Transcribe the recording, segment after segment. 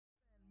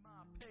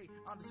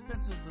On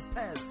dispensers of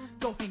Pez,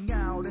 go hang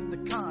out at the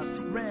cons,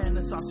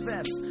 Renaissance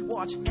fests,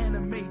 watch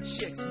anime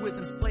chicks with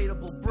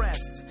inflatable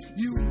breasts.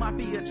 You might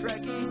be a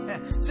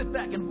Trekkie, sit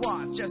back and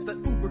watch as the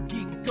uber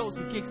geek goes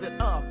and kicks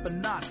it up a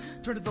notch.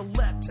 Turn to the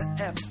letter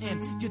F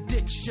in your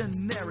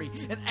dictionary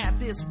and add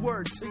this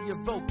word to your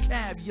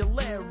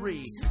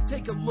vocabulary.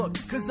 Take a look,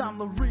 cause I'm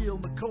the real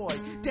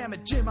McCoy. Damn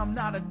it, Jim, I'm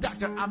not a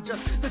doctor, I'm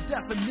just the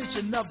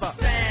definition of a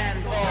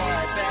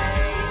fanboy,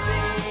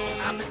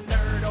 baby. I'm a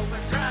nerd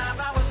overdrive,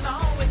 I will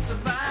always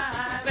survive.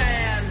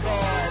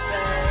 Fanboy,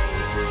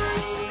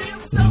 baby. Feel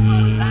so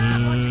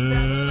alive, what you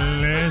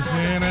better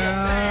Listen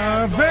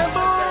up,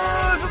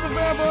 fanboys of the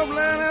Fanboy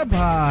Planet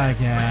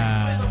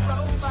Podcast.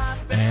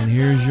 And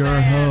here's your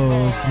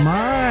host,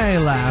 my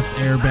last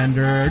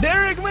airbender,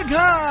 Derek McCaw.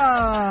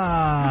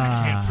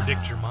 I can't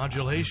predict your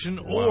modulation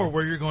or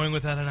where you're going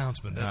with that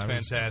announcement. That's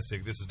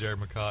fantastic. This is Derek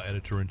McCaw,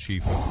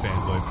 editor-in-chief of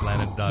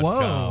FanboyPlanet.com.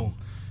 Whoa.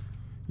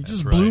 You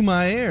just right. blew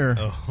my air.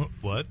 Oh,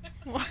 what?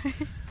 What?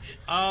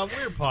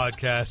 We're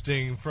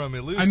podcasting from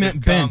elusive... I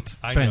meant bent.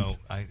 I Bent. know.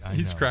 I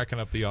He's know. cracking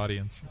up the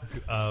audience.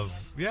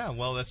 Yeah,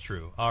 well, that's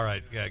true. All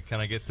right, can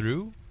I get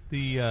through?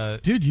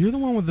 Dude, you're the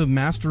one with the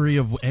mastery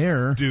of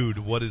air. Dude,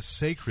 what is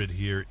sacred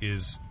here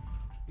is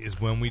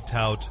when we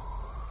tout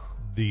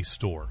the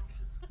store.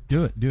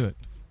 Do it.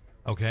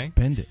 Okay?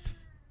 Bend it,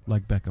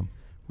 like Beckham.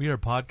 We are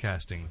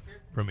podcasting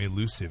from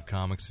Elusive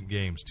Comics and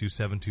Games,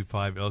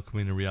 2725 El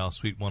Camino Real,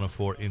 Suite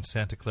 104 in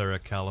Santa Clara,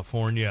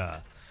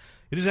 California.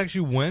 It is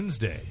actually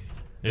Wednesday.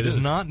 It is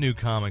not New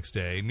Comics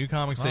Day. New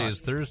Comics Day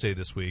is Thursday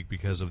this week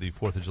because of the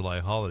 4th of July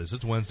holidays.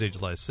 It's Wednesday,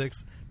 July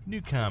 6th.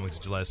 New Comics,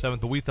 July 7th.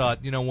 But we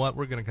thought, you know what?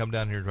 We're going to come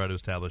down here and try to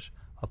establish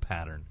a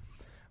pattern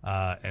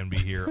and be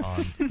here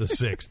on the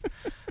 6th.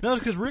 No, it's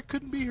because Rick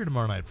couldn't be here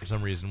tomorrow night for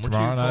some reason.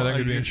 Tomorrow night I'm going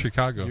to be in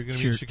Chicago. You're going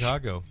to be in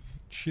Chicago.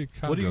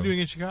 Chicago. What are you doing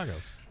in Chicago?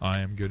 I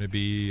am going to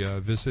be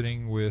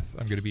visiting with...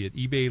 I'm going to be at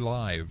eBay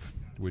Live,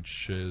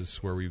 which is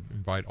where we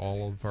invite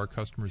all of our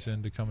customers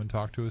in to come and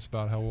talk to us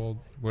about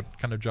what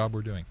kind of job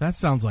we're doing. That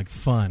sounds like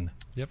fun.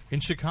 Yep. In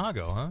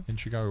Chicago, huh? In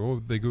Chicago.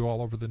 Oh, they go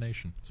all over the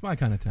nation. It's my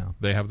kind of town.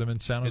 They have them in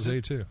San Jose,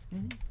 too.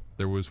 Mm-hmm.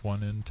 There was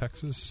one in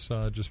Texas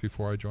just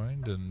before I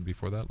joined, and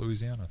before that,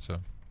 Louisiana. So,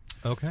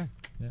 Okay.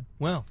 yeah.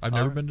 Well, I've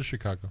never been to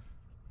Chicago.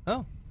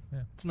 Oh, Yeah.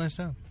 it's a nice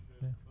town.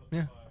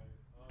 Yeah.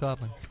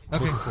 Totally.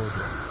 Looking Okay. forward to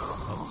it.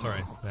 Oh,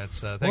 sorry. That's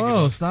thank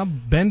Whoa, you. stop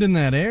bending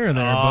that air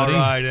there, All buddy.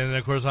 right, and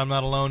of course I'm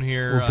not alone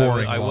here. We're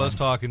boring, I was Lon.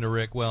 talking to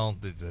Rick. Well,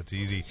 that's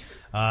easy.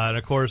 And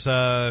of course,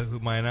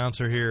 my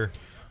announcer here,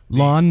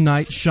 Lon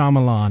Night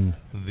Shyamalan.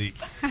 the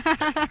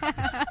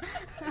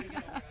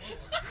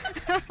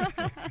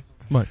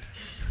What?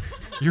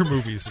 Your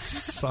movies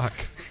suck.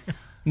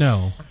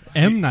 No.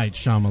 M. Night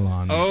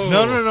Shyamalan. Oh.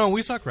 No,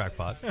 we saw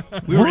Crackpot.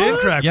 We were in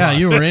Crackpot. Yeah,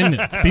 you were in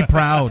it. Be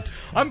proud.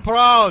 I'm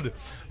proud.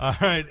 All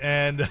right,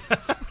 and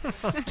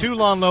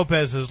Lon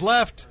Lopez has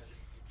left.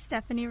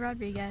 Stephanie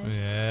Rodriguez.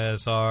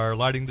 Yes, our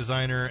lighting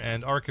designer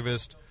and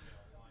archivist,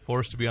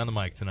 forced to be on the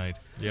mic tonight.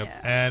 Yep.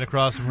 Yeah. And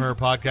across from her,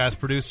 podcast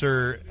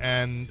producer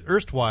and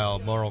erstwhile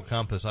moral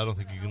compass. I don't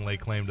think you can lay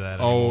claim to that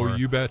anymore. Oh,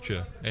 you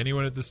betcha.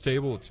 Anyone at this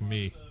table, it's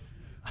me.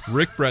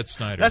 Rick Brett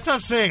Snyder. That's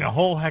not saying a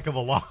whole heck of a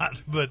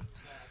lot, but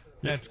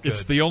that's good.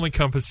 It's the only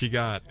compass you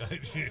got.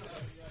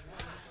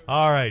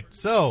 All right,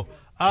 so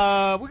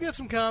we got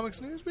some comics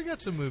news, we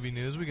got some movie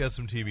news, we got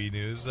some TV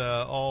news,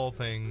 all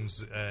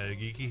things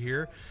geeky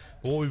here.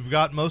 What we've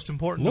got most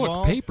important of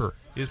all paper.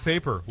 is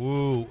paper.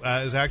 Woo,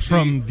 is actually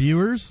From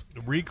viewers?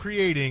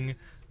 recreating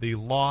the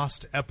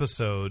lost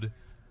episode.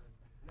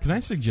 Can I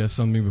suggest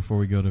something before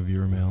we go to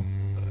viewer mail?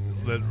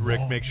 Let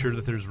Rick make sure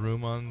that there's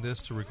room on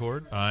this to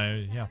record.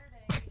 Yeah.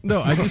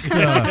 No, I just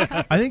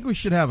I think we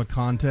should have a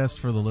contest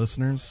for the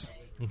listeners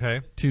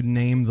Okay. to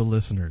name the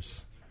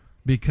listeners.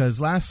 Because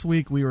last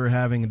week we were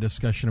having a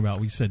discussion about,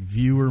 we said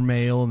viewer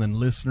mail and then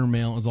listener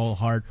mail. It was all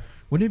hard.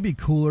 Wouldn't it be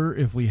cooler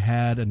if we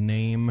had a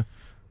name?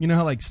 You know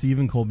how like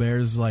Stephen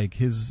Colbert's like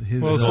his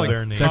Well, it's like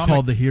their name. they're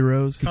called the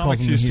heroes. He calls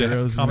Comics them the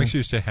heroes.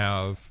 used to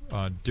have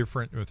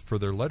different, for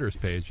their letters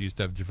page, used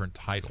to have different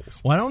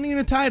titles. Well, I don't need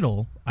a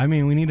title. I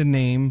mean, we need a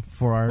name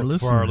for our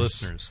listeners. For our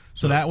listeners.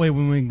 So that way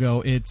when we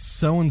go, it's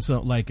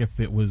so-and-so, like if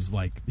it was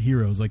like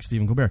heroes like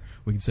Stephen Colbert,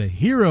 we could say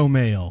hero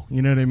mail,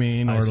 you know what I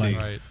mean? I Or see. like,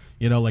 Right.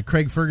 you know, like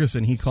Craig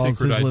Ferguson, he calls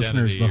Secret his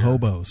listeners identity the or-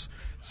 hobos.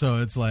 So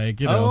it's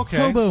like, you know, Oh, okay.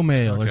 hobo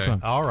mail or Okay.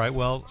 something. All right,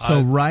 well,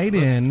 So write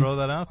let's in throw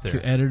that out there.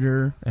 to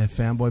editor at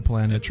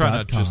fanboyplanet.com. And try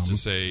not just to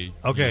say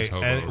Okay, use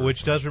hobo and, or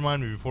which does something.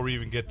 remind me, before we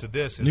even get to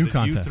this, is New that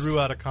contest. you threw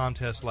out a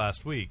contest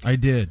last week. I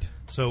did.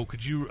 So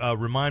could you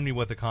remind me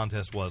what the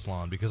contest was,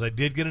 Lon? Because I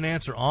did get an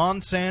answer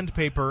on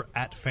sandpaper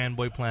at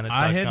fanboyplanet.com.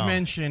 I had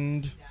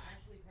mentioned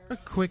a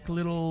quick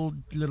little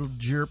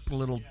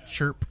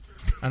chirp,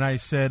 and I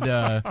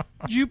said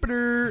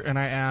Jupiter, and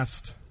I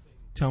asked,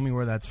 tell me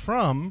where that's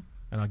from,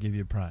 and I'll give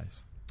you a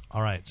prize.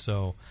 All right,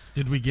 so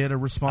Did we get a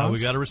response? we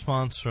got a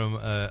response from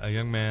a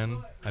young man.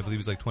 I believe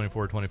he's like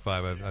 24 or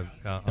 25.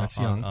 That's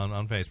on, young.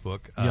 on Facebook.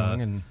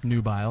 Young and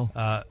nubile.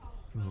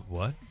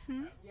 What?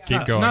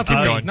 Keep going. Not Keep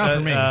for me, going. not for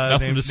me.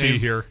 Nothing named- to see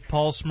named here.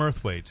 Paul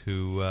Smurthwaite,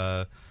 who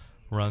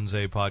runs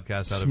a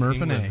podcast out of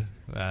Smurf and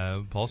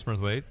England. Paul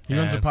Smurthwaite. He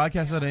runs a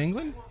podcast out of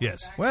England?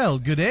 Yes. Well,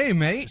 good day,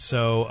 mate.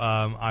 So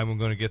I'm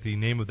going to get the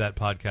name of that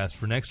podcast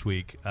for next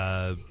week.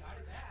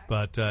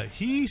 But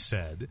he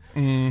said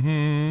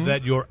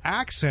that your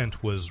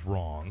accent was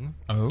wrong.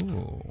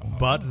 Oh.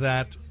 But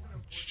that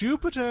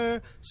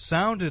Jupiter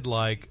sounded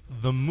like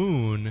the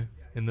moon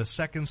in the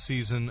second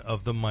season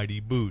of The Mighty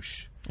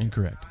Boosh.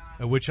 Incorrect.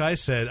 Which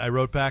I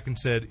wrote back and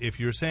said, if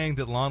you're saying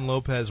that Lon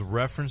Lopez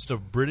referenced a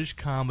British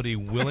comedy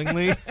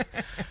willingly,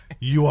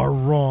 you are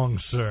wrong,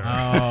 sir. Oh,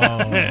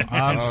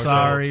 I'm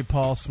sorry,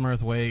 Paul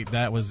Smurthwaite.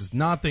 That was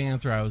not the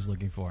answer I was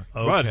looking for.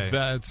 Okay. But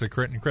that's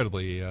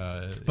incredibly.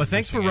 But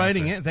thanks for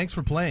writing it. Thanks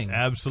for playing.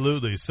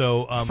 Absolutely.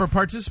 So for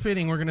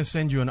participating, we're going to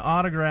send you an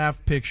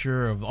autographed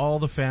picture of all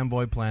the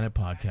Fanboy Planet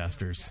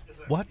podcasters.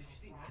 What?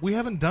 We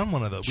haven't done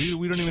one of those.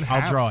 We don't even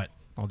have...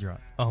 I'll draw it.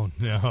 Oh,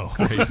 no.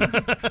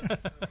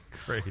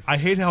 Great. I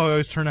hate how I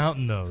always turn out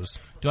in those.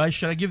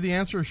 Should I give the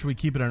answer, or should we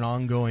keep it an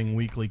ongoing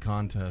weekly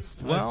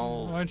contest?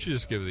 Well, why don't you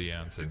just give the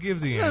answer?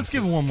 Give the answer. Let's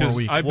give it one more 'Cause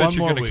week. I One bet you're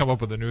more going to week. come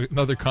up with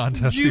another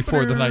contest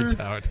before the night's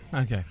out.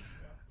 Okay.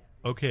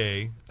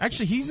 Okay.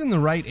 Actually, he's in the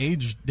right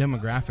age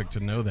demographic to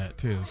know that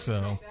too.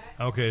 So,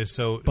 Okay,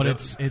 so... but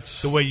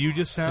it's the way you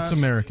just sound... it's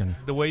American.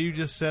 The way you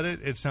just said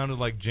it, it sounded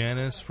like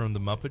Janice from The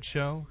Muppet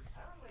Show.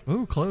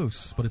 Ooh,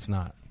 close, but it's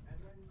not.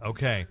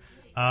 Okay.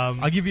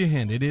 I'll give you a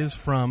hint. It is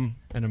from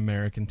an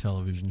American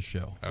television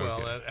show. Okay.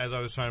 Well, as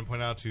I was trying to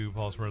point out to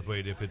Paul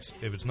Smurthwaite, if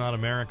it's not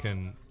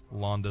American,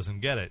 Lon doesn't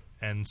get it,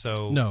 and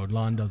so No,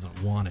 Lon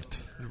doesn't want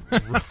it.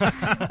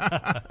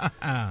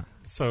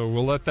 So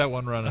we'll let that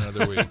one run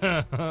another week.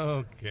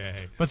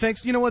 Okay, But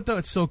thanks. You know what though?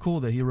 It's so cool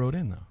that he wrote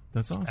in though.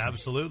 That's awesome.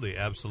 absolutely.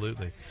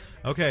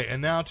 Okay,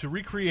 and now to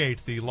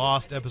recreate the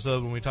lost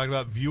episode when we talked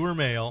about viewer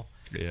mail.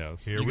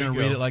 Yes. Here You're we gonna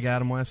go. read it like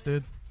Adam West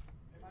did.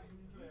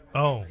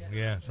 Oh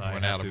yes,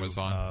 When Adam was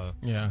on.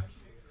 Yeah.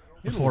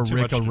 He Before had too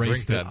Rick much to drink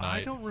erased it. that I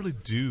night. don't really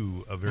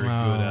do a very good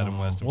Adam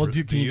West. Well,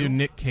 impression. can you do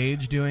Nick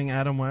Cage doing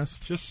Adam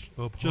West? Just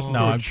No, throw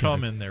I'm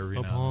chum kidding. in there every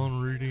now and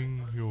Upon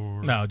reading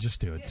your No,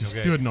 just do it. Just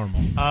Okay. do it normal.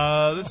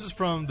 This is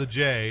from the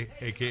J,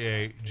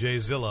 a.k.a.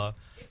 Jayzilla.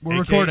 We're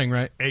recording,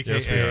 right? A.k.a.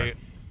 Yes, we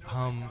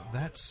are.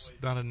 That's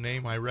not a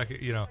name I reckon.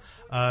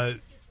 I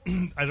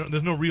don't.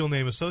 There's no real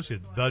name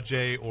associated. The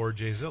J or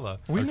Jayzilla.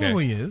 We Okay. know who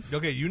he is.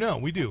 Okay,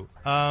 we do.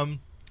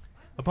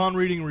 Upon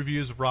reading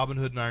reviews of Robin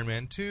Hood and Iron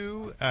Man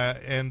 2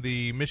 and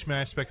the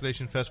Mishmash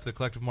Speculation Fest for the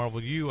Collective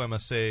Marvel U, I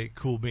must say,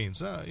 cool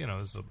beans.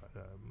 It's a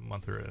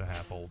month and a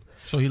half old.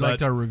 So he But-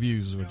 liked our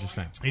reviews, is what you're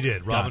saying. He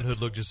did. Got Robin it.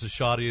 Hood looked just as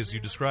shoddy as you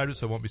described it,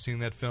 so I won't be seeing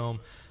that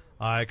film.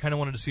 I kind of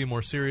wanted to see a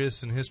more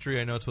serious in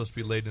history. I know it's supposed to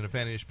be laid in a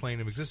vanish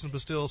plane of existence,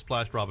 but still,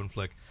 splashed Robin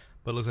flick.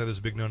 But it looks like there's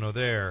a big no-no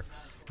there.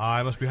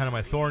 I must be behind on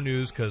my Thor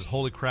news because,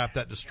 holy crap,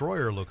 that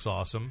Destroyer looks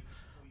awesome.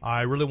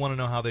 I really want to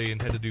know how they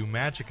intend to do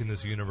magic in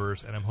this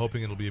universe, and I'm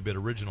hoping it'll be a bit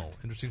original.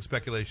 Interesting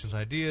speculations,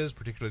 ideas,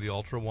 particularly the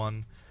Ultron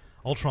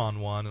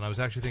one, and I was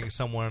actually thinking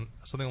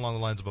something along the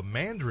lines of a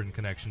Mandarin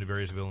connection to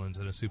various villains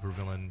and a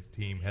supervillain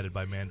team headed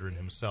by Mandarin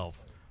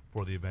himself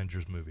for the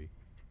Avengers movie.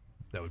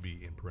 That would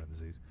be in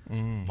parentheses,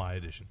 my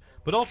addition.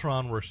 But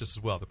Ultron works just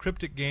as well. The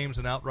cryptic games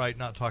and outright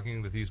not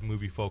talking that these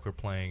movie folk are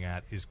playing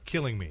at is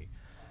killing me.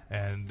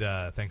 And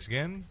thanks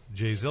again,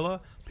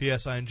 Jayzilla.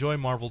 P.S. I enjoy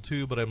Marvel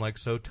too, but I'm like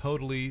so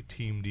totally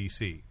Team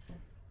DC.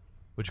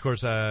 Which, of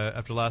course,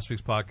 after last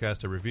week's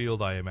podcast, I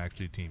revealed I am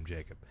actually Team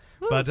Jacob.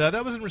 But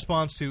that was in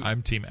response to...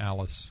 I'm Team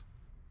Alice.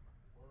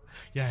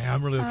 Yeah,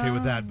 I'm really okay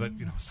with that, but,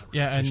 it's not really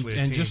Yeah, officially a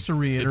and team. just to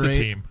reiterate, It's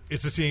a team.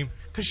 It's a team.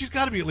 Because she's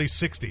got to be at least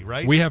 60,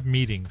 right? We have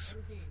meetings.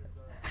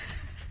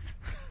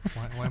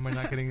 Why am I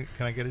not getting...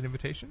 Can I get an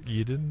invitation?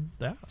 You didn't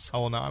ask.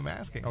 Oh, well, now I'm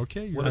asking.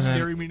 Okay, you're What a right.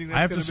 scary meeting that's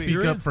I have going to be. speak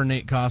You're up in. for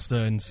Nate Costa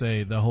and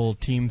say the whole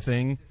team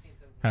thing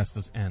has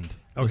to end.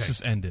 Let's Okay.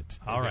 just end it.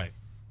 All right.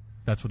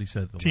 That's what he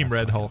said. at the Team last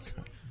Red podcast.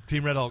 Hulk.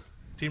 Team Red Hulk.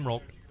 Team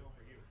Roll.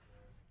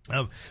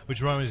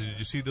 Which reminds me, did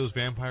you see those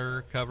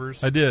vampire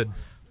covers? I did.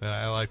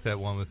 I like that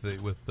one with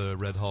the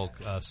Red Hulk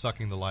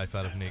sucking the life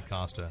out of Nate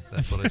Costa.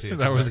 That's what I see. It's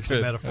That was it's good.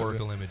 a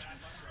metaphorical image.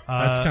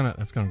 That's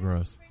kind of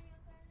gross.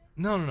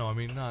 No. I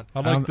mean, not. I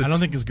I like don't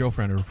think his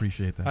girlfriend would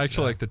appreciate that. I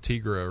actually like the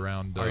Tigra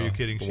around. Are you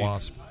kidding, The Sheep?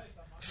 Wasp.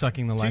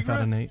 Sucking the life Tigra?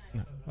 out of Nate.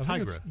 No. I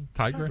think it's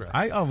Tigra.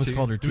 I always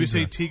called her. Do we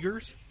say Tigra.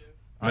 tigers?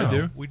 I No.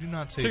 do. We do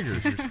not say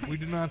Tigers. tigers. We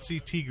do not see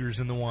tigers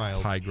in the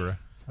wild. Tigra.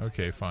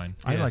 Okay, fine.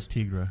 I Yes. like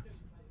Tigra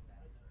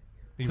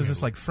because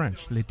it's like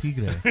French. Le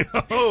Tigre.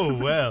 Oh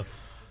well.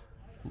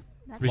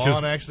 Because-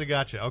 Lon actually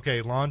got you.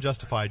 Okay, Lon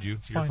justified you.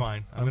 You're fine.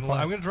 fine. I'm fine.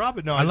 I'm going to drop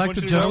it. No, I just like want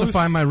to you know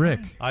justify my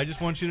Rick. I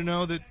just want you to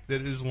know that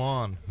it is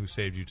Lon who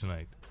saved you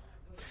tonight.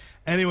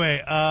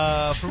 Anyway,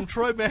 from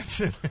Troy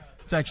Benson.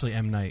 It's actually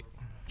M. Night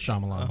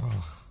Shyamalan.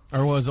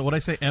 Or was it, what I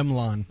say?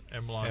 M-Lon.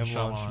 Emlon Emlon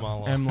Shyamalan.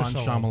 Schmalon. M-Lon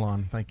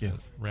Shyamalan. Thank you.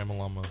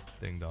 Ramalama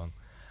Ding Dong.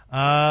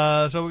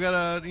 So we got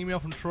an email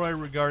from Troy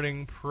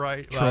regarding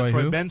Troy Troy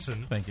who?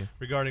 Benson. Thank you.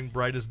 Regarding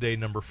Brightest Day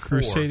number 4.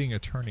 Crusading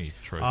attorney.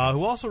 Troy.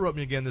 Who also wrote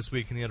me again this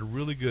week, and he had a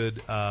really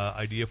good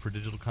idea for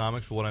digital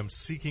comics. But what I'm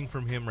seeking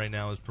from him right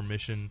now is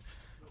permission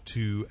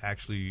to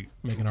actually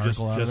Make an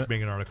article out of just it?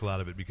 make an article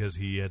out of it because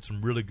he had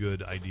some really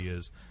good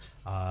ideas.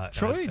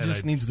 Troy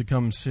just needs to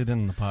come sit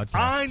in the podcast.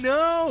 I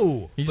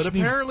know, He but just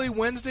needs- apparently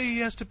Wednesday he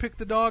has to pick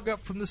the dog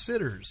up from the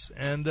sitters,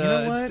 and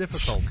know it's what?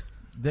 difficult.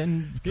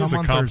 Then He come has a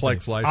on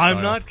complex Thursdays. lifestyle.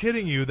 I'm not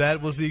kidding you.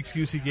 That was the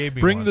excuse he gave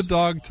me. Bring once. the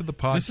dog to the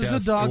podcast. This is a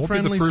It won't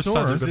dog-friendly be the first store.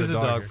 time you've This been is a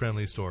dog here.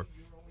 dog-friendly store.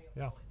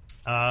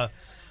 Yeah.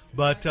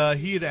 But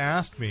he had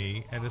asked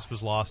me, and this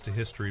was lost to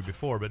history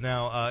before, but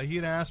now he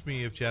had asked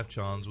me if Jeff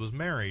Johns was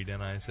married,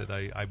 and I said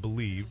I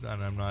believed,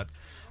 and I'm not.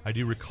 I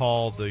do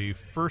recall the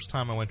first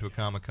time I went to a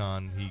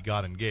Comic-Con, he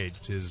got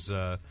engaged.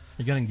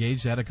 You got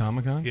engaged at a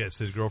Comic-Con? Yes,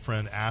 his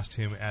girlfriend asked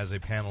him as a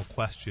panel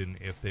question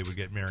if they would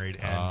get married,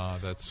 and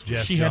That's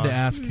Jeff She had to John-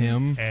 ask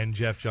him. And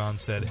Jeff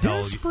Johns said,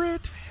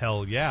 Desperate.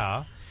 hell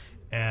yeah.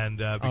 And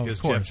because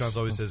course. Jeff Johns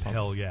always says,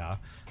 hell yeah.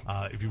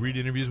 If you read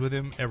interviews with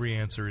him, every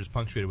answer is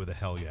punctuated with a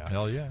hell yeah.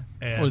 hell yeah.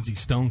 And What is he,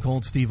 Stone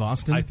Cold Steve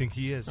Austin? I think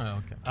he is.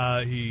 Oh,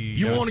 okay. He.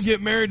 You want to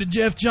get married to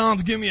Jeff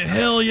Johns? Give me a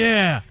hell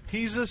yeah.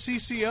 He's a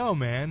CCO,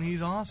 man.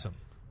 He's awesome.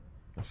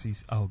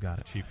 Oh, got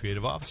it. Chief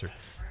Creative Officer.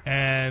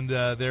 And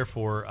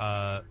therefore,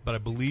 but I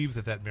believe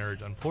that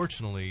marriage,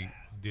 unfortunately,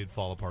 did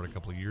fall apart a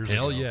couple of years ago.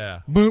 Hell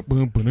yeah. Boop,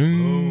 boop,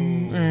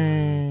 boom.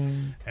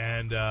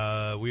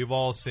 And we've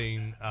all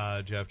seen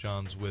Jeff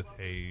Johns with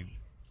a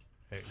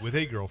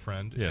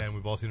girlfriend, Yes. and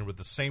we've all seen her with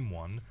the same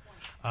one.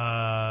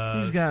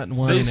 He's got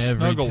one They in every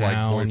snuggle like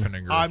town. boyfriend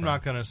and girlfriend. I'm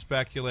not going to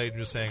speculate. I'm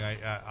just saying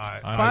If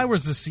I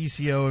was the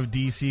CCO of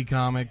DC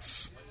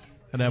Comics,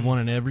 I'd have one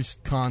in every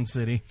con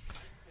city.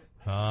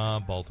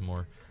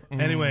 Baltimore.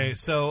 Anyway,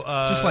 so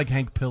Just like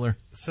Hank Piller.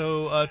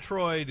 So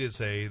Troy did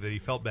say that he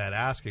felt bad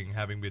asking,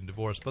 having been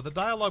divorced, but the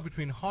dialogue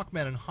between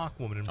Hawkman and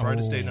Hawkwoman in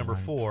Brightest Day number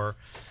 4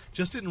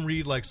 just didn't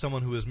read like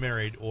someone who is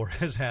married or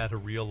has had a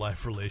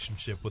real-life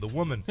relationship with a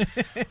woman.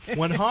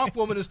 When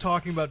Hawkwoman is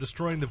talking about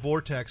destroying the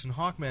vortex and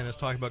Hawkman is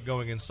talking about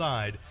going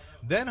inside,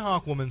 then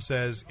Hawkwoman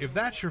says, if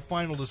that's your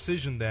final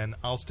decision, then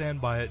I'll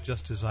stand by it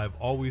just as I've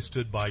always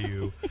stood by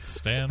you.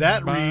 Stand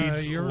That by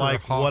reads your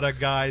like hawk. what a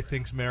guy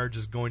thinks marriage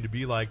is going to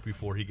be like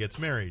before he gets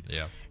married.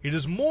 Yeah. It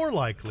is more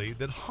likely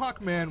that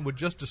Hawkman would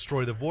just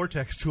destroy the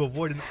vortex to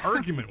avoid an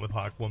argument with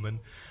Hawkwoman.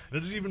 And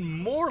it is even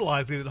more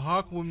likely that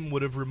Hawkwoman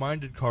would have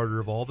reminded Carter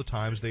of all the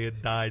times they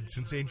had died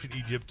since ancient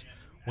Egypt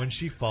when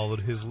she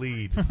followed his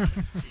lead. See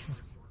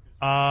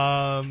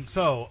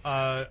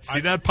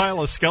that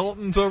pile of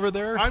skeletons over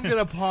there? I'm going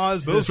to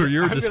pause. Those were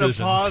your I'm decisions.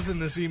 going to pause in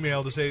this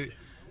email to say,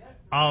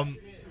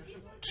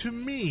 to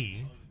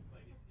me,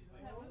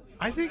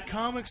 I think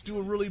comics do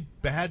a really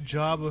bad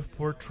job of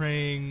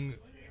portraying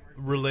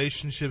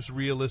relationships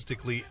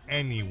realistically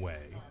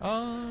anyway.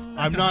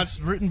 I'm not. It's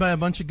written by a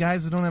bunch of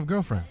guys that don't have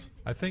girlfriends.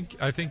 I think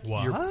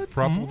What? you're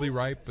probably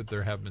right, but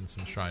there have been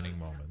some shining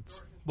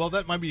moments. Well,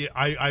 that might be.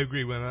 I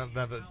agree with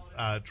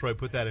that. Troy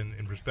put that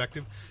in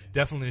perspective.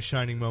 Definitely a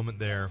shining moment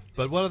there.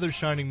 But what other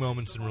shining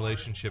moments in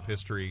relationship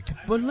history?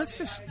 But let's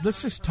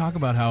just talk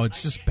about how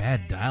it's just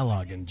bad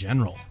dialogue in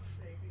general.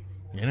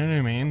 You know what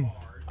I mean?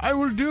 I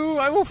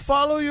will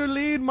follow your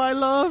lead, my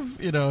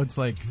love. You know, it's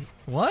like,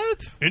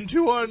 what?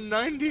 Into our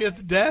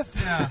 90th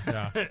death?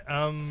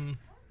 Yeah.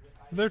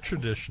 They're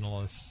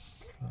traditionalists.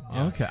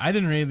 Okay, I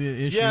didn't read the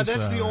issues. Yeah,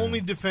 that's the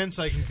only defense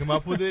I can come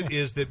up with it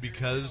is that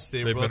because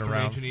they They've wrote been from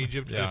around ancient for-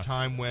 Egypt yeah. at a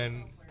time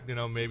when,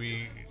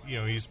 maybe,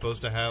 he's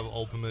supposed to have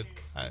ultimate...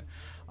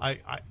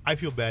 I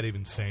feel bad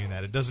even saying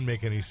that. It doesn't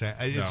make any sense.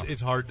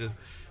 It's hard to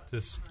Yeah,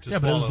 swallow.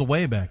 but it was the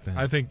way back then.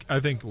 I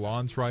think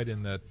Lon's right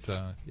in that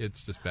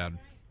it's just bad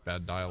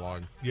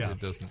dialogue. Yeah. It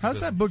doesn't. How's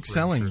doesn't that book ring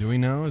selling? true. Do we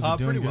know? Is it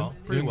doing pretty good? well.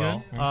 Pretty Doing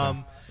well. good?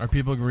 Okay. Are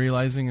people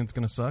realizing it's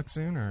going to suck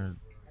soon, or?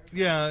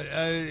 Yeah,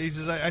 he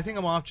says, I think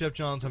I'm off Jeff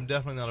Johns. I'm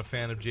definitely not a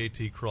fan of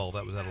J.T. Krull.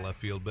 That was out of left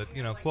field. But,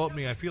 quote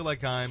me, I feel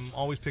like I'm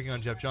always picking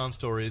on Jeff Johns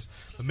stories,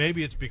 but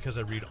maybe it's because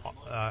I've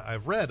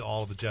read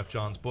all of the Jeff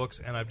Johns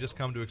books, and I've just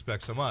come to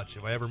expect so much.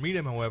 If I ever meet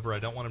him, however, I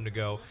don't want him to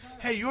go,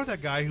 hey, you're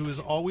that guy who is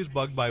always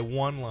bugged by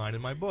one line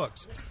in my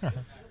books.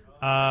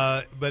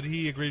 But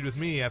he agreed with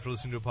me after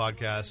listening to a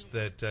podcast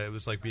that it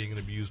was like being an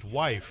abused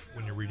wife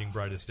when you're reading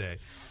Brightest Day.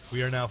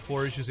 We are now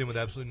 4 issues in with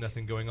absolutely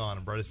nothing going on.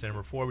 In Brightest Day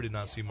number 4, we did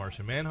not see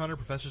Martian Manhunter,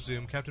 Professor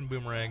Zoom, Captain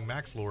Boomerang,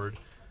 Max Lord.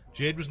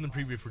 Jade was in the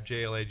preview for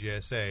JLA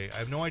JSA. I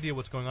have no idea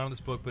what's going on in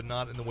this book, but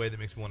not in the way that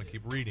makes me want to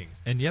keep reading.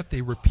 And yet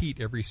they repeat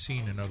every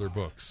scene in other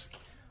books.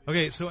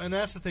 Okay, so, and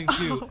that's the thing,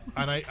 too.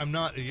 And I'm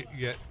not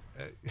yet...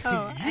 I you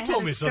had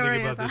told a me something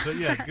story about this. So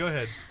yeah, go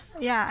ahead.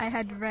 Yeah, I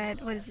had read,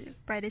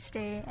 Brightest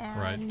Day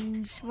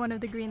and one of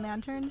the Green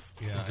Lanterns.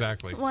 Yeah.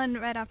 Exactly. One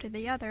right after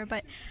the other,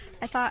 but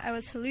I thought I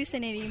was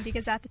hallucinating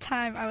because at the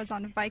time I was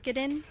on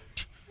Vicodin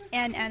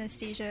and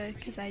anesthesia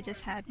because I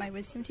just had my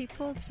wisdom teeth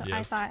pulled, so I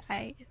Yes. thought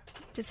I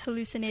just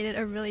hallucinated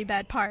a really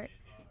bad part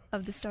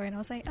of the story, and I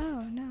was like,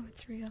 oh, no,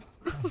 it's real.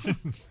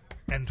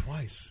 And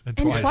twice. And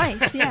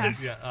twice, yeah.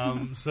 Yeah.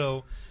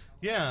 So,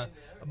 yeah.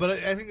 But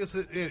I think that's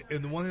it.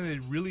 And the one thing they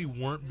really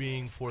weren't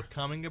being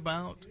forthcoming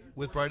about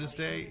with Brightest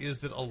Day is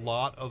that a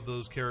lot of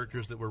those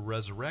characters that were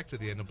resurrected at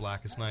the end of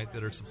Blackest Night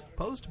that are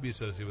supposed to be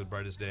associated with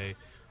Brightest Day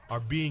are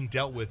being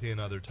dealt with in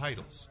other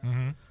titles.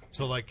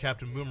 So, like,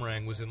 Captain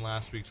Boomerang was in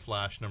last week's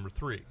Flash number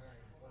 3.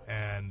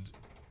 And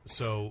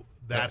so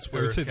that's I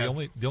where... would say the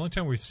only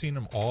time we've seen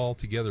them all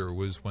together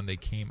was when they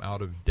came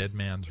out of Dead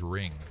Man's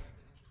Ring.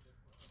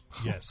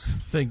 Yes.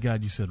 Thank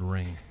God you said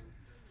ring.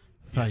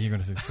 Thought you were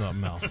going to say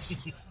something else.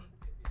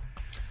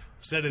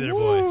 Steady there,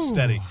 boy. Woo.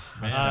 Steady.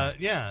 Man.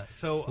 Yeah,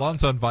 so...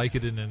 Lon's on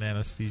Vicodin and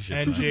anesthesia.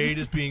 And Jade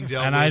is being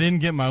dealt And with. I didn't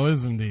get my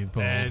wisdom teeth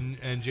pulled.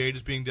 And Jade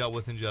is being dealt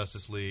with in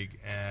Justice League.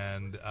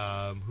 And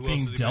who Being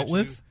else did he dealt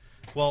mention? with?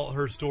 Well,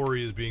 her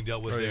story is being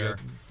dealt with there.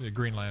 The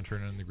Green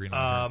Lantern and the Green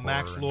Lantern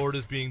Max Corps Lord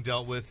is being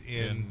dealt with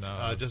in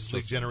Justice League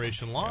Justice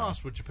Generation League,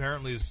 Lost, which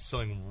apparently is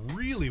selling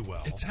really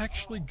well. It's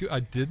actually good. I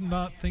did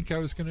not think I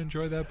was going to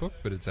enjoy that book,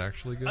 but it's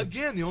actually good.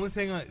 Again, the only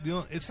thing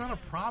it's not a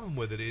problem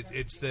with it.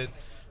 It's that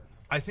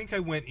I think I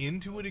went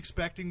into it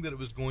expecting that it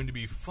was going to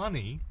be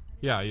funny.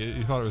 Yeah,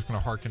 you thought it was going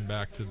to harken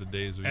back to the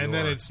days of And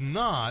yore. then it's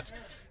not.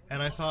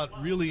 And I thought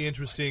really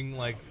interesting,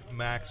 like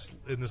Max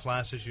in this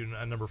last issue,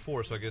 number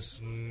 4. So I guess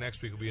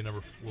next week will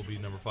be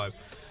number 5.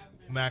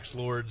 Max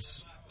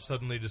Lord's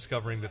suddenly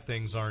discovering that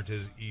things aren't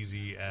as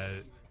easy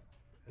as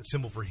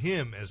simple for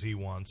him as he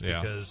wants,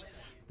 because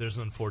there's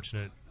an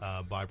unfortunate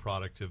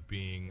byproduct of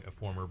being a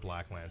former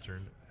Black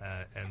Lantern,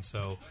 and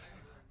so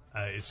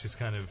it's just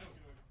kind of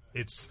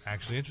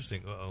actually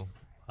interesting.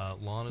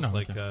 Lon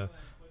is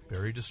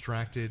very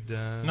distracted.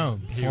 No,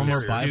 He former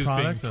was being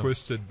byproduct. of-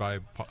 twisted by.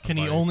 Can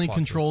he by only plot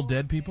control twists.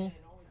 dead people?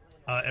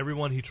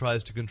 Everyone he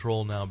tries to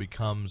control now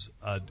becomes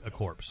a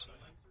corpse.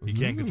 He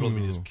can't control them;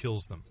 he just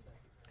kills them.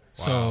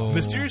 So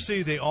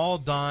Mysteriously, they all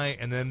die,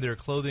 and then their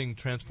clothing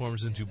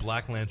transforms into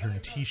Black Lantern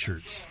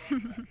T-shirts.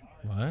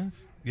 what?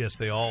 Yes,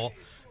 they've all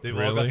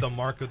Really? got the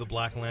mark of the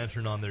Black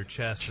Lantern on their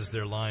chests as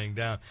they're lying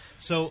down.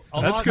 So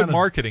That's lot good of-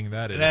 marketing.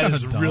 That is. That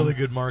is Kinda dumb. really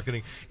good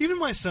marketing. Even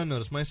my son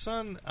noticed. My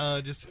son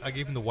I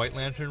gave him the White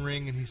Lantern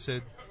ring, and he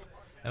said,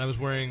 and I was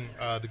wearing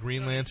the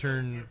Green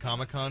Lantern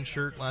Comic-Con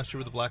shirt last year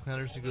with the Black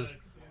Lanterns. He goes,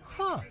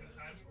 "Huh,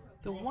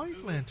 the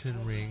White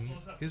Lantern ring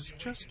is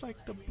just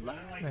like the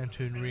Black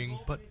Lantern ring,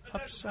 but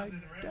upside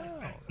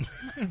down."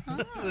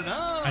 I said,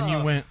 "Ah." And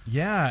you went,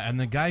 yeah, and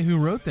the guy who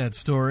wrote that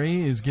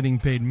story is getting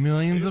paid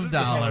millions of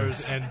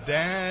dollars. And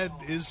Dad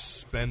is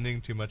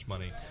spending too much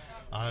money.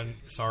 I'm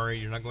sorry,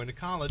 you're not going to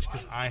college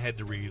because I had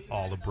to read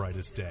all the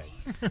Brightest Day.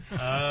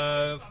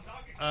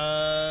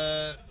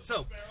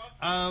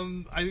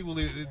 I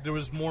think there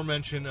was more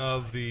mention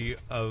of the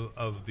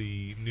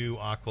new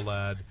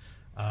Aqualad,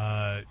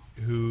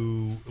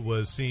 who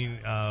was seen.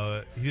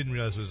 He didn't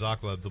realize it was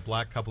Aqualad, the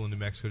black couple in New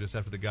Mexico, just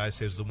after the guy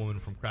saves the woman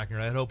from cracking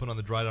her head open on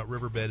the dried out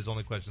riverbed. His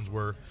only questions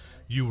were,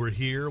 "You were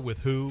here with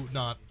who?"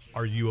 Not,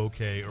 "Are you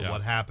okay?" or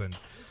 "What happened?"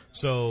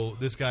 So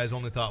this guy's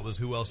only thought was,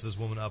 "Who else is this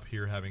woman up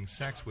here having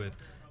sex with?"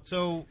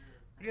 So,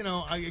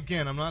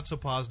 I'm not so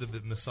positive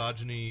that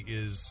misogyny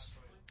is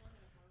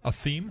A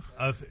theme?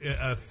 a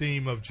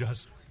theme of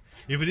just.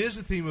 If it is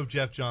a theme of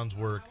Jeff Johns'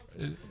 work,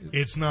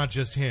 it's not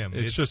just him.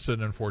 It's just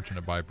an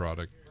unfortunate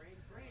byproduct.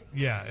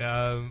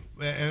 Yeah.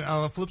 And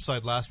on the flip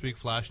side, last week,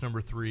 Flash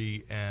number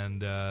 3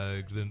 and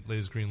the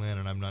latest Green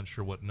Lantern, I'm not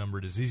sure what number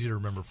it is. Easy to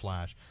remember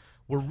Flash.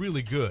 Were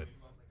really good.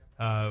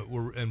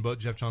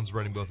 Jeff Johns is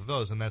writing both of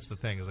those, and that's the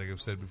thing. As like I've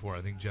said before,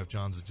 I think Jeff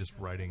Johns is just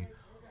writing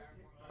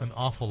an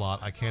awful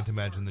lot. I can't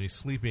imagine that he's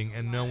sleeping,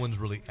 and no one's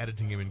really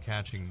editing him and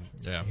catching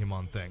him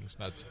on things.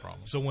 That's the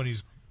problem. So when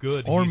he's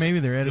good, Or he's maybe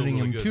they're still editing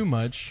really him good. too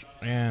much,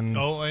 and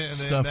and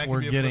stuff that could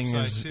we're be a getting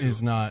flip side, too.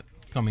 is not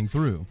coming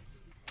through.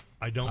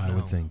 I don't know. I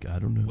would think. I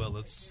don't know. Well,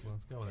 let's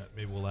go with that.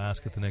 Maybe we'll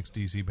ask at the next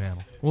DC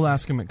panel. We'll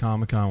ask him at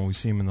Comic-Con when we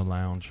see him in the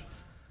lounge.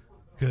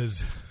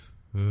 Because,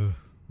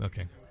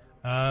 okay.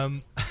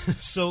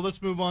 So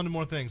let's move on to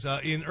more things.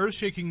 In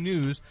earth-shaking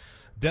news,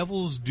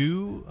 Devil's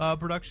Due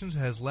Productions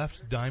has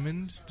left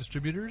Diamond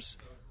Distributors.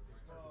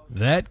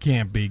 That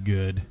can't be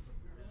good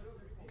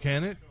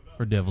Can it?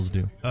 for Devil's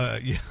Due.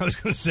 Yeah, I was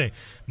going to say,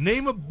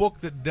 name a book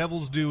that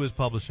Devil's Due is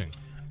publishing.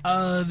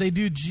 They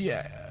do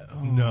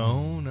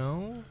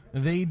No.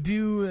 They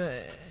do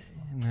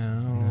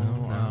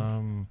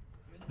no.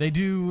 They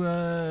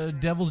do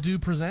Devil's Due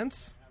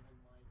Presents?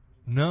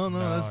 No, I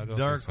that's don't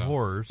Dark think so.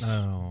 Horse.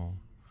 Oh.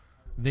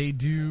 They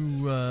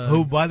do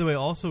Who, by the way,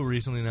 also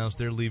recently announced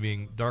they're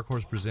leaving. Dark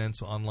Horse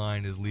Presents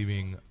Online is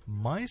leaving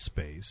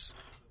MySpace.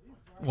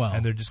 well,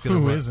 And they're just going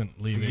to who run,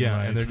 isn't leaving?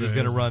 Yeah, and they're just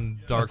going to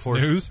run Dark That's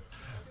Horse news.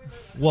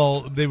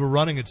 Well, they were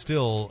running it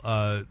still.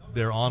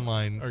 Their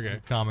online Okay.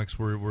 comics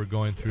were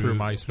going through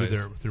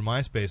MySpace. through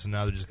MySpace, and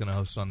now they're just going to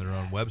host it on their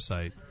own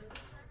website.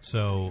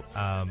 So,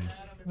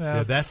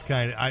 that's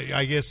kind of.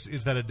 I guess,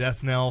 is that a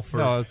death knell for?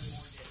 No,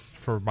 it's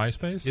for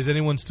MySpace. Is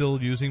anyone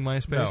still using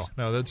MySpace?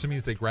 No, that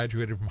means they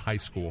graduated from high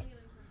school.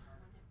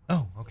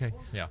 Oh, okay.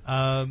 Yeah.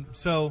 I'm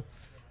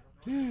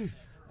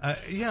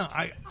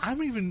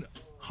even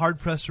hard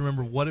pressed to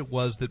remember what it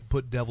was that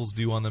put Devil's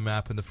Due on the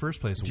map in the first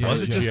place. G.I.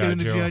 Was it just Joe. getting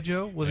the G.I. G.I.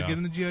 Joe? Was it Yeah.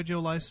 getting the G.I. Joe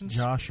license?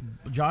 Josh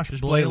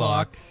Just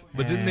Blaylock.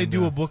 But didn't they and,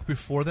 do a book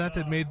before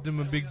that made them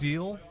a big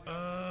deal?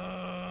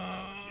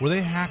 Were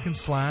they Hack and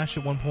Slash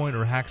at one point,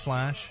 or Hack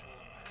Slash?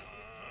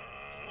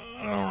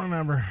 I don't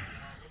remember.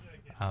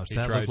 Ouch, He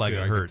that tried looked like to,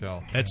 it I could hurt.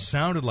 tell. It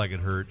sounded like it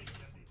hurt.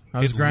 I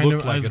was It grinding.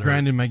 looked like I was it hurt.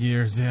 grinding my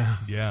gears. Yeah.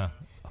 Yeah.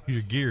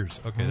 Your gears.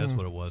 Okay, that's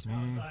what it was.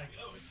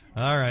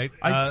 All right.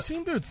 I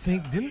seem to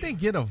think, didn't they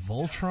get a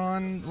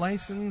Voltron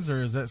license,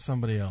 or is that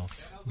somebody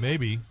else?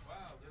 Maybe.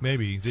 They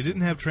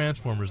didn't have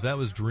Transformers. That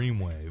was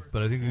Dreamwave.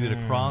 But I think they did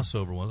a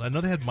crossover one. I know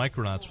they had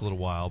Micronauts for a little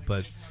while,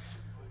 but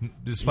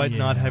despite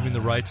not having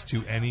the rights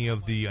to any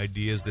of the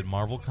ideas that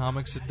Marvel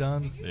Comics had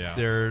done,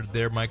 their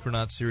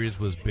Micronauts series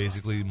was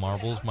basically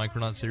Marvel's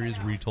Micronauts series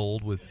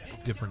retold with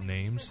different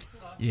names.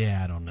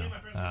 Yeah, I don't know.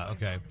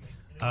 Okay.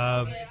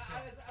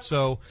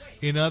 So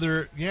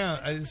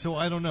so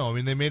I don't know. I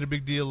mean, they made a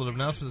big deal of an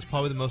announcement. It's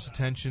probably the most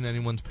attention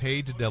anyone's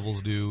paid to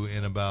Devil's Due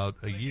in about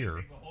a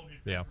year.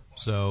 Yeah.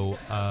 So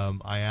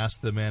I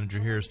asked the manager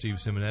here, Steve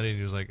Simonetti, and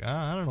he was like,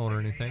 I don't order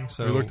anything.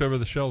 So We looked over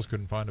the shelves,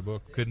 couldn't find a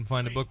book. Couldn't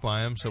find a book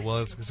by him. So,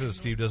 that's because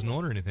Steve doesn't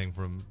order anything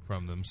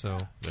from them. So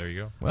There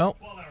you go. Well,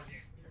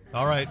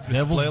 all right. Mr.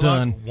 Devil's Blaylock,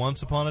 done.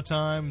 Once upon a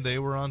time, they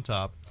were on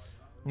top.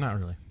 not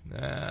really.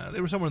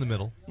 They were somewhere in the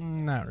middle.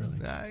 Not really.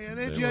 Yeah, they had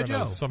They G.I. were in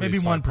Joe.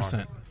 somebody's Maybe side 1%.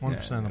 pocket.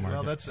 1% of the market.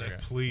 Well, that's Okay.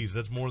 please.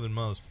 That's more than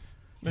most.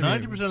 Maybe-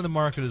 90% of the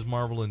market is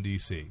Marvel and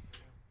DC.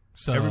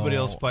 so everybody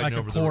else fighting like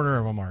over a the- quarter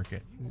of a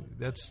market.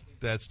 That's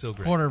still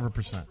great. Quarter of a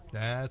percent.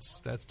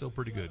 That's still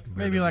pretty good.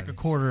 Maybe like a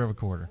quarter of a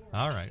quarter.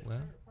 All right. Well,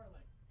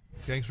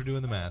 thanks for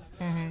doing the math.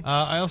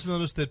 I also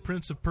noticed that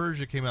Prince of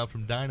Persia came out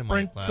from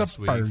Dynamite Prince last of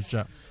week.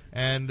 Persia.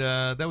 And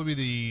that would be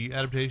the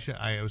adaptation,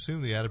 I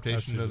assume the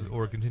adaptation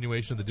or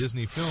continuation of the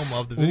Disney film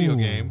of the video Ooh.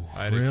 game.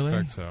 I'd Really?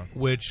 expect so.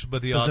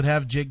 But the Does it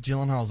have Jake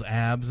Gyllenhaal's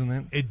abs in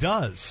it? It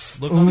does.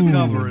 Look on the Ooh,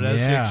 cover. It has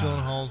yeah. Jake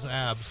Gyllenhaal's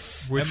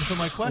abs. Which, and so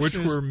my question which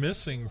is, were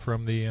missing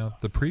from the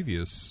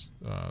previous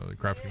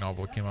graphic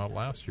novel that came out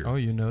last year. Oh,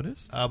 you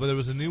noticed? but there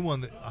was a new one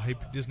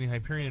that Disney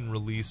Hyperion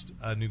released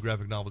a new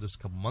graphic novel just a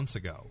couple months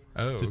ago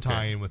to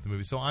tie in with the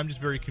movie. So I'm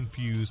just very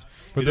confused.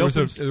 But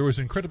there was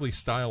incredibly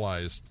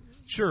stylized.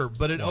 Sure,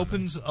 but it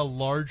opens a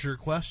larger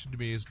question to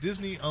me: is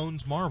Disney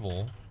owns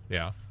Marvel?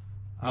 Yeah.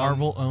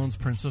 Marvel owns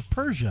Prince of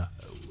Persia.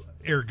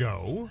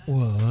 Ergo,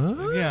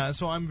 What? yeah.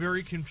 So I'm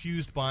very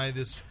confused by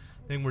this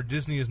thing where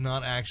Disney is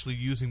not actually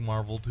using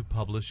Marvel to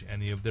publish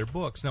any of their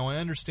books. Now I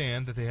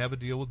understand that they have a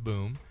deal with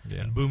Boom,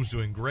 and Boom's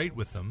doing great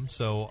with them.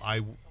 So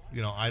I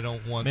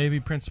don't want Maybe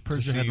Prince of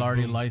Persia see had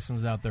already Boom.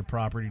 licensed out their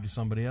property to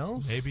somebody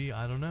else. Maybe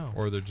I don't know.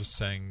 Or they're just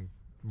saying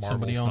Marvel's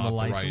somebody owned not the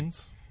right.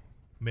 license.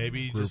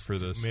 Maybe group just for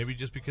this. Maybe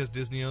just because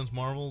Disney owns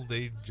Marvel,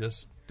 they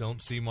just don't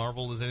see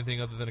Marvel as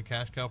anything other than a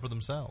cash cow for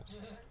themselves.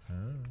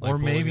 Like Or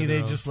pulling maybe in they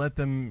their own- just let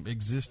them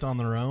exist on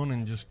their own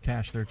and just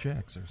cash their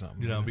checks or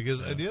something.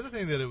 because the other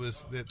thing that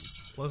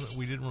wasn't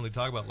we didn't really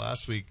talk about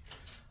last week,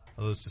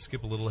 although it's to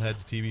skip a little ahead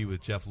to TV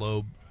with Jeff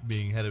Loeb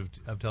being head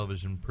of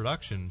television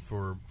production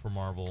for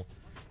Marvel,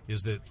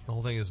 is that the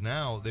whole thing is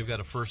now they've got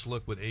a first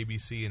look with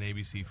ABC and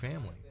ABC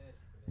Family,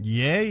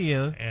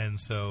 Yeah. and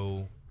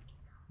so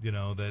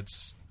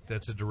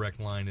that's a direct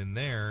line in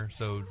there.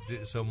 So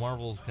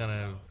Marvel's kind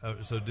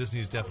of so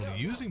Disney's definitely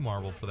using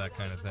Marvel for that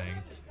kind of thing,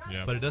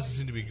 but it doesn't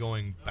seem to be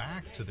going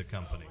back to the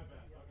company.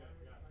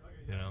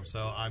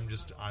 So I'm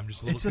just a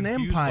little It's an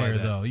confused by empire,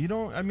 that. though. You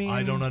don't. I mean,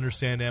 I don't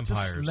understand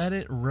empires. Just let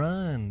it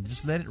run.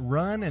 Just let it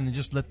run, and then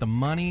just let the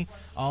money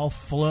all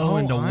flow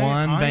into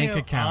one bank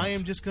account. I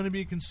am just going to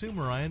be a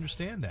consumer. I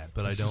understand that,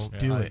 but I don't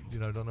do it.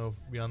 don't know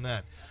beyond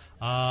that.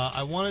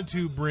 I wanted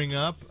to bring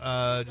up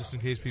just in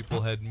case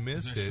people had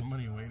missed it.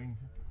 Somebody waiting.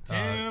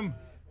 Tim.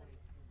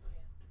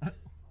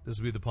 This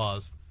will be the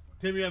pause.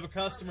 Tim, you have a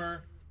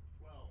customer.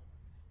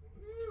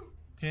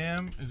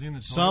 Tim is he in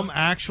the Some toilet?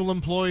 actual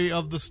employee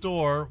of the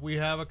store. We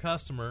have a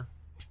customer.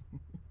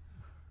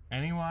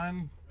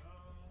 Anyone?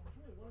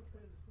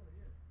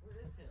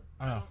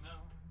 Oh.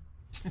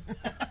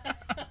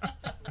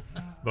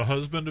 The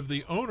husband of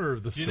the owner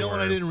of the store. You know what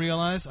I didn't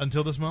realize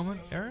until this moment?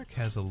 Eric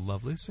has a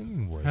lovely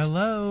singing voice.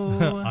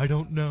 Hello. I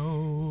don't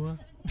know.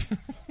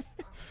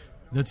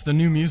 That's the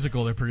new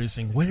musical they're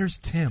producing. Where's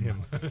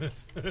Tim?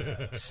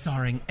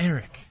 Starring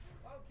Eric.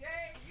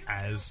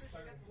 As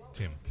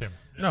Tim.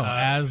 No,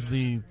 as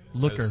the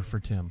looker as- for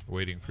Tim.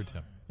 Waiting for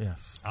Tim.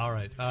 Yes. All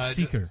right.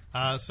 Seeker.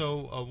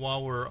 So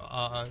while we're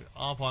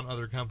off on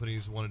other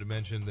companies, wanted to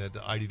mention that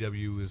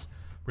IDW is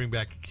bring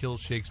back Kill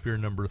Shakespeare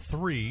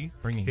 #3.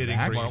 Bringing hitting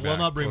back? tomorrow. Bringing Well, back,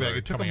 not bring or back.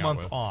 It took a coming out month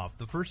with. off.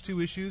 The first 2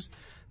 issues,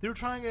 they were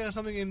trying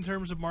something in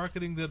terms of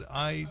marketing that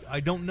I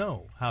don't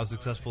know how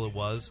successful it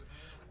was.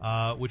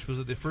 Which was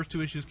that the first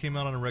 2 issues came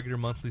out on a regular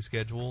monthly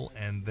schedule,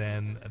 and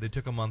then they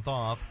took a month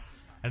off,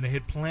 and they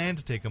had planned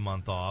to take a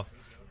month off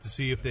to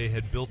see if they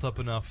had built up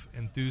enough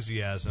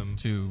enthusiasm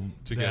To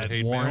get that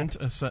hate warrant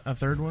a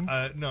third one?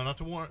 no, not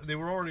to warrant. They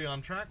were already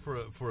on track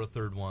for a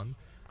third one.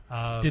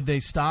 Did they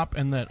stop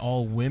and that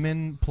all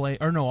women play,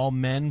 or no, all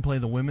men play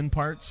the women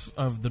parts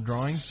of the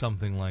drawing?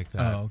 Something like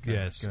that. Oh, okay.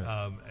 Yes. Good.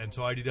 And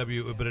so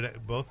IDW,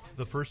 but both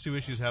the first 2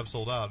 issues have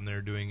sold out, and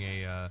they're doing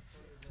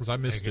Because I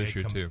missed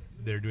issue 2.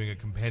 They're doing a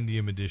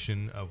compendium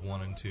edition of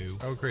 1 and 2.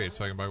 Oh, great.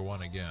 So I can buy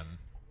one again.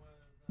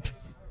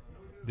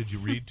 Did you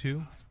read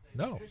 2?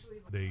 No.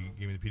 They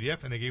gave me the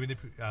PDF, and they gave me the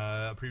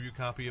preview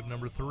copy of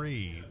number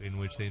 3, in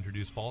which they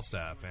introduced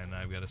Falstaff. And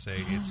I've got to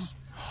say, it's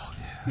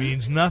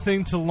means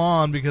nothing to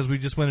Lon because we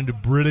just went into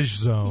British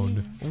zone.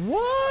 What?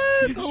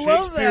 I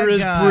love Shakespeare that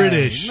is guy.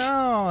 British.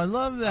 No, I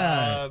love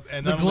that.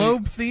 And the not only-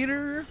 Globe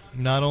Theater.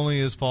 Not only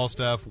is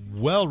Falstaff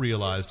well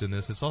realized in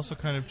this, it's also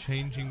kind of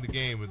changing the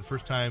game. For the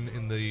first time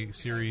in the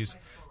series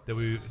that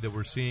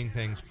we're seeing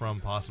things from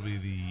possibly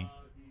the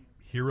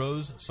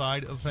heroes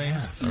side of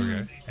things. Yes.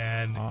 Okay.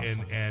 And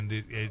Awesome. and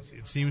it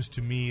seems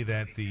to me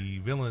that the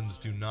villains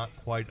do not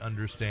quite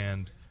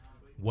understand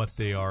what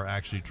they are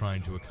actually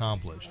trying to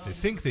accomplish. They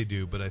think they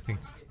do, but I think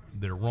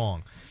they're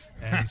wrong.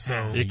 And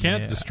so You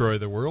can't Yeah. destroy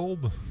the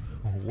world.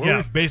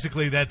 yeah,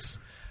 basically that's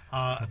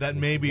that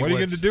may be What are you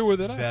what's- going to do with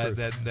it that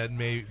after? that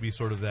may be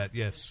sort of that.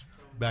 Yes,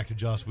 back to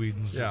Joss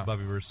Whedon's Yeah.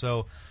 Buffyverse.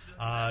 So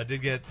I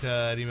did get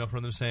an email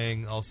from them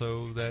saying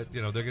also that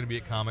they're going to be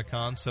at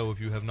Comic-Con. So if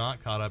you have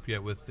not caught up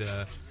yet with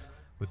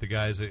the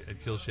guys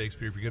at Kill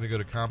Shakespeare, if you're going to go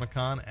to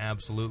Comic-Con,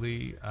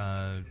 absolutely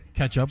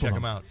Catch up check with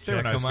them out. They were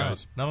Check nice them out.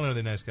 guys. Not only are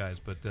they nice guys,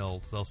 but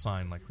they'll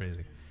sign like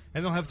crazy,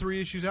 and they'll have 3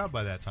 issues out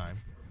by that time.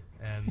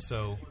 And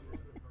so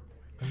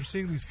I'm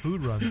seeing these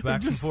food runs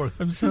back and forth.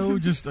 I'm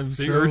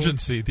The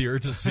urgency.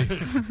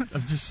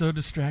 I'm just so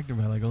distracted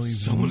by like all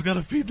these Someone's got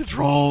to feed the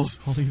trolls.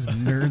 all these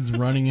nerds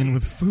running in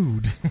with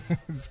food.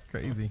 It's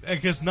crazy.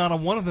 Because not a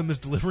one of them is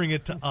delivering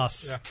it to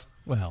us. Yeah.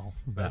 Well,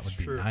 that That's would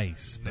be true.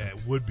 nice. but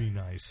That would be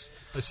nice.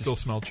 I still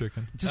smell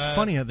chicken. Just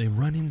funny how they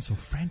run in so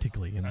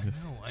frantically and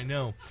just I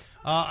know.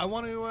 I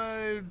want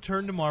to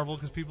turn to Marvel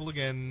because people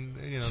again,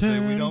 say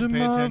we Turn don't to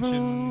pay attention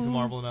Marvel. to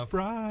Marvel enough.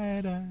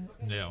 Friday.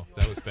 No,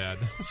 that was bad.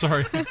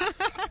 Sorry.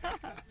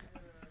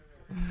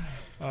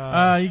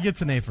 he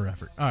gets an A for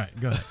effort. All right,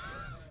 go ahead.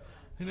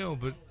 I know,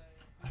 but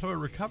how do I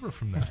recover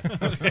from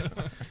that? Okay.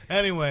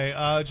 Anyway,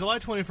 July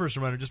 21st,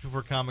 reminder, just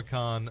before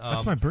Comic-Con.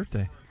 That's my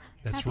birthday.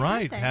 That's Happy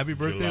right. birthday. Happy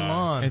birthday, July.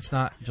 Lon. It's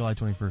not July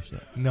 21st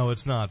yet. No,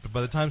 it's not. But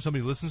by the time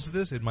somebody listens to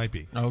this, it might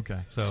be. Okay.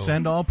 So-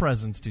 Send all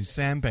presents to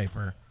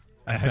sandpaper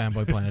at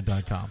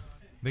fanboyplanet.com.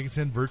 They can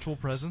send virtual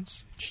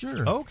presents.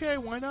 Sure. Okay,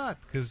 why not?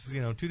 Because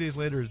 2 days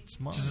later, it's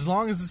mine. Just as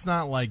long as it's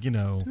not like, 2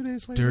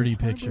 days later, dirty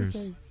it's my pictures.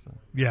 birthday.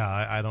 Yeah,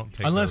 I don't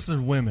take Unless those.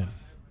 they're women.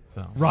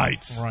 So.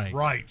 Right.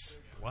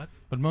 What?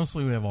 But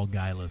mostly we have all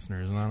guy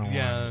listeners, and I don't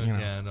Yeah, want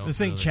yeah, no, this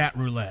ain't really. chat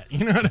roulette.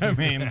 You know what I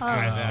mean? So-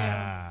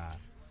 Ah.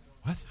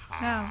 What?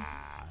 No.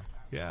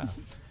 Yeah.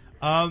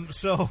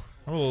 So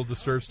I'm a little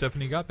disturbed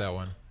Stephanie got that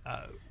one.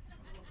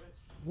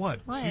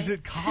 what? What? She's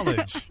at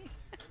college.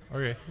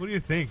 Okay. What do you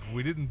think?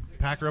 We didn't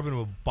pack her up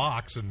into a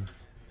box and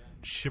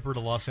ship her to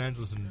Los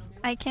Angeles and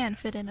I can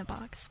fit in a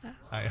box,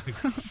 though.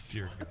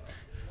 dear God.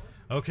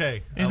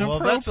 Okay. Well,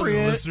 that's something the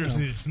Inappropriate. listeners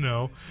needed to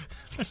know.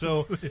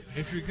 So,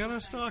 if you're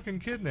gonna stalk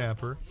and kidnap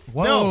her,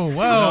 Whoa, no,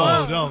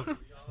 whoa. no,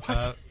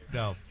 don't.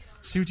 No.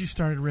 See what you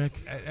started, Rick?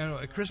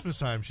 At Christmas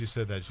time, she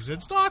said that. She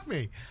said, "Stalk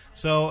me."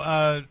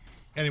 So,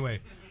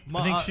 anyway,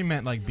 I think she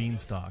meant like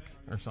beanstalk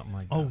or something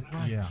like that. Oh,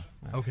 right. Yeah.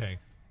 Okay.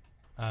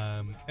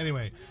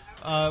 Anyway,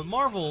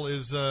 Marvel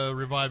is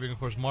reviving, of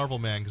course, Marvel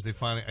Man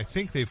because I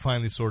think they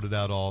finally sorted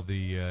out all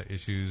the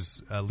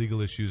issues,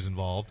 legal issues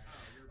involved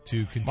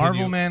to continue.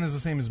 Marvel Man is the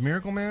same as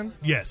Miracle Man?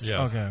 Yes.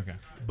 Yeah. Yes. Okay.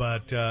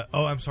 But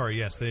I'm sorry.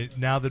 Yes,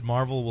 now that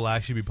Marvel will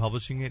actually be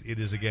publishing it, it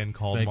is again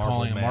called They Marvel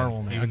calling it Man.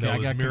 Marvel Man. Even Okay, though I it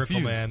was got Miracle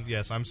confused. Man.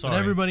 Yes, I'm sorry. But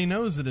everybody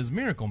knows it as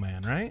Miracle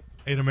Man, right?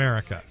 in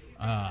America,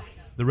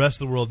 the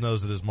rest of the world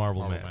knows it as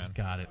Marvel Marvel Man. Man.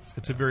 Got it.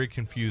 It's a very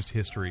confused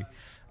history.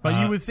 But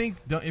you would think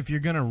if you're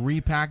going to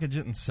repackage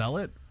it and sell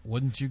it,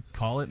 wouldn't you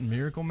call it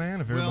Miracle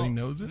Man if everybody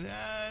knows it?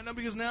 No,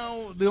 because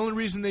now the only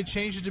reason they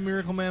changed it to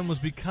Miracle Man was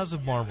because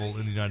of Marvel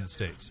in the United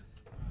States.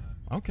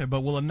 Okay,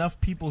 but will enough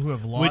people who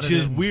have lauded Which it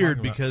is and weird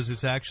talk about- because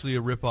it's actually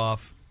a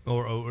ripoff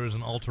or is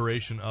an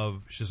alteration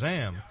of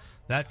Shazam,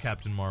 that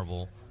Captain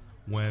Marvel.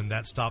 When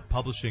that stopped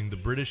publishing, the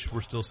British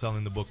were still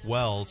selling the book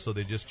well, so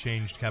they just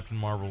changed Captain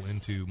Marvel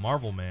into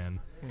Marvel Man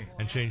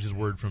and changed his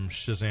word from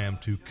Shazam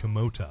to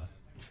Komota.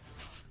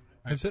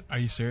 Has it? Are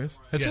you serious?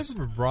 Has Yes. it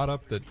ever been brought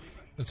up that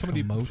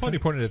somebody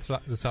Komota? pointed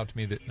this out to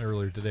me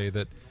earlier today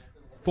that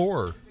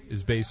Thor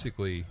is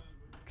basically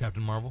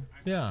Captain Marvel?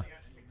 yeah.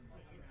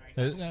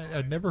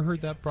 I'd never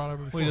heard that brought up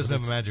before. Well, he doesn't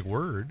have a magic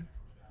word.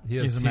 He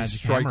has a He magic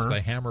strikes hammer.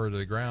 the hammer to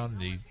the ground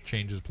and he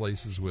changes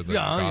places with a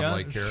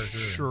godlike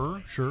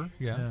character. Sure,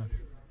 yeah.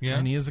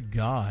 And he is a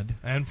god.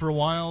 And for a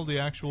while, the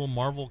actual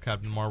Marvel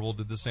Captain Marvel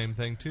did the same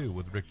thing too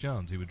with Rick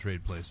Jones. He would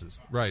trade places.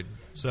 Right.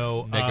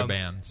 So Nega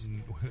bands.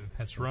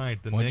 That's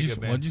right. The What'd Nega you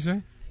band.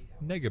 say?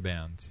 Nega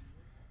bands.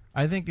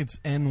 I think it's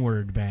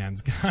N-word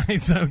bands,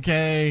 guys.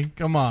 Okay,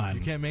 come on.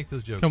 You can't make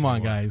those jokes. Come on,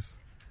 anymore. guys.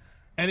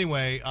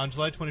 Anyway, on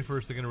July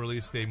 21st, they're going to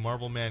release the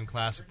Marvel Man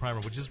Classic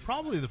Primer, which is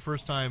probably the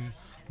first time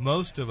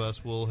most of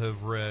us will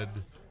have read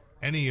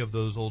any of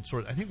those old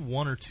stories. I think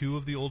one or two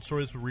of the old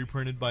stories were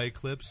reprinted by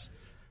Eclipse,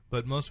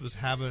 but most of us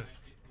haven't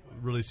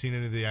really seen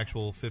any of the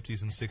actual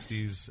 50s and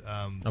 60s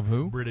Of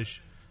who?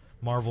 British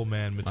Marvel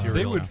Man material.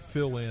 They would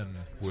fill in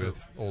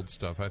with old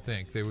stuff. I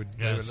think they would.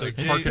 Yeah, they would so like,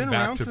 Jay- harken Been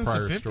back around to since the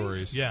prior 50s?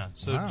 stories. Yeah,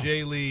 so Wow.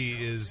 Jay Lee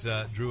is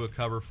drew a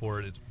cover for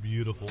it. It's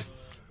beautiful.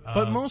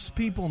 But most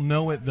people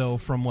know it though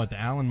from what the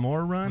Alan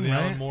Moore run, the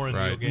right? Alan Moore and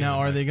Neil Right. Gaiman. Now,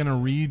 are they going to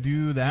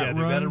redo that Yeah, run?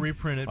 they've got to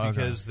reprint it Okay.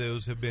 because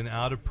those have been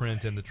out of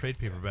print, and the trade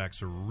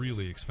paperbacks are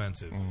really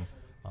expensive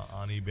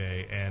on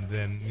eBay. And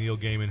then Neil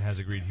Gaiman has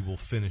agreed he will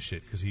finish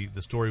it because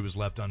the story was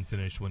left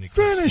unfinished when he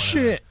Finish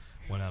it!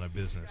 went out of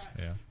business.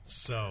 Yeah.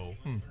 So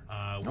we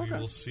Okay.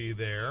 will see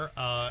there.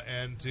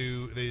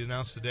 They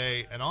announced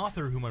today an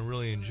author whom I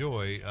really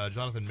enjoy,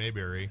 Jonathan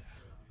Mayberry,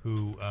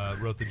 who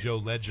wrote the Joe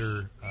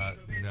Ledger.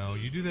 No,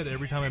 you do that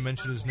every time I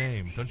mention his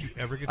name. Don't you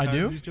ever get I tired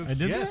do? of these jokes? I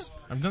did yes. that?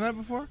 I've done that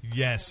before?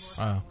 Yes.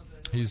 Oh.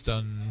 He's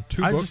done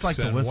 2 I books just like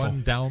to and whistle.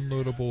 1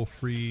 downloadable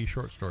free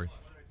short story.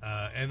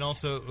 And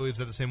also, is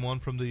that the same one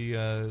from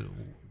the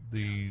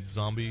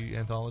zombie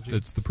anthology?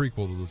 It's the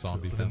prequel to the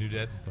zombie For the New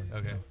Dead?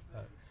 Okay.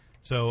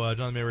 So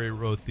John Mayberry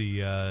wrote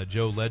the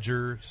Joe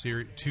Ledger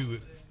series. 2.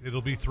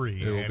 It'll be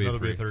 3. It will and be there'll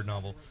be a 3. third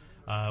novel,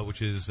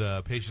 which is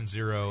Patient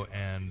Zero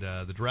and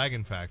The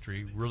Dragon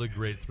Factory. Really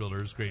great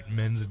thrillers, great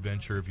men's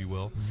adventure, if you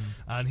will.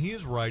 Mm-hmm. And he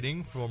is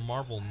writing for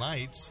Marvel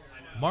Knights,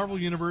 Marvel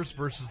Universe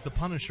versus The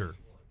Punisher.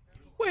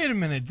 Wait a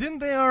minute. Didn't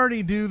they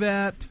already do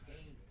that?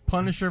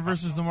 Punisher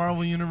versus the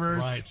Marvel Universe?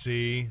 Right,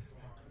 see?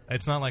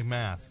 It's not like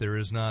math.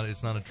 It's not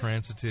a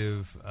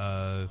transitive...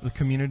 The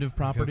commutative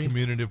property?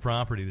 Commutative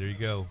property. There you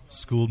go.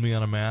 Schooled me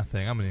on a math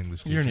thing. I'm an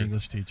English teacher. You're an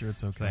English teacher.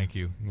 It's okay. Thank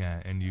you. Yeah,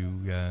 and you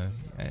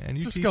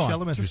Just teach go on.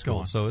 elementary Just go school,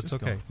 on. so it's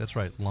Just go okay. on. That's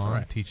right. Lon all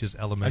right. teaches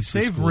I elementary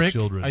save school Rick.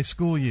 children. I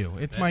school you.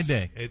 It's my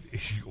day.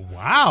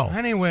 Wow.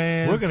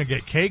 Anyways. We're going to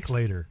get cake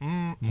later.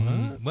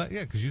 What? Well,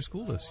 yeah, because you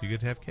schooled us. You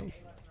get to have cake.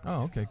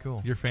 Oh, okay,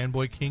 cool. You're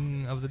fanboy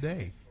king of the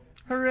day.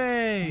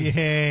 Hooray!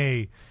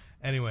 Yay.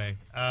 Anyway,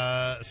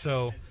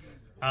 so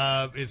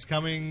it's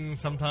coming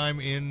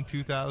sometime in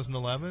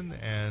 2011,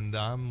 and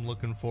I'm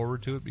looking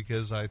forward to it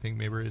because I think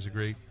Mayberry is a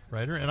great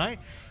writer, and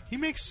he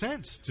makes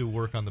sense to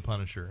work on The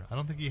Punisher. I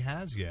don't think he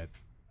has yet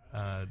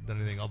done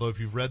anything, although if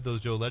you've read those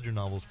Joe Ledger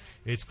novels,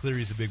 it's clear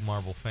he's a big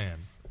Marvel fan.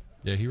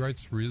 Yeah, he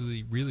writes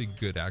really, really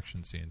good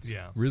action scenes.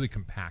 Yeah. Really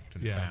compact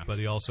and Yeah, fast. but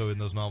he also, in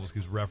those novels,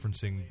 keeps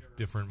referencing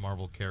different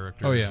Marvel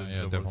characters. Oh, yeah, and yeah,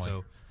 so forth. definitely.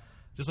 So,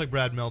 just like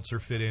Brad Meltzer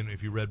fit in,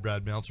 if you read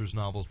Brad Meltzer's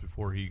novels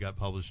before he got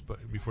published,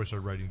 before he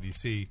started writing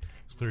DC,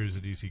 it's clear he was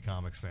a DC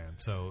Comics fan.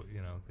 So,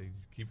 they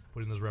keep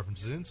putting those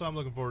references in, so I'm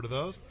looking forward to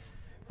those.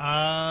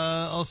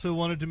 Also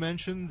wanted to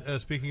mention,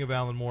 speaking of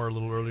Alan Moore a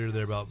little earlier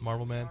there about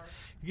Marvel Man,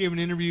 he gave an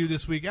interview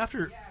this week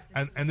after,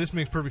 and this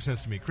makes perfect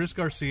sense to me. Chris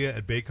Garcia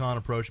at Baycon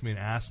approached me and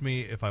asked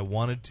me if I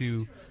wanted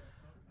to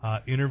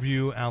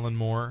interview Alan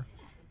Moore.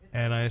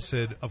 And I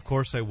said, of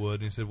course I would.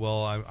 And he said,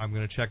 well, I'm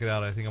going to check it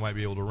out. I think I might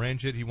be able to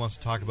arrange it. He wants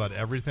to talk about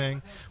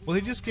everything. Well,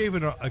 he just gave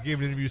an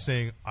interview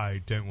saying,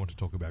 I don't want to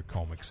talk about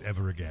comics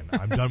ever again.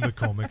 I'm done with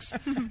comics,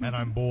 and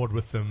I'm bored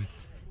with them,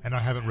 and I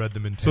haven't read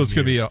them in 10 years. So it's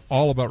going to be an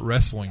all about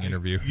wrestling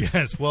interview.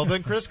 Yes. Well,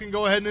 then Chris can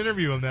go ahead and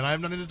interview him then. I have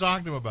nothing to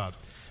talk to him about.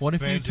 What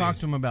if you Fanzines. talk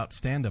to him about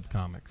stand-up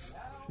comics?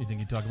 You think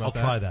he'd talk about I'll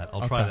that? try that.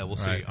 I'll try that. We'll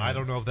see. Right. I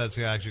don't know if that's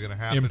actually going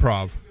to happen.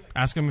 Improv.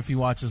 Ask him if he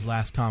watches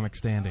Last Comic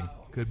Standing.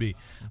 Could be.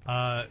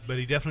 But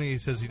he definitely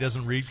says he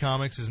doesn't read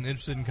comics, isn't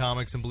interested in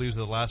comics, and believes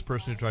that the last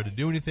person who tried to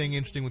do anything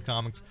interesting with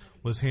comics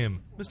was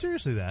him.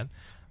 Mysteriously that.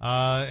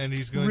 And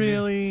he's going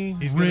Really?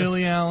 to...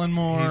 Really, Alan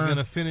Moore? He's going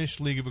to finish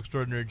League of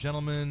Extraordinary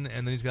Gentlemen,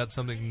 and then he's got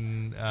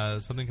something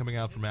coming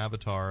out from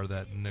Avatar,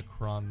 that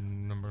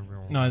Necron...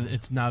 No,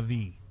 it's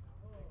Navi.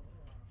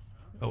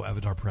 Oh,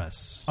 Avatar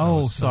Press. Oh, No,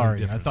 it's something sorry. I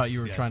different. thought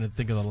you were Yes. trying to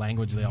think of the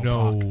language they all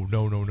No, talk.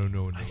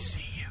 no. I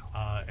see you.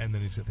 And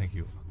then he said, thank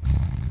you.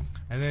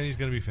 And then he's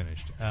going to be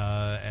finished.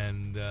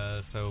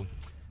 So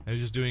he's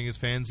just doing his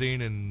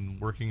fanzine and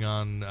working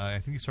on, I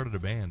think he started a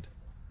band.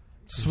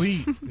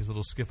 Sweet. His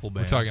little skiffle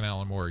band. We're talking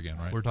Alan Moore again,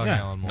 right? We're talking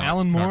Yeah. Alan Moore.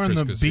 Alan Moore Not and Chris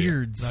the Garcia.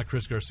 Beards. Not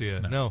Chris Garcia.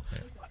 No.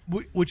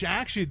 Which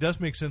actually does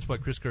make sense why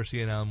Chris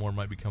Garcia and Alan Moore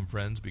might become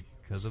friends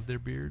because of their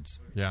beards.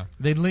 Yeah.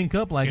 They'd link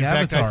up like In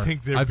fact, Avatar. I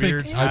think their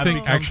beards have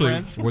become actually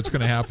friends. what's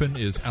going to happen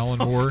is Alan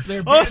Moore.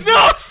 Oh,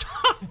 no!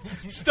 Stop!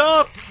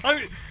 Stop!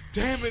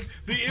 Damn it.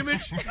 The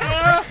image.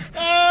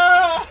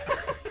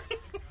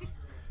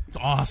 It's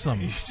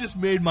awesome. You just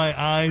made my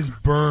eyes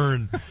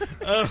burn.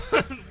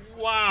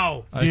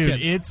 Wow.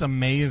 Dude, it's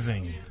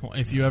amazing.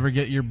 If you ever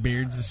get your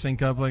beards to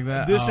sync up like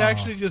that. This oh.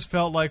 actually just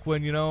felt like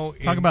when,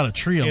 Talk about a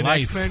tree of in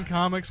life. X-Men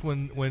comics,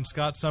 when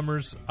Scott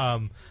Summers'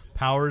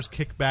 powers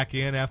kick back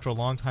in after a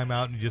long time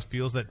out, and he just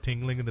feels that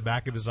tingling in the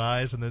back of his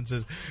eyes, and then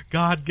says,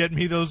 God, get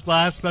me those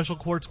special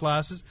quartz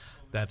glasses.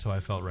 That's how I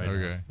felt right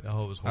Okay. now.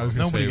 Oh, it was I was horrible.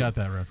 gonna Nobody say, got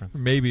that reference.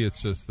 Maybe it's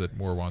just that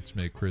Moore wants to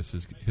make Chris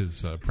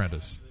his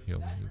apprentice.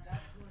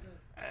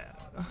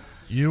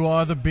 You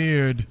are the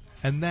beard,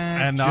 And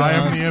that and just, I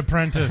am the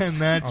apprentice. And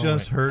that Oh,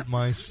 just wait. hurt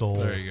my soul.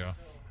 There you go.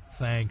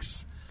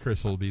 Thanks.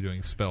 Chris will be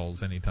doing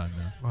spells anytime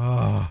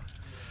now.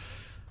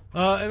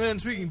 And then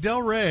speaking,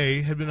 Del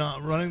Rey had been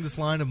running this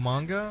line of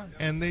manga,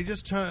 and they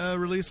just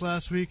released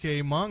last week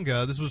a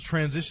manga. This was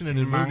transitioning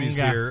in movies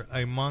here.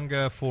 A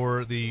manga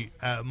for the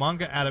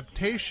manga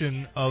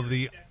adaptation of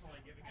the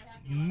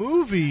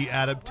movie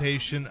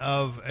adaptation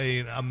of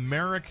an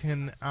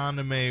American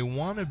anime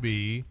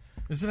wannabe.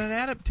 Is it an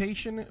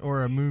adaptation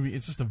or a movie?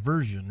 It's just a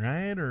version,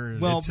 right? Or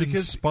It's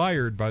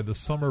inspired by the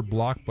summer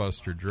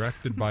blockbuster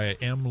directed by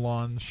M.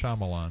 Lon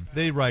Shyamalan.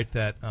 They write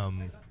that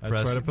press.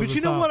 right up But at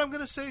you the know top. what? I'm going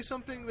to say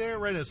something there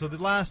right now. So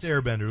the last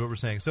Airbender, what we're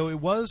saying. So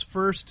it was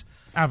first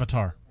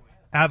Avatar.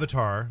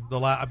 Avatar,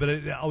 but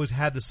it always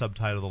had the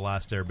subtitle The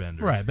Last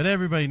Airbender. Right, but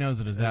everybody knows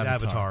it as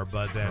Avatar.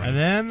 But then And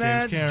then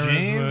that James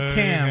Cameron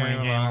came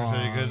so you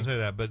along. couldn't say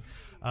that. But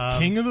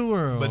King of the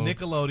world. But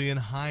Nickelodeon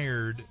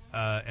hired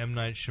M.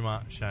 Night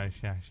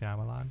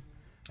Shyamalan.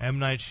 M.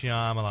 Night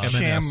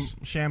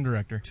Shyamalan. Sham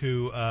director.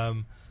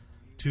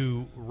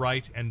 To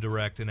write and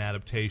direct an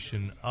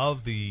adaptation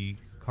of the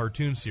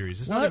cartoon series.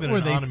 It's What not even were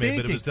an they anime, but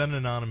thinking? it was done in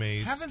an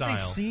anime Haven't style.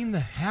 they seen The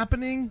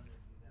Happening?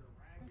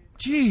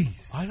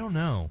 Jeez. I don't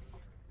know.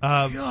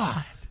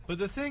 God. But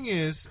the thing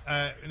is,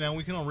 now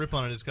we can all rip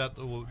on it. It's got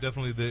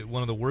definitely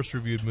one of the worst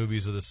reviewed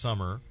movies of the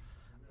summer.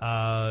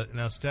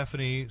 Now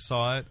Stephanie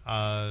saw it.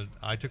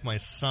 I took my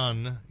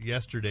son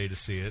yesterday to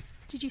see it.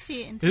 Did you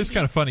see it in 3D? It is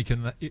kind of funny.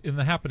 In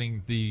the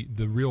happening, the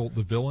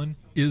villain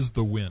is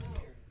the wind.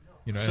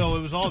 You know, So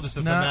it was all just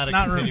a thematic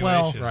not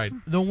continuation. right.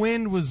 The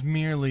wind was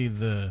merely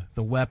the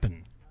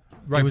weapon.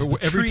 Right, It was but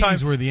the every trees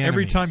time were the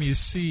every enemies. time you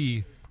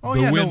see Oh,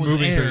 the yeah, no, wind it was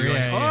moving air, through, you're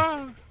yeah, going, yeah.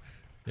 ah!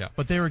 Yeah,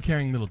 But they were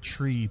carrying little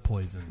tree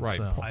poison. right.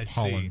 So. I see.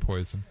 Pollen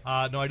poison.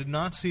 No, I did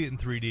not see it in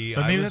 3D.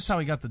 But maybe that's how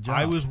he got the job.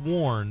 I was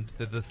warned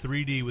that the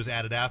 3D was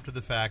added after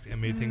the fact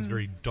and made things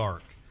very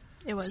dark.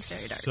 It was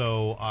very dark.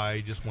 So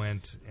I just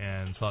went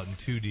and saw it in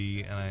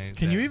 2D. And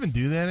Can you even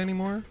do that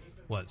anymore?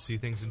 What, see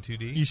things in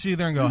 2D? You see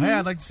there and go, hey,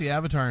 I'd like to see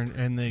Avatar,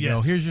 and they go,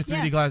 Yes. here's your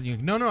 3D Yeah. glasses. You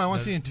go, no, I want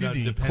to see it in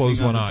 2D. depending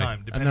Close on one the eye. time,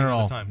 And depending they're on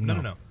all, the time.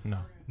 No.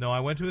 No, I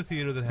went to a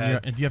theater that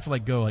had... And you have to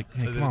like go like,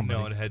 hey, come on,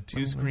 No, buddy. it had two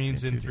Let me see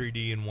screens it in 2D.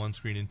 3D and one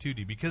screen in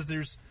 2D because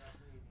there's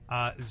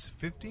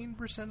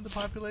 15% of the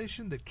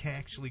population that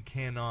actually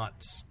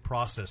cannot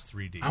process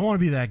 3D. I want to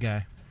be that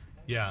guy.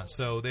 Yeah,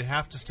 so they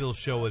have to still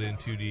show it in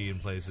 2D in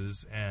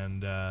places,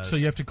 and So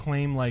you have to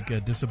claim like a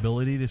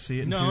disability to see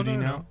it in no, 2D no,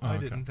 now? Oh, I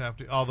okay. didn't have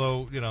to.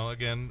 Although,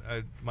 again,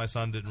 my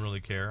son didn't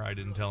really care. I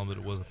didn't tell him that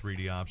it was a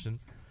 3D option.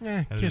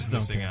 Yeah, And he kids was don't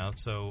missing care. out.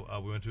 So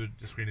we went to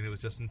a screening that was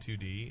just in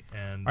 2D.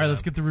 And All right,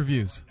 let's get the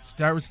reviews.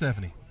 Start with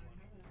Stephanie.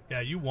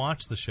 Yeah, you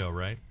watched the show,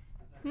 right?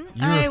 You're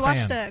I a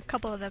watched fan. a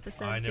couple of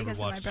episodes I never because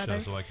of my watched the brother.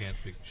 show, so I can't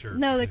speak. Sure.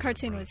 No, the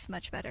cartoon was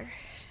much better.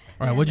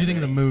 All right, what'd you think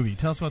of the movie?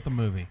 Tell us about the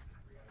movie.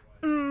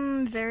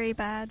 Very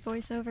bad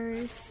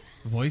voiceovers.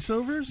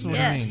 Voiceovers? What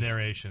Yes. do you mean?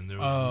 Narration. There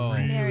was Oh.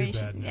 really Narration,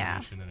 bad yeah.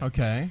 narration in it.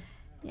 Okay.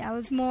 Yeah, it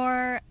was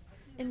more...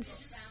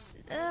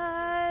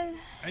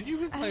 And you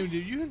can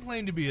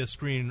claim to be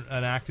an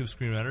active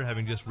screenwriter,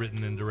 having just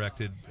written and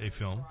directed a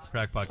film,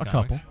 Crackpot A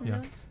Comics. couple,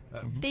 yeah.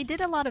 They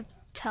did a lot of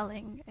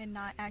telling and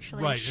not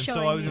actually Right, and showing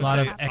so I was you A lot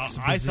going of to say, what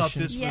happened. I thought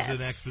this Yes.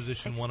 was an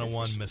Exposition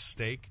 101 Exposition.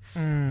 mistake,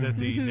 Mm-hmm. that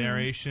the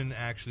narration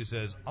actually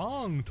says,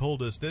 Ong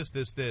told us this,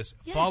 Yes.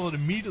 followed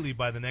immediately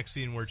by the next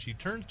scene where she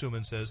turns to him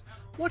and says,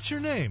 what's your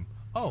name?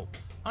 Oh,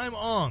 I'm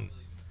Ong.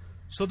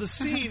 So the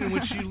scene in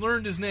which she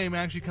learned his name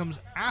actually comes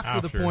after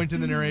the point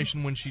in the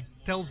narration when she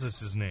tells us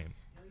his name.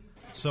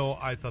 So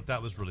I thought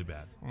that was really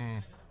bad.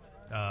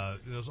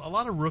 There's a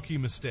lot of rookie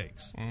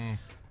mistakes.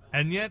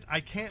 And yet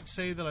I can't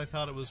say that I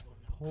thought it was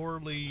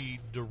poorly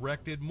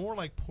directed, more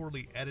like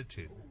poorly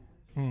edited.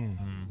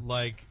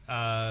 Like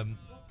Yeah,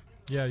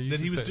 you that could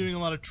he was say- doing a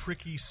lot of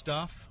tricky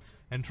stuff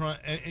and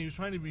he was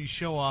trying to be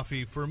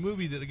show-offy for a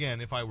movie that, again,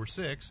 if I were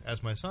 6,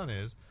 as my son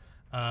is,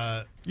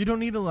 You don't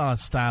need a lot of I'd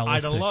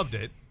stylistic. have loved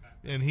it.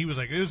 And he was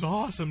like, "This is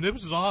awesome.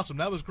 This is awesome.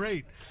 That was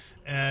great."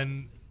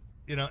 And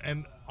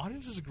and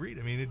audiences agreed.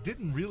 I mean, it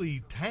didn't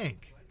really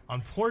tank,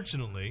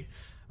 unfortunately.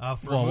 For a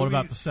Well, what movie-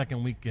 about the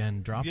second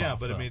weekend drop-off? Yeah,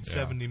 but it though? made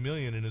 $70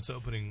 million in its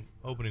opening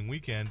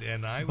weekend,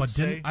 and I would But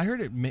say didn't I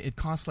heard it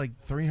cost like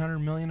 $300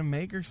 million to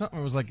make or something?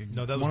 It was like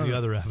no. That was one of the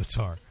other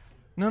Avatar.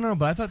 No,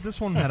 but I thought this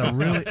one had a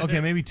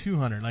really maybe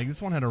 200. Like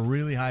this one had a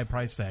really high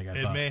price tag. I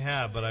It thought. may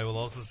have, but I will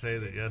also say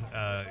that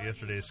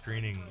yesterday's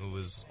screening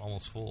was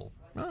almost full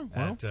Oh,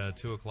 well. at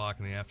 2:00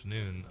 in the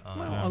afternoon.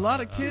 Well, a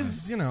lot of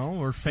kids,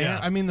 were fan. Yeah.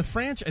 I mean, the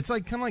franchise. It's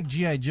like kind of like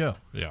GI Joe.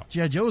 Yeah.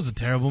 GI Joe is a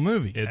terrible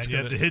movie. It's and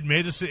yet gonna- it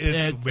made It-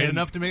 made and-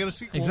 enough to make it a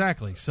sequel.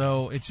 Exactly.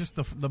 So it's just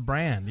the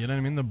brand. You know what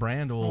I mean? The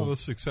brand will. Well, the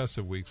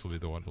successive weeks will be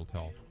the one that'll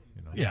tell.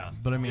 yeah,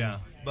 but I mean,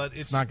 but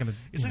it's not gonna,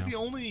 It's you like know.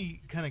 the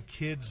only kind of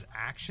kids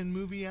action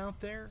movie out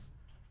there,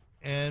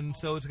 and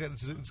so it's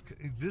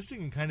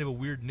existing in kind of a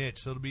weird niche.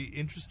 So it'll be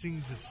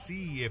interesting to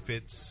see if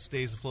it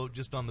stays afloat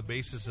just on the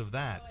basis of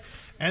that.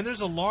 And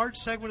there's a large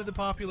segment of the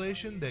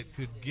population that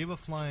could give a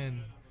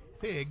flying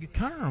pig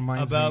kind of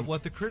reminds about me.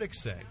 what the critics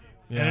say.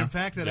 Yeah. And in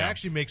fact, that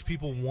actually makes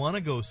people want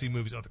to go see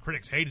movies. Oh, the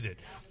critics hated it.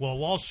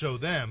 Well, I'll show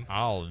them.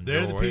 I'll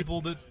They're the enjoy it.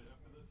 people that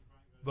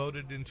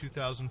voted in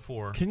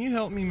 2004. Can you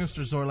help me,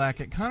 Mr. Zorlak?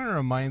 It kind of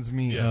reminds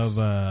me Yes. of...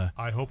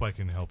 I hope I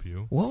can help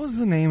you. what was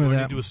the name Do of I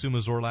that? need to assume a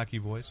Zorlaki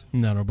voice?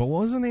 No, but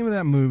what was the name of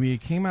that movie?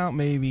 It came out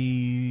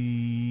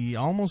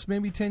almost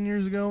 10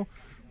 years ago,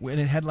 and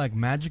it had like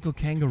magical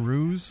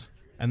kangaroos,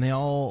 and they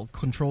all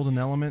controlled an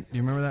element. Do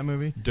you remember that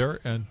movie?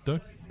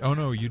 Oh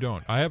no, you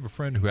don't. I have a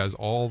friend who has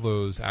all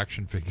those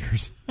action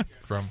figures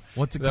from.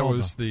 What's it that called?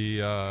 Was the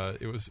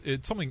it was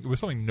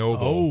something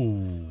noble.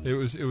 Oh.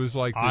 It was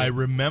like I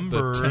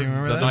remember Do you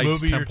remember the that? Knights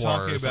movie you're Templar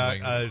talking or about.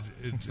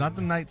 something. It's not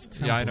the Knights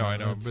Temple. Yeah, I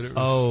know, It's, but it was,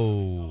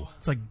 Oh.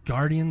 it's like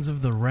Guardians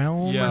of the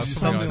Realm. Yeah, or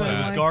something like It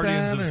was that.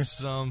 Guardians that, of or-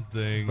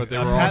 something. But they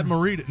Pat were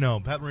all- Morita.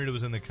 No, Pat Morita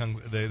was in the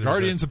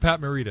Guardians of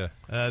Pat Morita.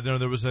 No,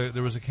 there was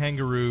a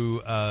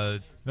kangaroo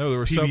No, there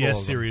were several PBS of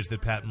them. series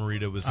that Pat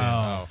Morita was in.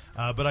 Oh.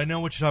 But I know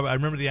what you're talking about. I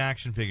remember the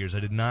action figures. I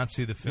did not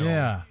see the film.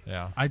 Yeah.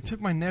 Yeah. I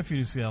took my nephew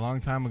to see that a long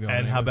time ago.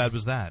 And it how bad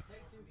was that?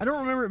 I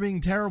don't remember it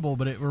being terrible,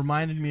 but it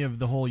reminded me of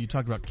the whole you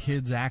talked about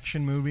kids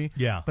action movie.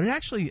 Yeah. But I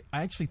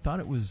actually thought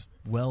it was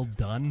well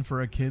done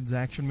for a kids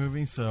action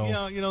movie.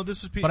 So,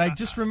 This is. but I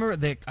just remember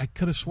I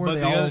could have swore But they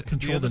the all other-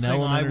 controlled the an other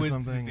thing element I or would-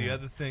 something. The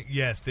other thing,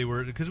 yes, they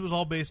were, because it was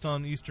all based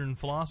on Eastern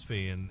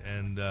philosophy and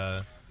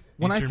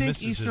when I Eastern think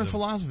mysticism. Eastern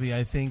philosophy,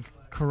 I think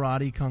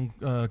karate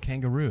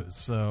kangaroos.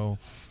 So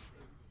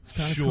it's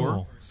kind of Sure.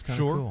 cool. It's kind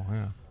of Sure. cool.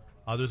 Yeah.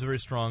 There's a very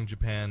strong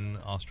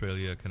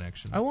Japan-Australia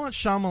connection. I want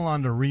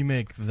Shyamalan to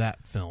remake that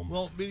film.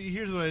 Well,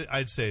 here's what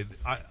I'd say.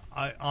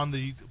 I on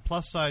the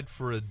plus side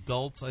for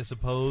adults, I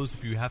suppose,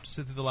 if you have to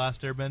sit through The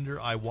Last Airbender,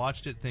 I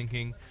watched it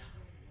thinking,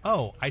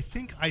 oh, I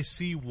think I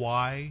see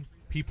why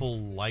people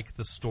like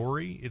the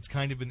story. It's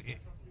kind of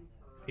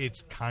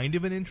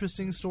an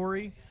interesting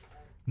story.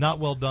 Not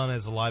well done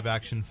as a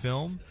live-action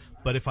film,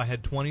 but if I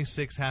had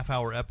 26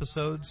 half-hour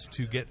episodes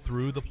to get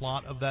through the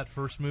plot of that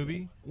first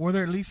movie... Were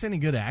there at least any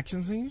good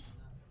action scenes?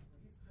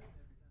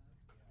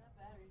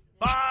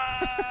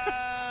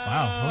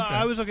 Wow, okay.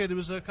 I was okay. There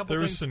was a couple There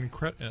things... was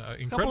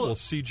incredible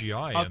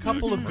CGI. A in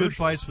couple the of good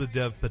fights with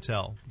Dev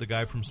Patel, the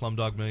guy from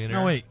Slumdog Millionaire.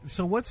 No, wait.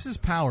 So what's his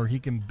power?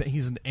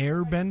 He's an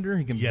air bender.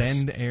 He can Yes.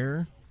 bend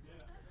air.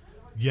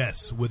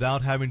 Yes,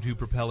 without having to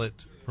propel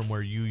it from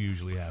where you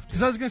usually have Because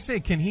to. I was going to say,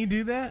 can he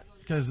do that?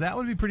 Because that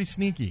would be pretty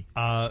sneaky.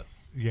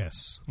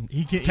 Yes.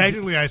 He can.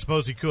 Technically, I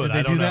suppose he could. Did they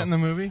I don't do know. that in the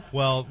movie?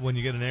 Well, when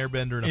you get an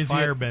airbender and a Is he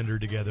a- firebender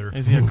together,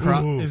 Is he a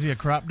crop? ooh, Is he a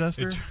crop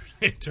duster?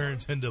 it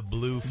turns into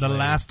blue The flame.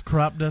 last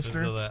crop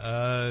duster.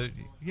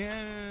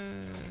 Yeah.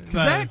 Because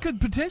that could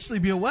potentially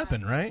be a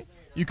weapon, right?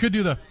 You could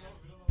do the.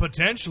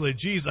 Potentially.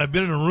 Geez, I've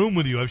been in a room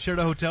with you. I've shared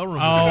a hotel room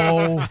with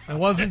Oh, it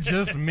wasn't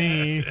just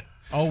me.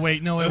 Oh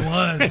wait, no, it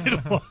was. you.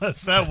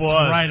 That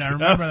was. Right, I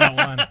remember that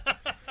one.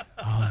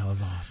 Oh, that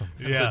was awesome.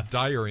 Yeah. a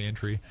diary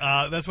entry.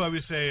 That's why we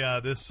say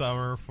this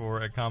summer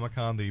at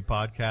Comic-Con, the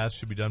podcast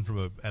should be done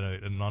from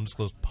a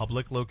non-disclosed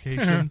public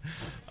location,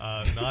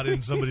 not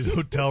in somebody's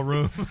hotel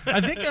room.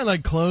 I think I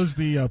closed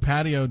the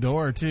patio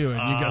door too,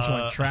 and you guys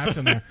were trapped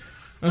in there.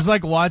 It was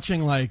like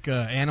watching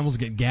animals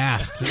get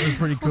gassed. It was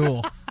pretty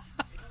cool.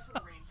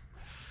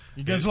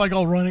 You guys were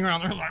all running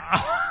around there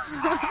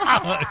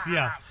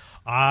Yeah.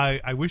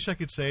 I wish I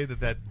could say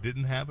that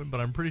didn't happen, but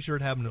I'm pretty sure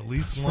it happened at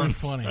least Pretty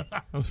once. funny.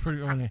 That was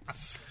pretty funny.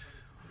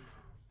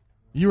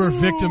 You were a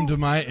victim to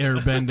my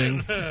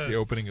airbending. The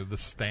opening of The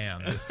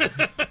Stand.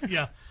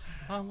 Yeah.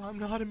 I'm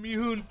not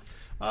immune.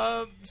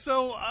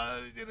 So,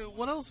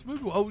 what else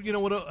moved? Oh, you know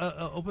what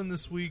opened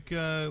this week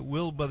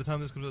will, by the time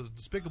this comes out,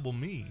 Despicable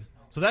Me.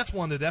 So that's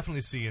one to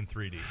definitely see in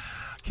 3D.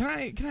 Can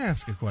I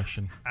ask a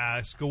question?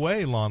 Ask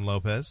away, Lon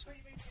Lopez.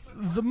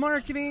 The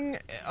marketing,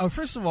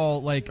 first of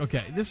all,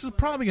 okay, this is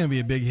probably going to be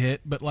a big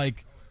hit, but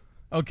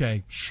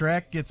okay,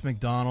 Shrek gets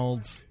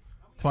McDonald's,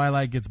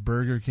 Twilight gets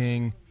Burger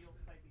King.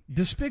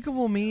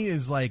 Despicable Me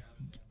is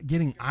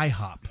getting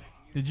IHOP.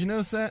 Did you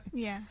notice that?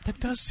 Yeah. That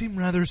does seem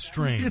rather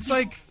strange. It's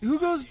who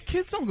goes?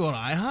 Kids don't go to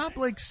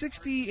IHOP.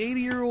 60,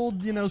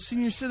 80-year-old,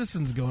 senior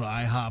citizens go to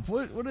IHOP.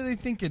 What are they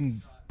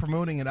thinking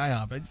promoting at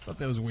IHOP? I just thought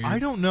that was weird. I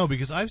don't know,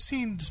 because I've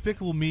seen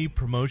Despicable Me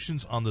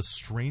promotions on the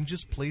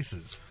strangest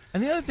places.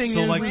 And the other thing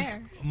So, is,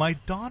 Where? my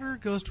daughter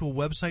goes to a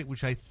website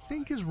which I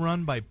think is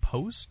run by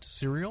Post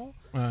Cereal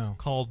Wow.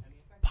 called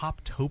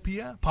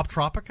Poptropica.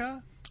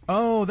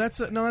 Oh, that's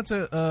a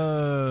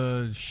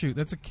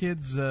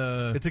kid's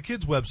It's a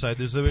kid's website.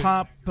 There's a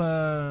pop.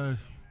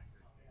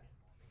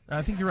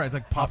 I think you're right.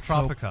 It's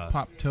Poptropica.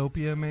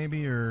 Poptopia,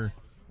 maybe, or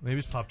maybe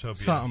it's Poptopia.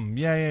 something.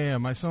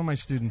 Yeah. Some of my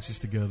students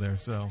used to go there.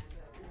 So,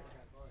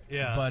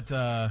 Yeah.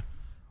 but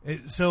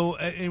So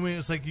anyway,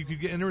 it's you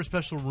could enter a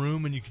special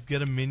room and you could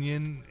get a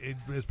minion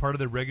as part of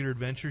their regular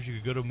adventures. You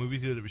could go to a movie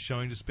theater that was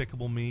showing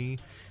Despicable Me,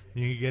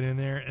 and you could get in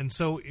there. And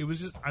so it was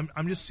just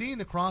I'm just seeing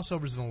the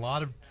crossovers in a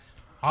lot of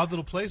odd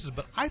little places.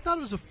 But I thought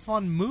it was a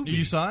fun movie.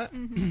 you saw it.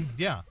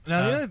 Yeah.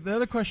 Now the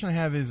other question I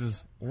have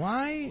is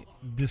why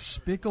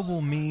Despicable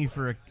Me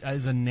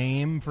as a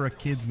name for a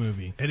kids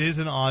movie? It is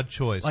an odd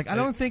choice. I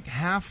don't think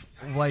half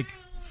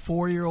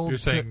 4-year-olds You're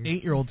to saying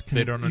 8-year-olds can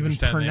they don't even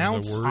understand the name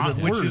of pronounce the word?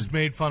 the which word. is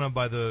made fun of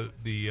by the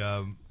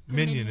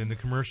minion in the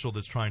commercial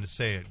that's trying to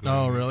say it.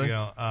 Oh, really? You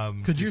know,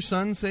 Could your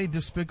son say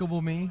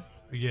Despicable Me?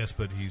 Yes,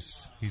 but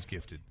he's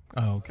gifted.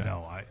 Oh, okay.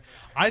 No,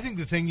 I think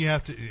the thing you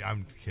have to.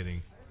 I'm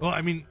kidding. Well,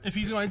 I mean, If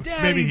he's going,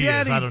 Daddy, maybe he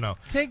Daddy, is. I don't know.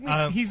 Take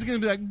me. He's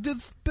going to be like,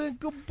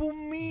 Despicable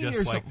Me, just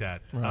or like something.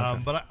 that. Right,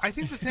 okay. But I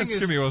think the thing It's is,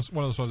 gonna be one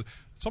of those ones.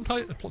 Some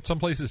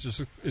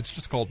places it's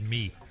just called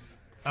Me.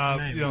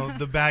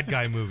 the bad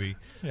guy movie.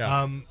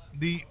 Yeah.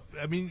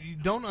 You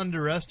don't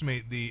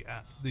underestimate the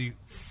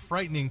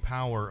frightening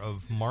power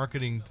of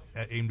marketing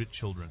aimed at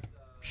children.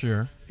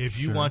 Sure. If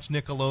you watch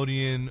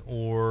Nickelodeon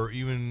or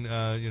even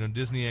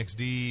Disney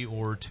XD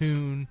or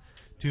Toon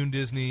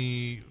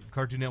Disney,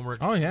 Cartoon Network,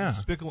 Oh, yeah.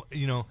 Despicable,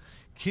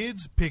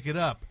 kids pick it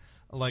up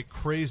like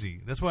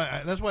crazy. That's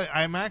why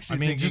I'm actually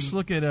thinking. Just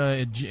look at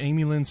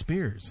Amy Lynn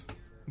Spears.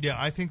 Yeah,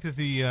 I think that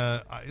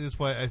that's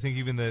why I think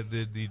even the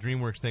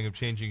DreamWorks thing of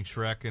changing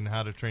Shrek and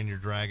How to Train Your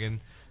Dragon,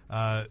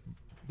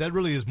 that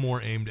really is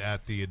more aimed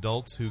at the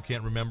adults who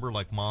can't remember,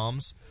 like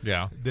moms,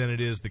 than it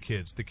is the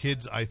kids. The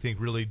kids, I think,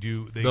 really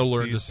do. They'll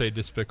learn to say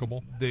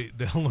despicable.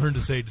 They'll learn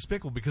to say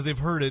despicable because they've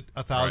heard it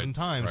 1,000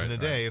 times in a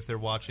day if they're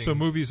watching. So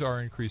movies are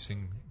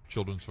increasing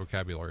children's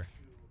vocabulary.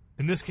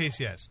 In this case,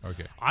 yes.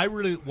 Okay.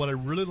 What I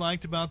really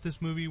liked about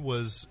this movie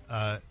was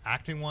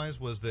acting wise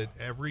was that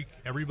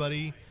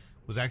everybody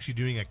was actually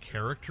doing a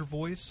character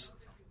voice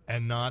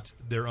and not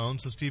their own.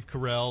 So Steve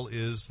Carell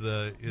is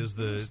the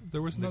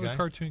There was the another guy?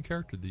 cartoon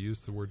character that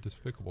used the word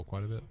despicable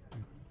quite a bit.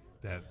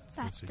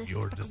 That's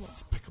You're despicable.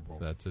 despicable.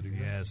 That's it.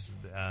 Exactly. Yes,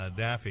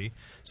 Daffy.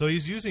 So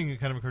he's using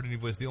kind of a cartoony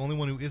voice. The only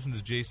one who isn't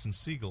is Jason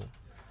Segel,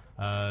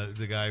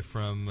 the guy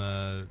from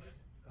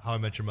How I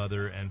Met Your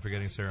Mother and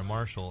Forgetting Sarah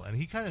Marshall, and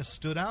he kind of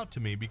stood out to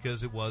me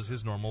because it was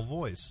his normal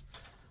voice.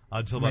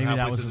 Until about Maybe that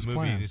halfway was through his the movie,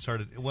 plan. and he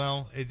started.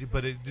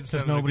 But it did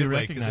sound nobody in a good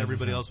way recognizes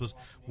everybody him. else was.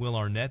 Will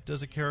Arnett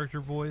does a character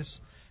voice,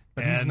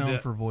 But he's and, known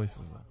for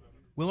voices, though.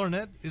 Will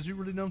Arnett, is he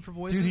really known for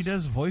voices? Dude, he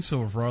does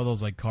voiceover for all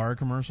those like car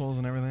commercials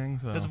and everything.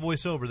 So. That's a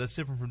voiceover. That's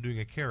different from doing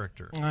a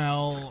character.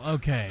 Well,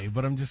 okay,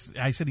 but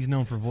I said he's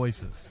known for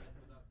voices,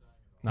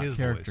 not His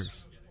characters.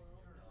 voice.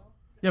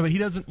 Yeah, but he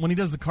doesn't. When he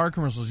does the car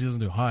commercials, he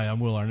doesn't do "Hi, I'm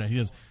Will Arnett." He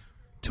does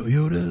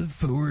Toyota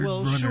Ford.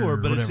 Well, Runner, sure,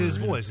 but it's whatever, his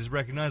you know. voice. It's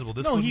recognizable.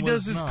 This No, one he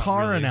was does his not,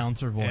 car really.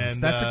 announcer voice.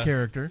 And, That's a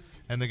character.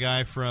 And the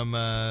guy from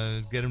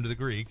Get Him to the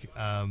Greek,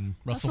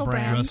 Russell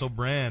Brand. Russell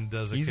Brand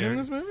does a He's character. in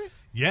this movie.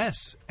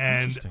 Yes,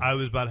 and Interesting. I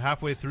was about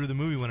halfway through the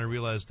movie when I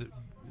realized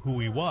who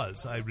he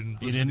was. I've been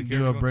He listening didn't to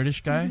do a character-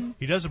 British guy.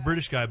 He does a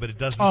British guy, but it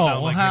doesn't Oh, sound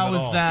well, like how him at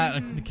is all.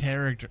 that the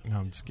character? No,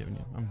 I'm just giving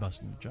you. I'm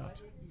busting your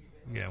jobs.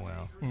 Yeah,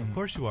 well, Mm-hmm. of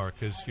course you are,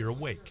 because you're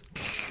awake.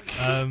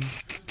 You're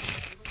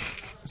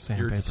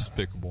Sandpaper.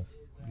 despicable.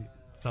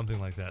 Something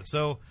like that.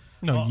 So,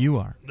 No, you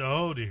are.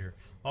 oh dear.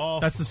 All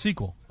That's the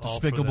sequel. all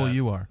for Despicable that.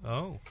 You Are.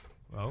 Oh,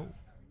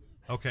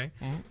 okay.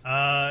 Mm-hmm.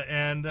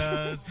 And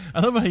I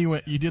love how you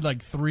went. You did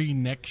like 3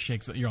 neck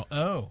shakes. That you're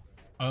all,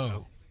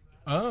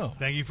 oh.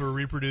 thank you for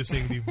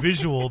reproducing the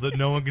visual that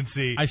no one can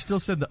see. I still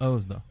said the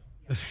O's though.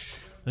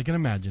 They can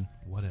imagine.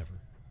 Whatever.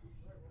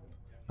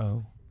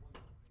 Oh.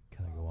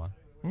 Can I go on?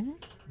 Mm-hmm.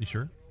 You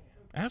sure?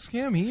 Ask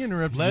him. He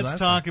interrupted you Let's last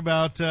talk time.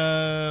 about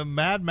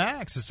Mad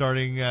Max is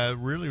starting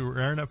really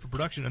raring up for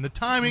production, and the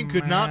timing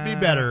could not be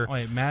better.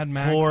 Wait, Mad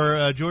Max?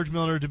 For George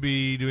Miller to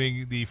be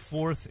doing the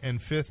 4th and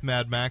 5th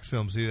Mad Max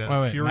films. See that?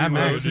 Wait, Fury Mad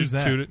Max? Road, Who's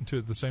that? Two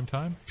at the same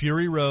time?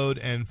 Fury Road,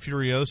 and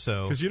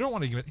Furioso. Because you don't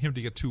want him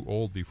to get too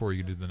old before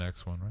you do the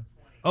next one, right?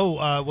 Oh,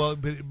 well,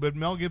 but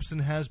Mel Gibson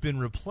has been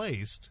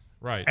replaced,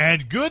 Right.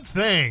 and good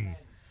thing,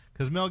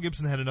 because Mel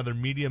Gibson had another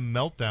media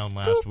meltdown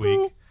last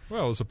week.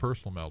 Well, it was a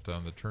personal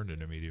meltdown that turned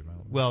into media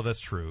meltdown. Well, that's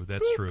true.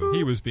 That's true.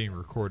 He was being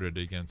recorded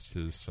against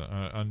his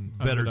Better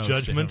unbeknownst to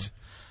judgment. him.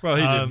 Well,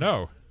 he didn't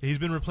know. He's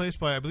been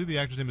replaced by, I believe the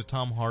actor's name is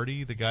Tom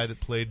Hardy, the guy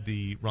that played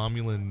the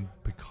Romulan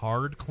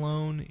Picard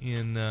clone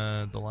in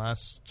the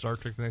last Star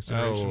Trek The Next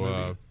Generation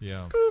movie.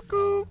 Yeah.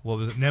 What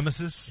was it?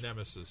 Nemesis?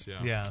 Nemesis, yeah.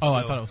 Yeah. Oh,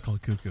 I so- thought it was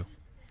called Cuckoo.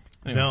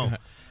 Anyway,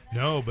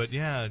 No, but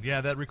yeah,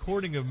 that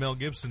recording of Mel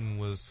Gibson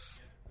was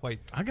quite.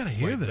 I gotta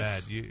hear quite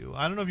this. Bad.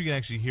 I don't know if you can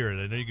actually hear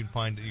it. I know you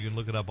can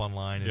look it up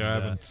online. Yeah,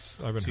 and, I haven't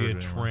see heard a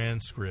it anywhere.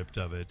 transcript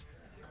of it.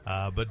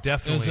 But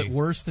definitely, Is it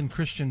worse than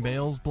Christian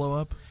Bale's blow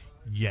up?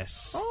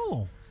 yes.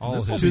 Oh, All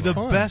this of will it. To be the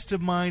fun. best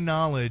of my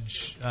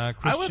knowledge,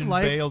 Christian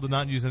like- Bale did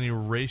not use any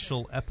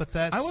racial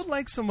epithets. I would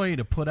like somebody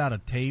to put out a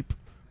tape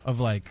of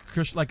like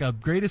a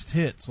greatest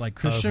hits, like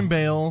Christian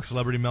Bale,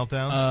 Celebrity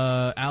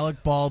Meltdowns.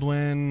 Alec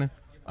Baldwin.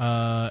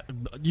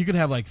 You could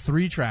have like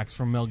 3 tracks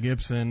from Mel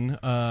Gibson,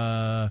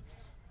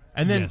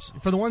 and then Yes.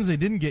 for the ones they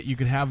didn't get, you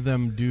could have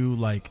them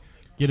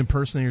get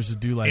impersonators to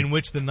do like. in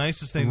which the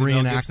nicest thing that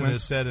Mel Gibson reenactments.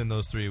 has said in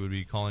those 3 would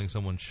be calling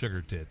someone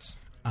sugar tits.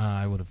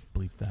 I would have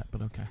bleeped that,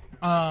 but okay.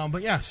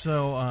 But yeah,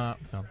 so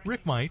no,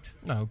 Rick might.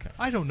 okay.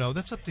 I don't know.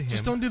 That's up to him.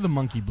 Just don't do the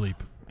monkey bleep.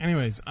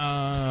 Anyways, There's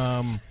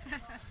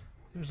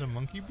a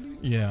monkey bleep?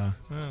 yeah,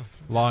 Oh.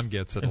 Lon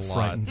gets it it a lot.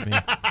 frightens me.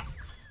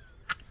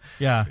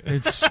 Yeah,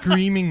 it's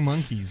screaming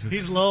monkeys. It's,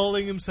 He's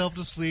lulling himself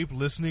to sleep,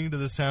 listening to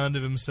the sound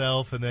of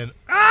himself, and then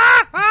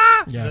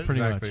yeah,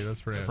 pretty Exactly, much.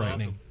 that's pretty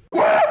frightening.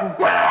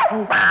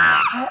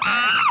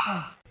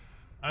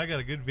 I got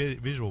a good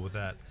visual with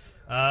that.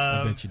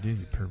 I bet you do,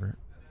 you pervert.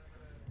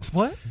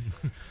 What?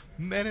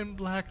 Men in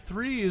Black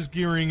 3 is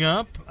gearing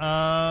up.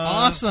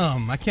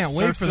 Awesome! I can't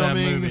wait for that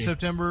movie.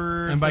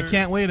 September. And by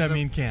can't wait, I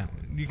mean can't.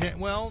 You can't.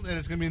 Well, and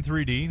it's going to be in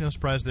 3D. No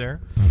surprise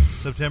there.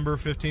 September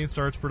 15th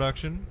starts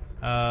production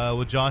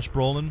with Josh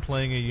Brolin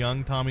playing a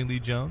young Tommy Lee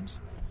Jones.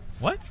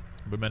 What?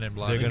 But Men in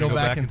Black. They're They gonna go go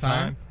back back in in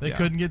time? time? They Yeah.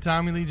 couldn't get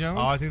Tommy Lee Jones?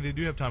 Oh, I think they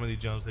do have Tommy Lee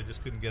Jones. They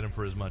just couldn't get him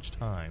for as much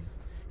time.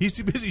 He's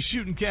too busy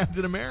shooting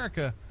Captain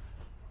America.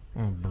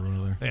 Oh,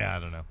 brother. Yeah, I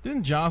don't know.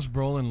 Didn't Josh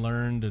Brolin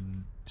learn to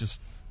just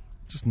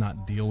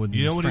not deal with these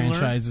You know what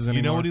franchises he learned? anymore?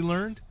 You know what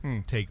he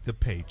learned? Take the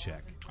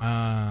paycheck. You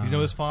know who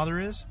his father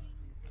is?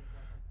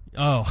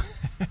 Oh.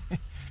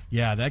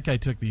 Yeah, that guy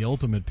took the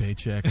ultimate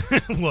paycheck.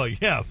 Well,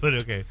 yeah, but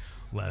okay.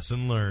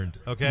 Lesson learned.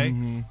 Okay?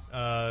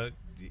 Mm-hmm.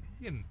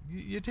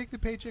 You take the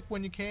paycheck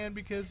when you can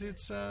because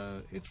it's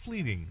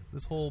fleeting.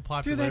 This whole Dude,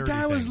 popularity that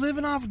guy was thing.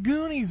 living off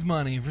Goonies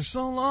money for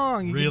so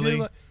long. He could Really?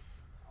 do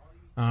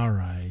all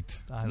right.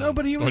 I don't- No,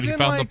 but he was He in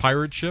found the like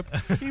pirate ship.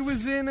 he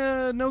was in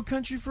No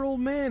Country for Old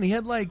Men. He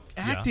had like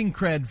acting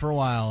cred for a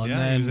while, and Yeah,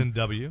 then he was in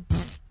W.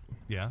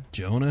 Yeah.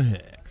 Jonah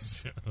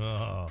Hex,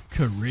 Oh,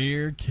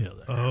 career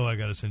killer. I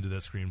got to send you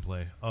that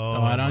screenplay. Oh,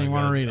 I don't my even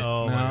wanna God. read it.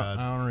 Oh No, my God.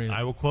 I don't wanna read it.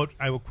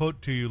 I will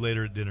quote to you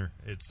later at dinner.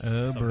 It's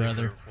Oh, something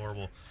brother.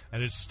 horrible,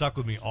 and it's stuck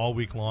with me all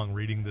week long.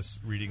 Reading this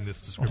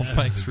description. Well,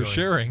 thanks for Going,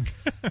 sharing.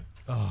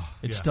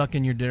 It's yeah. stuck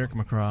in your Derek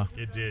McCraw.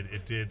 It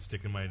did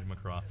stick in my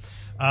McCraw.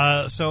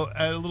 So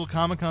a little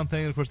Comic-Con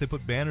thing. Of course, they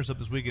put banners up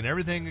this weekend.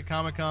 Everything at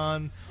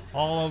Comic-Con,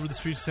 all over the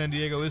streets of San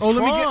Diego is Oh,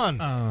 let me get-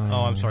 Tron.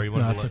 Oh. I'm sorry. You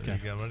wanted No, to it's okay.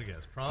 You wanted to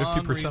guess. Tron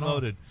 50% off.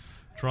 Reloaded.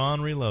 Tron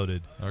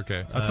Reloaded.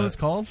 Okay. That's what it's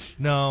called?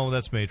 No,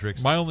 that's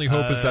Matrix. My only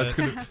hope is that's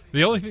going to...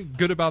 The only thing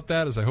good about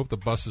that is I hope the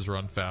buses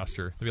run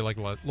faster. They'll be like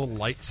little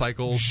light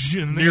cycles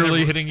And they're nearly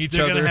gonna- hitting each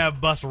They're other. going to have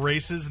bus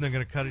races, and they're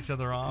going to cut each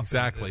other off.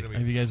 Exactly. It's gonna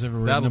Have be- you guys ever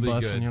ridden That'll a be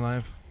bus good. in your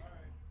life?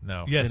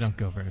 No. Yes. They don't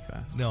go very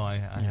fast. No, I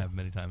have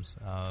many times.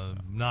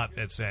 Not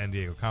at San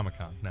Diego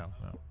Comic-Con, no.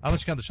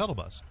 Unless you count the shuttle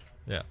bus.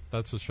 Yeah,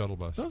 that's a shuttle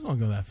bus. Those don't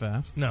go that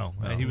fast. No,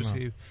 No, he was no.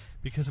 he,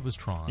 because it was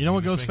Tron. You know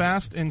what He was goes making-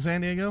 fast in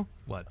San Diego?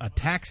 What? A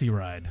taxi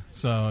ride.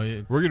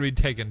 So We're going to be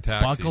taking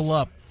taxis. buckle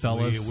up,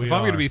 fellas. We If I'm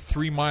going are. to be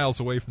 3 miles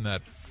away from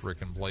that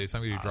frickin' place,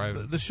 I'm going to be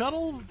driving. The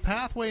shuttle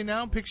pathway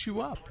now picks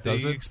you up.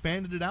 Does They it?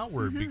 expanded it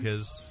outward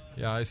because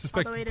Yeah, I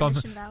suspect All the way it's to on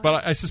Mission Valley.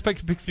 but I suspect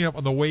it picks me up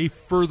on the way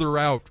further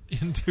out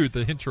into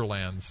the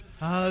hinterlands.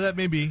 that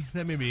may be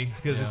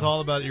because Yeah. it's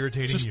all about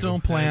irritating Just you.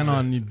 don't plan That's it.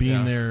 on you being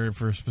Yeah. there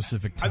for a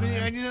specific I time. mean,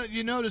 and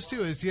you notice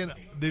too is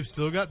they've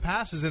still got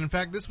passes, and in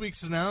fact, this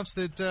week's announced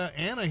that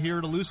Anna here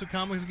at Elusive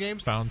Comics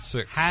Games Found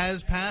 6.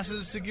 has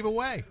passes to give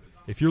away.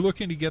 If you're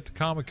looking to get to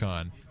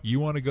Comic-Con, you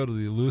want to go to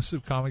the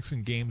Elusive Comics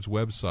and Games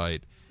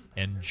website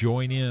and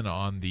join in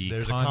on the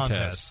There's a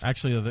contest. contest.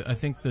 Actually, I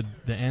think the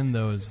end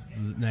though is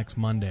the next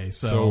Monday.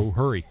 So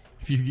hurry.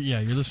 if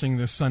you're listening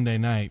this Sunday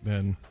night,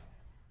 then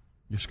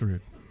you're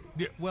screwed.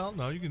 Yeah, well,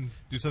 no, you can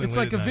do something. It's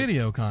late like a at night.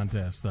 video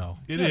contest, though.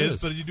 It Yeah, it is,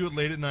 is. but you do it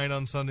late at night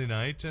on Sunday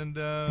night, and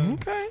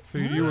Okay.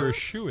 Figured you were a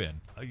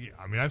shoe-in. yeah,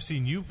 I mean, I've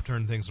seen you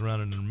turn things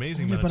around in an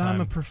amazing Yeah, amount but of time.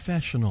 I'm a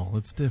professional.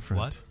 It's different.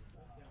 What?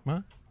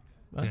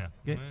 What? Yeah.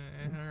 Get-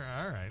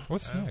 All right.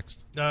 What's next?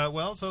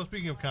 Well, so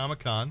speaking of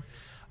Comic-Con,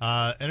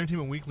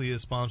 Entertainment Weekly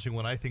is sponsoring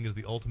what I think is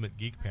the ultimate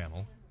geek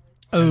panel.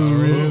 Oh, Movie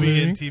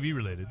really? and TV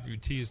related. You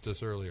teased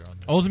us earlier on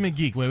this. Ultimate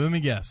Geek. Wait, let me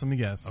guess.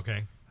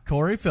 Okay.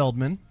 Corey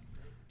Feldman.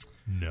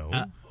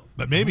 No.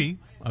 But maybe.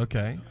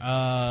 Okay.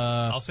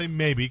 I'll say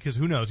maybe, because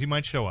who knows? He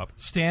might show up.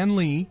 Stan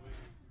Lee.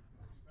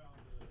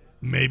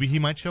 Maybe he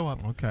might show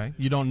up. Okay.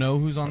 You don't know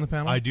who's on the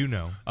panel? I do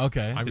know.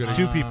 Okay. I'm It's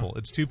gonna- two people.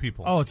 It's two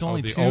people. Oh, it's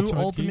only the two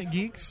Ultimate Ultimate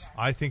Geeks?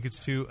 I think it's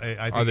two. I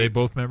think Are they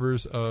both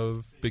members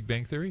of Big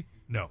Bang Theory?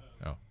 No.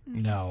 Oh.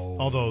 No.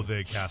 Although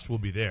the cast will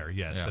be there.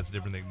 Yes, Yeah. that's a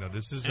different thing. No,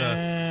 this is...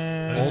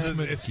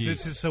 Ultimate Geek.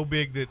 This is so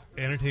big that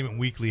Entertainment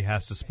Weekly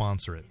has to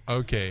sponsor it.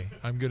 Okay,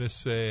 I'm gonna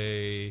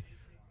say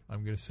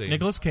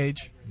Nicolas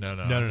Cage. No,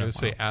 No, I'm no. gonna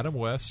say Adam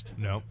West.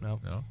 No.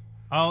 No,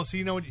 Oh, so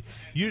you know what?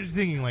 You're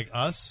thinking like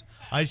us.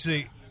 I'd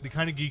say the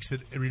kind of geeks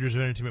that readers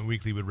of Entertainment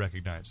Weekly would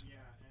recognize.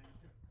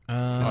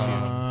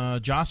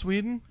 Joss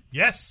Whedon.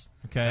 Yes.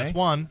 Okay. That's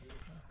one.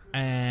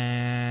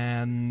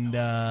 And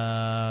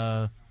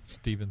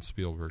Steven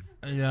Spielberg.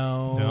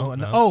 no.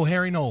 No. Oh,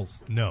 Harry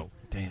Knowles. No.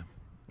 Damn.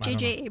 I don't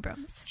J.J. know.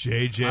 Abrams.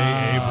 J.J.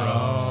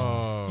 Abrams.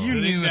 Oh, You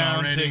Sitting knew it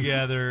down already.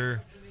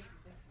 together.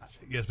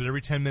 Yes, but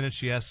every 10 minutes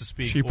she has to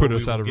speak. She or put we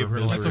us will out of give her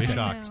her misery. electric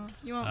shocks. No,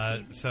 you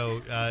won't keep.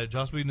 So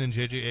Joss Whedon and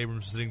J.J.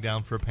 Abrams are sitting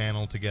down for a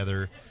panel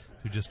together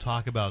to just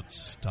talk about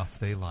stuff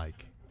they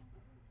like.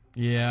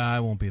 Yeah, I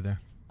won't be there.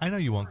 I know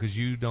you won't because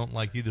you don't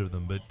like either of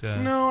them, but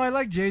No, I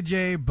like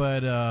JJ,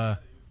 but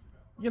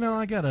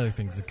I got other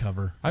things to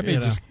cover. I may You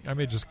know. I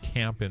may just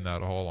camp in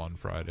that hall on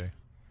Friday.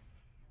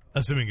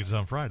 assuming it's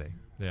on Friday.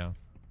 Yeah.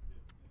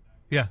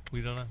 Yeah,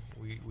 we don't know.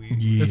 We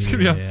Yeah. It's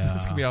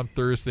gonna be on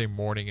Thursday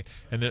morning,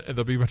 and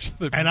there'll be much.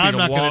 and I'm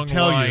not going to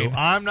tell you.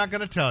 I'm not going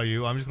to tell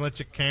you. I'm just going to let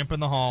you camp in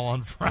the hall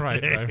on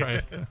Friday.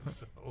 Right.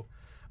 So,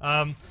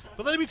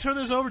 But let me turn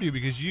this over to you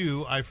because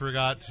I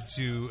forgot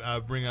to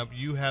bring up,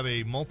 you have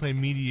a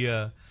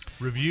multimedia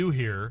review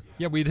here.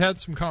 Yeah, we'd had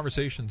some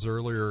conversations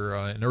earlier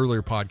in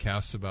earlier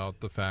podcasts about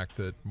the fact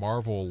that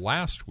Marvel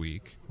last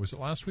week, was it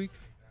last week?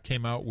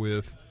 Came out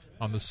with,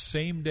 on the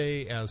same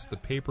day as the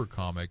paper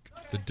comic,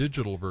 the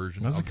digital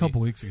version. That was a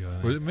couple weeks ago.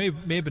 Well, it may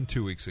have been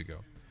 2 weeks ago.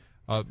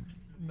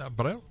 No,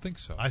 but I don't think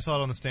so. I saw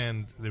it on the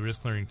stand. They were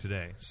just clearing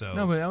today. So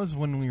No, but that was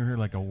when we were here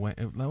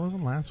that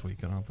wasn't last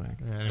week, I don't think.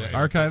 anyway,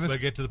 Archivist? But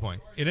get to the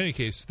point. In any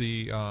case,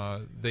 they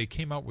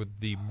came out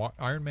with the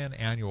Iron Man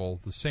annual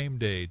the same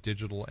day,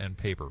 digital and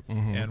paper.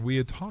 Mm-hmm. And we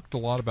had talked a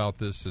lot about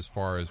this as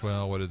far as,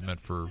 well, what it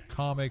meant for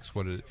comics,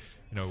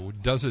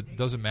 does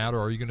it matter?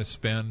 Are you going to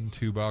spend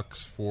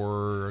 $2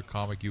 for a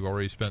comic you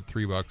already spent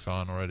 $3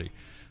 on already?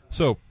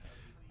 So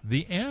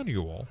the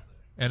annual,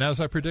 and as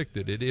I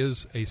predicted, it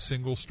is a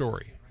single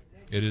story.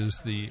 It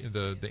is the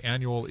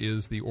annual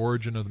is the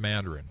origin of the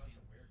Mandarin,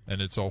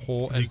 and it's a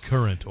whole The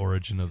current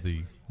origin of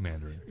the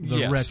Mandarin.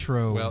 The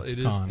retro. Well, it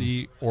is con.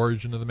 the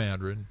origin of the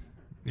Mandarin,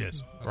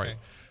 Yes. Okay. right?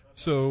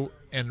 So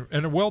and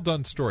a well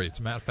done story. It's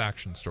a Matt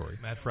Fraction story.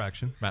 Matt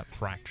Fraction.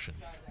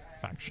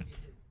 Faction.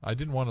 I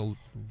didn't want to.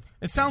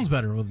 It sounds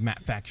better with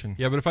Matt Faction.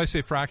 Yeah, but if I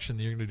say fraction,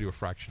 you're going to do a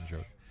fraction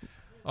joke.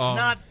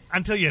 Not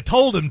until you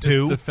told him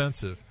to. It's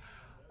defensive.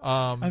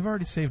 I've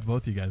already saved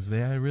both you guys.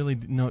 I really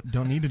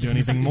don't need to do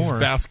anything He's more.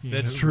 basking in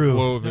That's the true.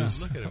 glow of Yeah.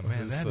 his, Look at him,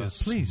 man. his, That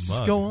is Please, smug.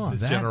 just go on.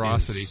 his That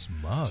generosity. is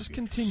smug. Just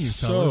continue,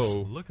 So-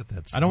 fellas. Look at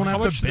that. I don't How want to have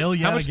much to bail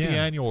you How out much again. the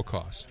annual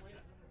cost?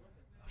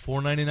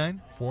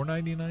 $4.99.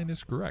 $4.99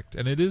 is correct,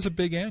 and it is a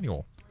big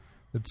annual.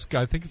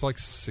 I think it's like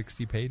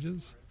 60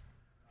 pages.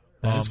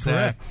 That's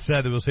correct.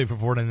 Sad that we'll say for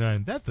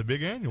 $4.99. That's a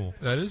big annual.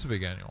 That is a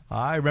big annual.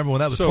 I remember when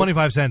that was So-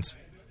 25 cents.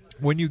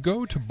 When you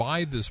go to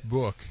buy this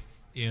book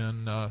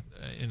in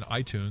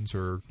iTunes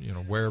or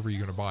wherever you're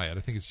going to buy it,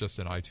 I think it's just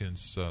in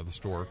iTunes, the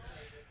store.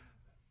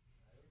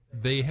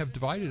 They have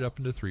divided up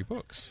into 3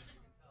 books,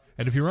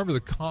 and if you remember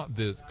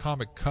the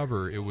comic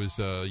cover, it was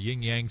a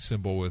yin yang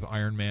symbol with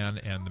Iron Man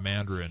and the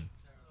Mandarin.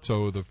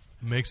 So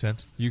Makes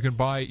sense. you can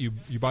buy you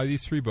buy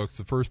these 3 books.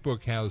 The first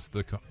book has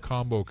the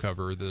combo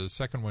cover. The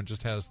second one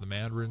just has the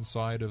Mandarin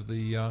side of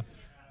the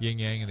yin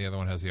yang, and the other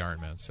one has the Iron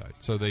Man side.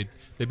 So they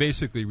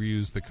basically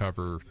reused the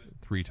cover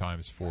 3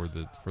 times for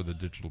the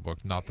digital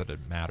book. Not that it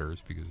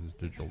matters because it's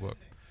a digital book.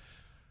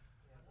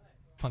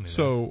 Funny.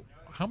 So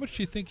how much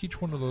do you think each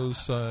one of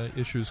those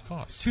issues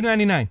costs?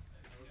 $2.99.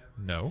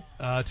 No,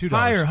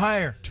 $2.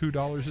 Higher.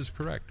 $2 is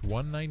correct.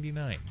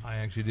 $1.99. I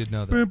actually did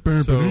know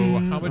that. So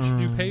how much did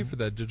you pay for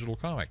that digital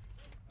comic?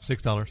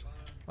 $6.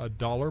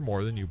 $1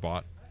 more than you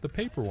bought the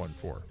paper one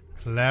for.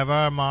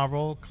 Clever,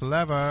 Marvel.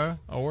 Clever.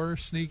 Or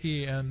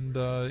sneaky, and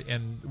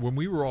when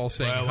we were all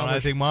saying Well, how when much, I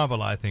think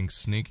Marvel, I think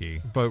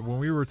sneaky. but when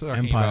we were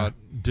talking Empire. about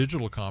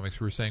digital comics,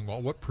 we were saying,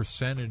 well, what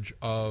percentage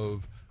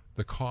of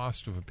the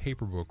cost of a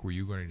paper book were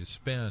you going to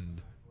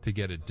spend to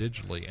get it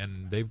digitally?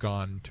 And they've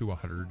gone to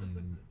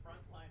 120%.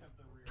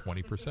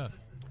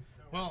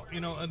 Well,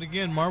 and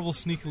again, Marvel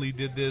sneakily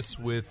did this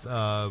with.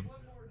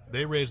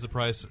 They raised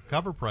the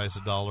cover price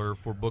 $1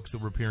 for books that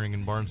were appearing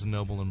in Barnes and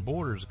Noble and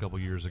Borders a couple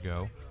years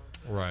ago.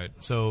 Right.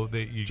 So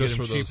you Just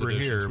get for them those cheaper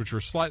editions, here. which were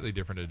slightly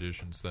different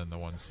editions than the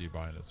ones you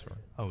buy in a store.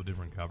 Oh,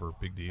 different cover,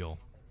 big deal.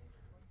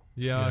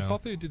 Yeah, You I know.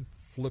 thought they did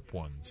flip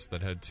ones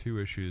that had 2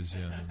 issues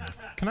in.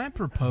 Can I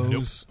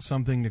propose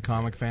something to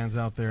comic fans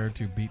out there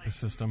to beat the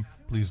system?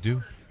 Please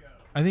do.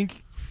 I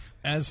think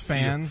as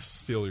fans,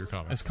 Steal your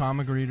comic. as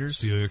comic readers,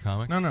 Steal your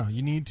comics. No,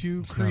 you need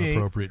to It's not create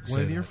appropriate to say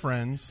with your that.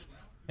 friends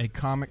a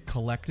comic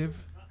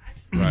collective.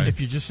 Right. If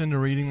you're just into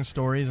reading the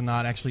stories and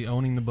not actually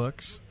owning the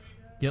books,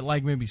 get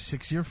like maybe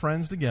 6 of your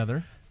friends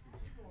together,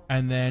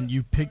 and then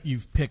you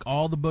pick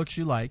all the books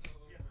you like,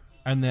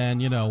 and then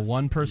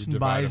one person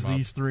divide buys them up.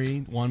 these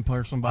 3, one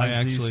person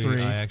buys these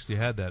 3. I actually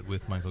had that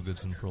with Michael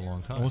Goodson for a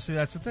long time. Well, see,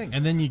 that's the thing,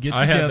 and then you get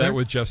I together. had that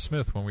with Jeff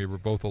Smith when we were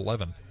both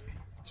 11.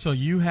 So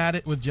you had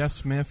it with Jeff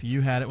Smith.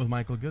 You had it with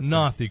Michael Goodson.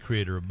 Not the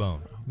creator of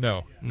Bone.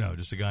 No, No,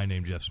 just a guy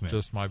named Jeff Smith.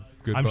 just my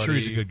good I'm buddy. sure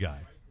he's a good guy.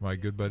 My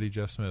good buddy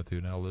Jeff Smith,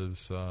 who now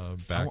lives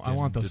back I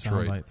want in those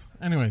Detroit. sound bites.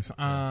 Anyways,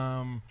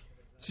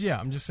 so yeah,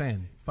 I'm just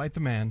saying, fight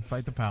the man,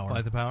 fight the power,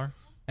 Fight the power.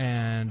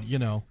 and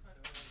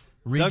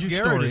read Doug your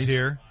Garrett stories. is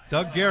here.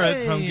 Doug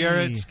Garrett from Hey.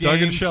 Garrett's Games.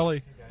 Doug and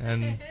Shelley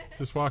And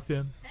just walked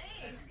in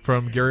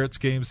from Garrett's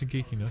Games and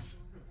Geekiness.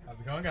 How's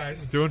it going,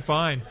 guys? Doing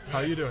fine. How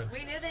you doing?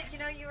 We knew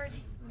that you were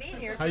being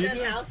here How you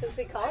doing? somehow since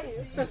we called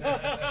you.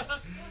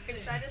 We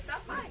decided to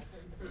stop by.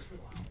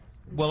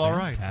 well, all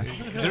right.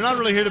 Fantastic. They're not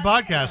really here to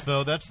podcast,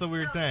 though. That's the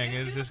weird thing.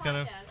 It's just kind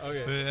of.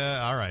 Okay.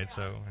 All right.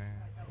 So,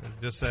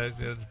 just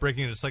it's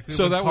breaking it. It's like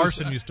So when that was-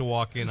 Carson used to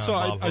walk in so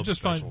on I- Bob I Hope's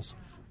just find- specials,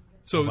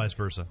 So or vice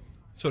versa.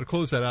 So to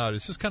close that out,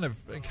 it's just kind of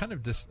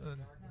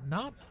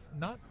not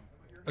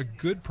a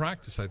good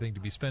practice, I think,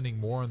 to be spending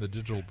more on the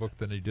digital book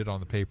than he did on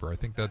the paper. I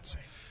think that's.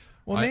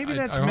 Well, maybe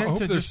that's I meant hope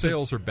to their just.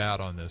 sales are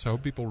bad on this. I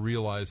hope people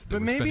realize that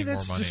But we're maybe spending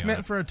that's more money just on meant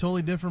it. for a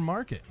totally different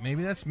market.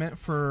 Maybe that's meant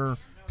for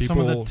some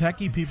of the People-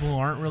 techie people who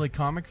aren't really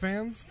comic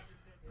fans,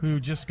 who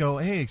just go,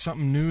 hey,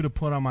 something new to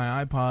put on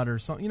my iPod or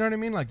something. You know what I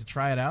mean? Like to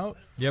try it out.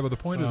 Yeah, but the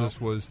point of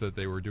this was that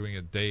they were doing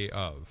a day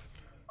of.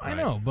 I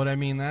know, but I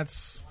mean,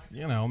 that's,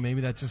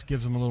 maybe that just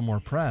gives them a little more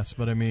press.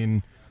 But I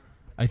mean,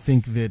 I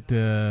think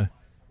that,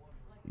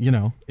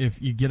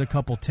 if you get a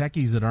couple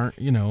techies that aren't,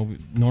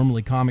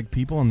 normally comic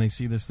people and they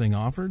see this thing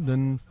offered,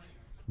 then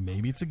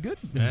maybe it's a good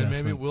investment.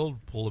 And maybe we'll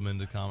pull them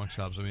into comic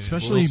shops. I mean,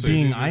 especially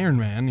being Iron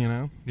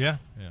Man, Yeah,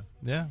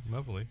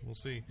 hopefully. We'll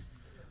see.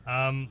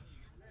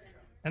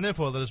 And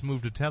therefore, let us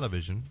move to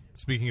television.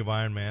 Speaking of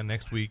Iron Man,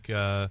 next week,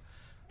 I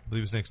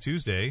believe it's next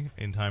Tuesday,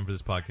 in time for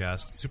this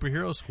podcast,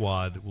 Superhero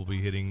Squad will be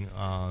hitting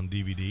on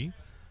DVD.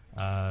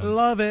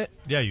 Love it.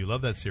 Yeah, you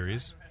love that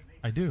series.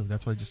 I do.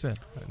 That's what I just said.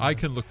 I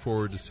can look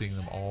forward to seeing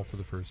them all for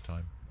the first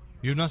time.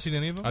 You've not seen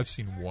any of them? I've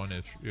seen one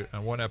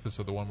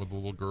episode, the one with the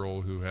little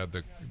girl who had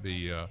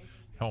the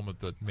helmet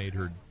that made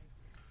her.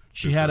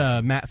 She had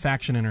a matte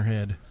faction in her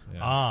head.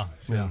 Yeah.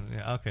 Yeah,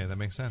 okay, that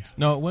makes sense.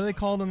 No, what are they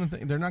called on the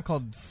thing? They're not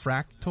called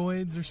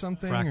fractoids or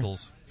something?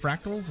 Fractals.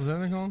 Fractals? Is that what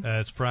they're called?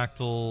 It's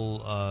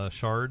fractal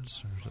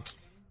shards.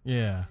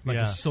 Yeah, like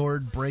Yeah. a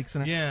sword breaks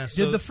in it. Yeah,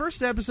 so Did the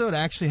first episode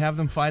actually have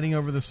them fighting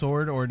over the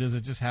sword, or does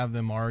it just have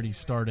them already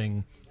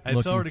starting?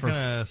 It's already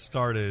kind of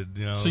started,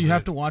 So you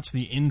have to watch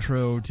the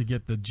intro to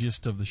get the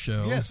gist of the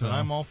show. Yes, so. and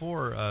I'm all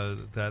for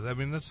that. I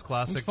mean, that's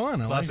classic. It's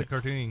fun. I like classic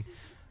cartooning. It's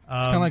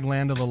kind of like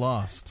Land of the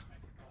Lost.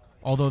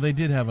 Although they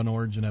did have an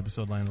origin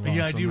episode, Land of the Lost.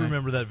 Yeah, I do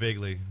remember that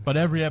vaguely. But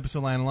every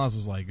episode, Land of the Lost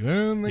was like,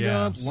 and they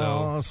got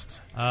lost.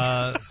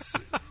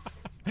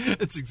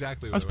 It's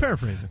exactly what I was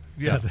paraphrasing.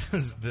 Yeah, that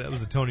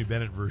was the Tony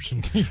Bennett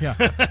version. Yeah,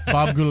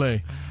 Bob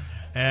Goulet.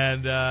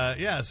 And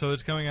so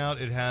it's coming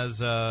out. It has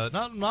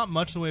not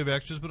much in the way of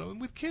extras, but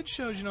with kids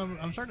shows,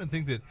 I'm starting to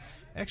think that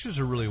extras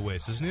are really a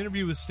waste. There's an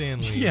interview with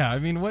Stan Lee. Yeah, I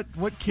mean,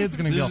 what kid's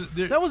going to go?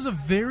 That was a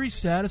very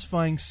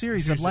satisfying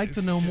series. I'd like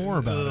to know more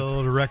about it. A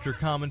little director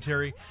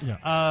commentary. Yeah.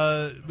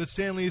 But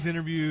Stan Lee is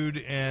interviewed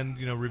and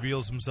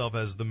reveals himself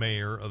as the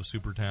mayor of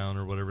Supertown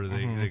or whatever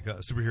they call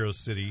Superhero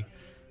City.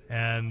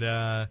 And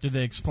did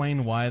they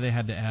explain why they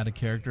had to add a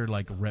character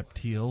like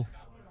Reptile?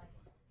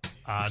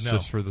 It's no.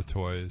 just for the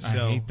toys. I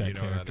hate that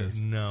character.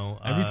 No.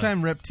 Every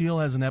time Reptile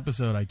has an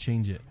episode, I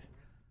change it.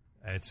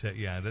 That's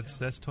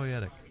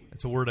toyetic.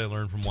 It's a word I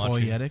learned from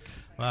watching. Toyetic?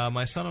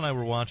 My son and I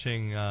were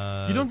watching.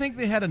 You don't think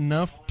they had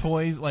enough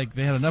toys? Like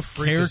they had enough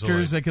Freakazoid.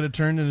 characters that could have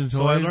turned into toys?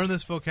 So I learned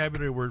this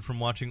vocabulary word from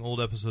watching old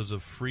episodes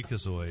of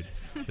Freakazoid.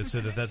 That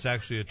said that's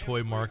actually a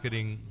toy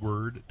marketing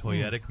word,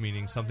 toyetic,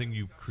 meaning something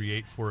you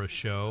create for a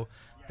show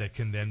that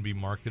can then be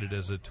marketed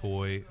as a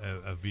toy,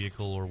 a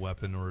vehicle or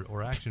weapon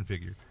or action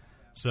figure.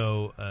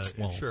 So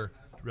Sure.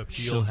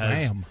 Reptile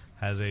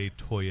has a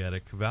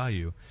toyetic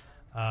value.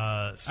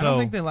 I don't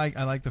think they like.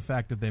 I like the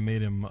fact that they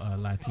made him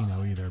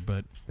Latino either.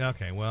 But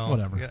okay, well,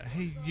 whatever. Yeah,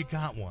 hey, you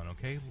got one,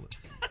 okay?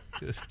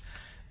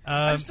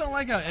 I just don't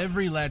like how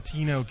every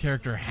Latino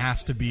character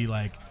has to be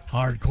like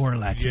hardcore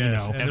Latino.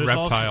 Yes, And there's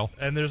Reptile.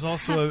 There's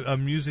also a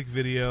music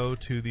video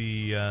to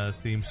the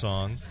theme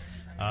song,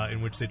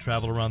 in which they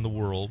travel around the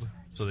world.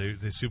 So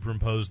they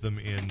superimpose them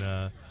in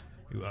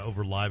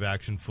over live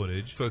action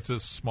footage. So it's a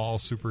small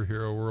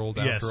superhero world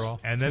Yes, after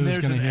all. and then Who's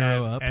there's an gonna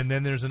hero ad, up? and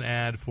then there's an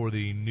ad for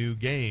the new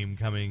game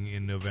coming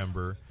in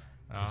November.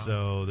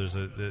 So there's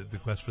the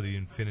quest for the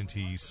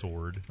Infinity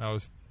Sword. Now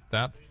is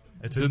that?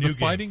 It's a Did new the game.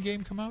 fighting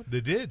game come out?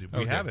 They did. We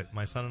Okay. have it.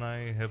 My son and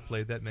I have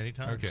played that many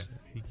times. Okay.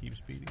 He keeps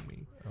beating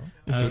me.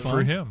 Is it Good fun?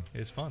 for him.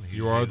 It's fun.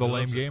 You are the he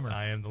lame loves it. gamer.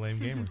 I am the lame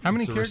gamer. How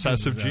many It's a characters?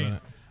 recessive is that in gene.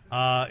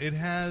 it? It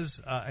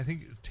has, I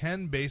think,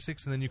 10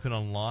 basics, and then you can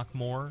unlock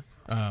more.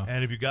 Oh.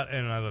 And if you got,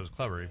 and I thought it was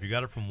clever. If you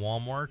got it from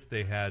Walmart,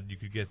 you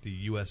could get the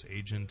U.S.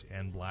 Agent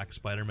and Black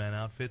Spider-Man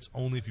outfits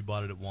only if you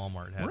bought it at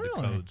Walmart. It had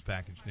Really? the codes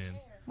packaged in.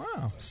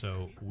 Wow.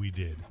 So we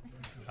did.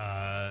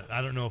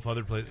 I don't know if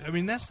other places. I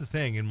mean, that's the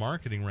thing in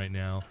marketing right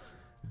now.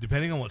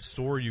 Depending on what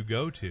store you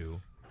go to,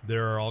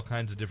 there are all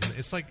kinds of different.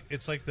 It's like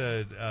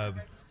the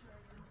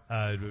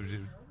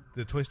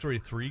Toy Story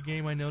 3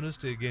 game. I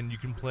noticed again. You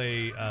can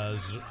play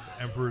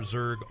Emperor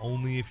Zurg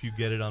only if you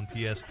get it on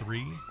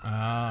PS3.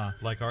 Ah.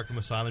 Like Arkham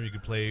Asylum, you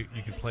could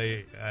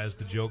play as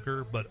the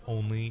Joker, but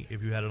only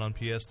if you had it on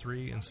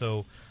PS3. And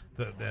so,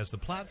 as the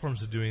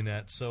platforms are doing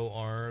that, so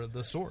are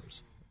the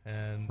stores.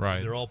 And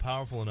Right. they're all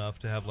powerful enough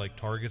to have like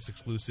Target's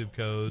exclusive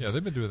codes. Yeah,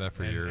 they've been doing that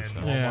for and, years. and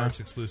so. Walmart's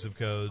exclusive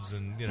codes,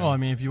 and Well, I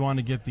mean, if you want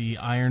to get the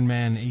Iron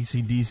Man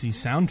AC/DC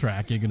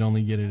soundtrack, you could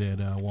only get it at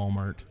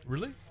Walmart.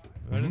 Really,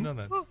 I didn't know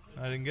that.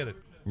 I didn't get it.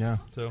 Yeah,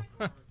 So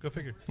go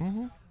figure. I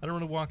don't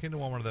really walk into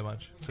Walmart that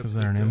much because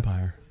they're an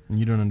empire, and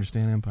you don't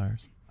understand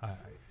empires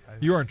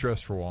You aren't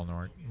dressed for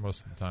Walmart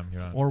most of the time.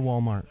 You're not. or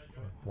Walmart.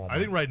 Walmart. I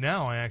think right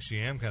now I actually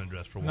am kind of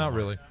dressed for Walmart. Not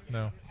really.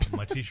 No,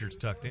 My T-shirt's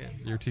tucked in.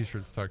 your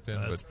T-shirt's tucked in,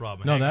 That's but the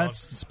problem. No, Hang on.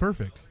 it's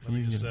perfect. Let me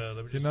You can just, get it. let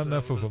me you're just, not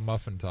enough of a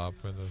muffin top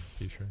with a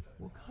T-shirt.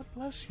 Well, God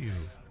bless you.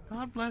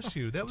 God bless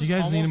you. That was you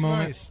guys almost need a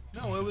moment? nice.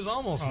 No, it was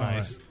almost All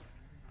nice. right.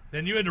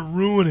 Then you had to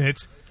ruin it.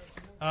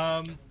 What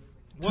are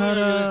we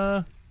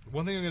Ta-da!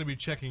 One thing I'm going to be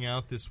checking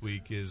out this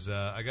week is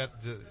I got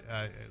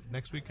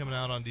next week coming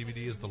out on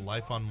DVD is the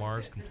Life on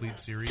Mars complete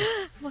series.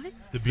 What?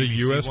 The The BBC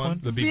U.S. one? one?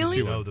 The BBC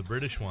Really? one? No, the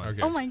British one.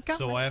 Okay. Oh my god.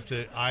 So I have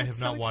That's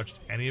not so watched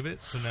any of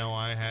it. So now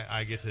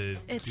I get to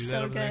It's do that so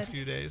over the next good.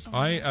 few days.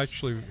 I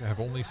actually have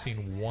only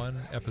seen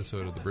one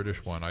episode of the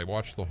British one. I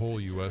watched the whole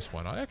U.S.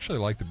 one. I actually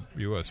like the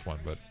U.S. one,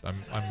 but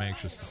I'm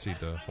anxious to see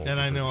the whole. And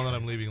I know British that one.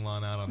 I'm leaving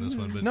Lon out on this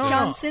one, but No,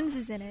 John Sims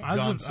is in it. I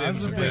was John a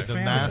Sims, who big played the fan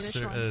of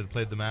master, it.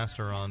 played the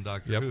master on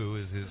Doctor Yep. Who,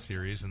 is his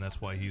series, and that's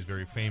why he's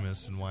very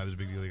famous and why it was a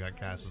big deal he got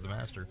cast as the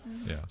master.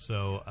 Yeah.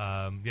 So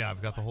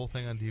I've got the whole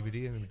thing on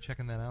DVD. I'm going to be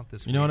checking that out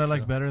this week. You know what I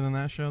like so- better than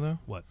that show, though?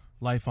 What?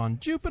 Life on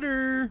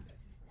Jupiter.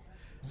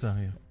 So,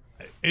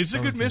 yeah. It's a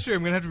That good was mystery.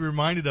 I'm going to have to be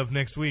reminded of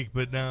next week,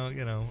 but now,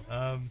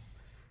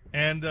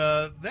 and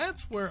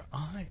that's where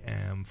I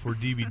am for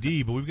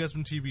DVD, but we've got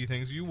some TV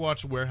things. You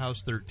watched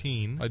Warehouse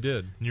 13. I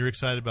did. And you're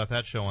excited about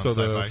that show on So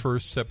Sci-Fi. the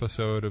first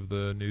episode of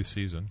the new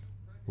season,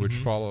 which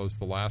follows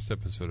the last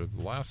episode of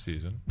the last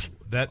season.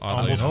 that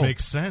Oddly almost enough.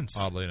 makes sense.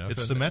 Oddly enough.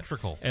 It's And-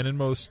 symmetrical. And in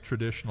most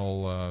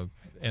traditional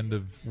end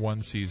of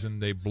one season,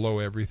 they blow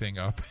everything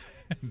up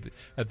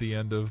at the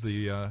end of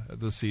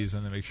the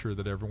season and make sure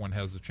that everyone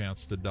has a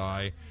chance to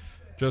die,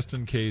 just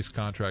in case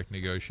contract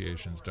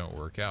negotiations don't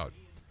work out.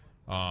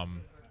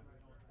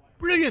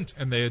 Brilliant!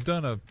 And they had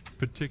done a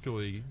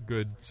particularly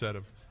good set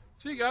of.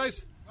 See you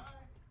guys.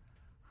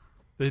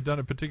 They had done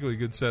a particularly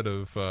good set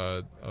of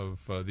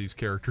these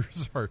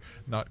characters are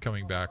not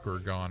coming back or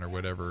gone or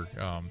whatever,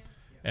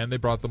 and they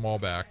brought them all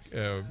back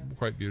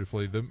quite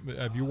beautifully.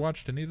 Have you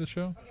watched any of the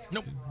show?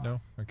 Nope. No.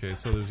 Okay,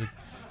 so there's a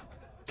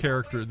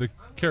character, the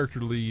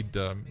character lead,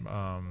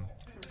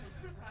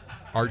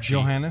 Archie,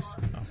 Johannes?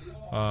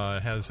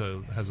 has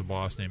a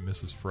boss named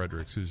Mrs.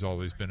 Fredericks who's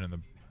always been in the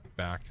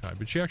back time,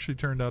 but she actually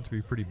turned out to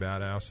be pretty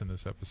badass in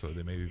this episode.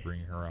 They may be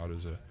bringing her out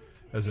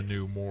as a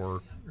new,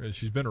 more.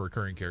 She's been a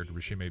recurring character,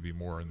 but she may be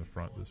more in the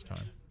front this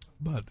time.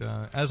 But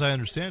as I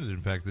understand it,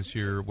 in fact, this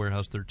year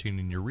Warehouse 13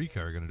 and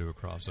Eureka are going to do a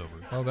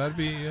crossover. Oh, that'd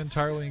be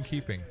entirely in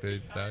keeping.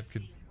 That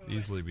could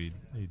easily be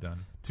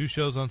done. 2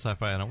 shows on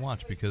Sci-Fi I don't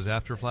watch because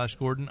after Flash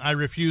Gordon, I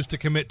refuse to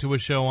commit to a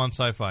show on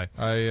Sci-Fi.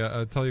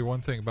 I'll tell you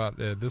one thing about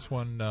this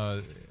one.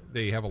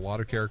 They have a lot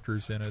of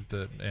characters in it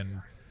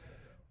and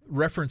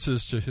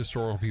references to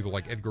historical people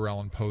like Edgar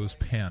Allan Poe's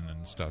pen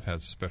and stuff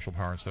has special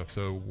power and stuff.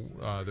 So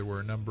there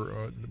were a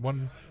number.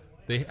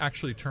 They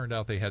actually turned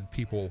out they had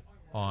people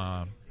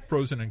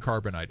frozen in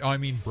carbonite. Oh, I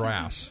mean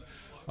brass.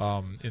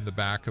 In the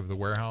back of the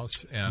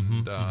warehouse,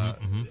 and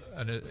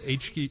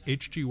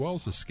H.G.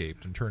 Wells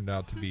escaped and turned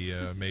out to be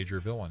a major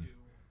villain.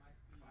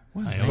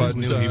 I always But,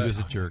 knew he was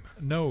a jerk.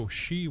 No,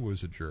 she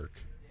was a jerk.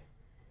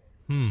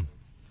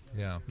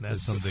 Yeah, That's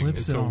It's- something. Flips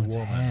It's it a on its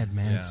woman. head,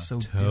 man. Yeah. It's so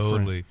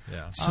Totally. different.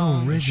 Yeah. So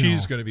original.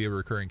 She's going to be a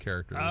recurring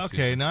character. This Okay,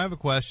 season. now I have a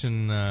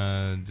question.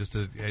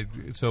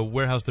 So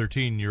Warehouse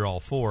 13, you're all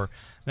for.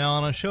 Now,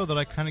 on a show that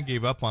I kind of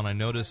gave up on, I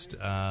noticed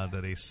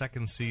that a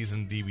second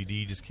season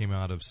DVD just came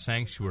out of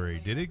Sanctuary.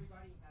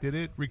 Did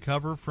it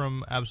recover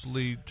from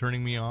absolutely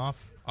turning me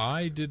off?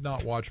 I did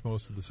not watch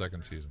most of the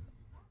second season.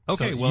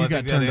 Okay, So well, you I got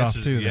think that turned off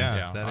answers- too, then.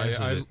 Yeah, that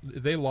answers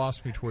it. They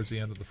lost me towards the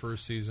end of the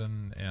first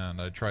season,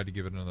 and I tried to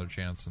give it another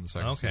chance in the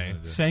second Okay. season.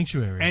 I did.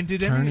 Sanctuary. And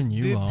turning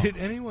you off. did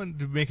anyone,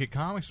 to make it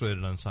comics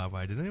related on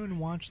Sci-Fi, did anyone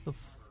watch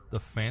the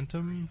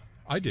Phantom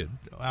I did.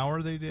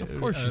 hour they did? Of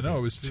course you No, did.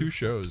 it was 2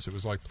 shows. It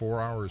was like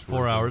 4 hours.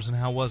 4 hours, and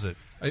how was it?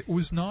 It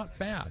was not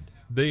bad.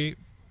 They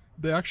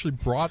actually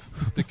brought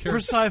the For character.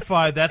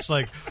 Sci-Fi, that's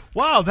like,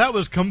 wow, that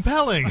was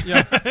compelling.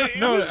 Yeah.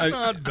 No, it's I-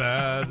 not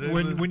bad. It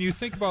was- When you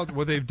think about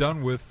what they've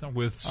done with I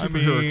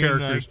superhero mean,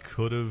 characters, I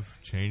could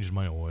have changed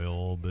my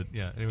oil, but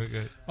yeah. Anyway, go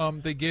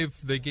ahead. they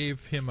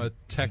gave him a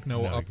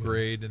techno No,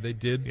 upgrade, and they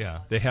did. Yeah.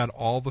 They had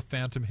all the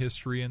Phantom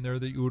history in there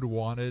that you would have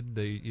wanted.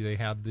 They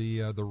had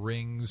the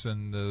rings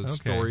and the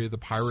story of the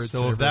pirates.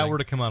 So and if that everything. were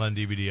to come out on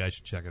DVD, I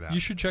should check it out. You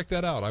should check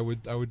that out. I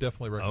would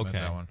definitely recommend Okay.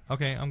 that one.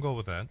 Okay, I'm going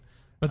with that.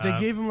 But they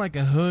gave him like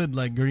a hood,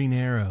 like Green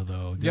Arrow,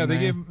 though. Yeah,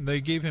 didn't they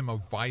gave him a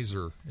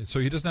visor, so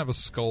he doesn't have a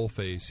skull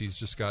face.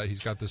 He's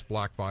got this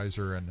black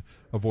visor and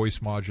a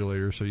voice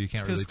modulator, so you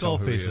can't Because really tell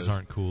skull who he faces is.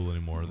 aren't cool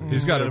anymore.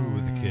 He's got a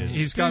with the kids.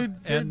 He's got Dude,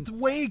 and it's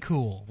way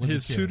cool. with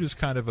his the suit kid. is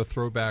kind of a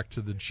throwback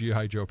to the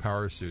G.I. Joe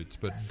power suits,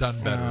 but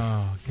done better.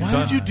 Oh, Why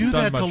God. did you do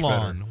Done that to much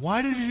Lon? better.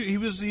 Why did you? He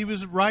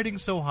was riding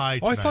so high.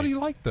 Oh, I Tonight. thought he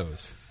liked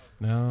those.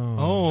 No.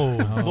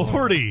 Oh,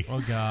 Lordy!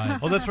 Oh, God.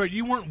 Oh, that's right.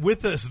 You weren't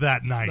with us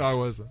that night No, I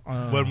wasn't.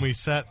 when we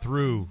sat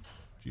through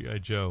G.I.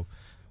 Joe.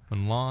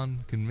 When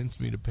Lon convinced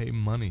me to pay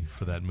money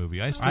for that movie,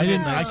 I still I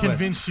didn't. Night I Sweat.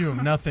 convinced you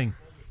of nothing.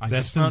 I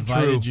That's just not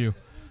invited true.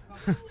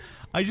 you.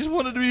 I just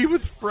wanted to be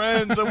with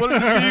friends. I wanted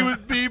to be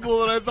with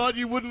people, and I thought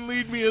you wouldn't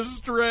lead me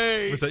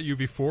astray. Was that you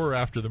before or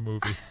after the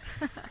movie?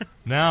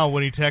 Now,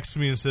 when he texts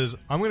me and says,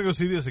 "I'm going to go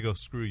see this," I go,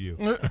 "Screw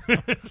you,"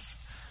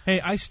 Hey,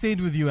 I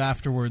stayed with you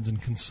afterwards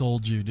and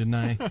consoled you, didn't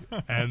I?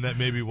 and that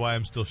may be why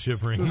I'm still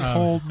shivering. Just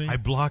hold me. I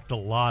blocked a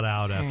lot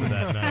out after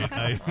that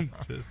night.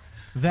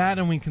 That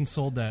and we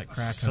consoled that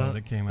crack hoe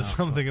that came out.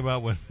 Something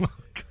about when. Oh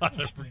God,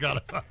 I forgot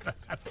about that.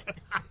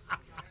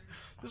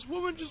 This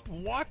woman just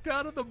walked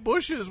out of the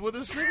bushes with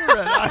a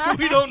cigarette.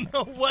 We don't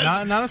know what.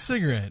 Not a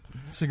cigarette.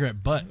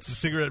 Cigarette butts. It's a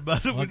cigarette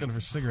butt. Looking for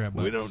cigarette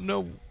butts. We don't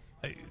know.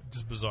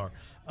 Just bizarre.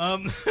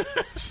 And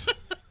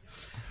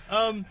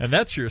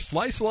that's your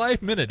Slice of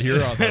Life Minute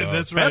here on the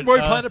That's right. Fanboy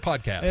Planet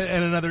podcast.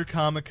 And another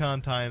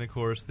Comic-Con tie-in, of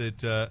course,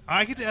 that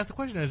I get to ask the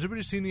question. Has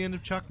everybody seen the end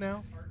of Chuck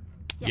now?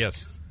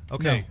 Yes.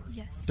 Okay. No.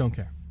 Yes. Don't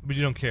care. But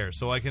you don't care.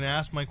 So I can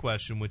ask my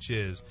question, which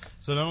is,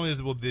 so not only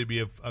will there be,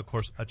 of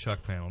course, a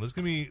Chuck panel, there are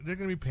going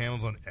to be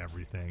panels on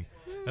everything.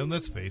 And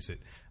let's face it.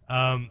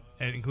 And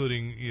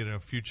including,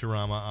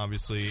 Futurama,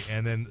 obviously,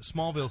 and then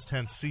Smallville's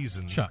 10th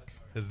season. Chuck.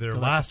 Is their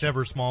last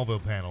ever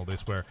Smallville panel, they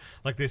swear.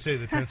 Like they say,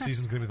 the 10th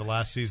season is going to be the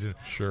last season.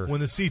 Sure. When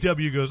the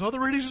CW goes, the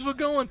ratings are still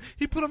going.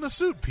 He put on the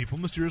suit. People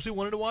mysteriously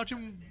wanted to watch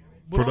him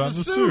put on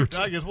the suit.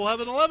 I guess we'll have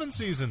an 11th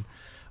season.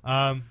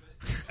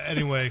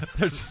 Anyway,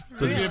 there's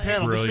going to be a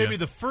panel. This may be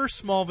the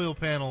first Smallville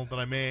panel that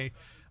I may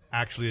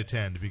actually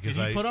attend. Because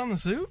Did he put on the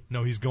suit?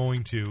 No, he's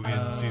going to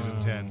in season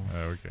 10.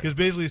 Okay. Because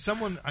basically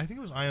someone, I think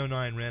it was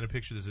IO9, ran a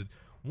picture that said,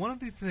 one of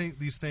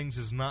these things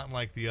is not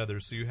like the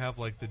others. So you have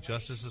like the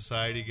Justice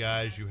Society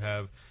guys, you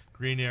have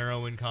Green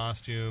Arrow in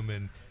costume,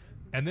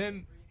 and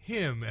then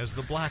him as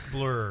the Black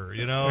Blur,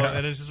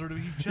 and it's just sort of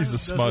he's a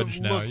smudge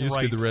now. He used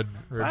to be the red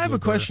I have a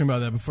question about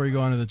that before you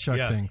go on to the Chuck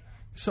Yeah. thing.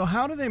 So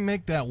how do they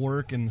make that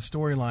work in the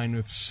storyline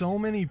if so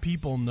many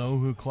people know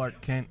who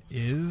Clark Kent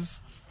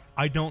is?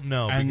 I don't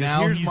know. And because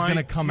now here's he's going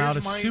to come out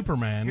as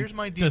Superman. Here's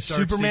my deep Does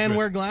dark Superman secret.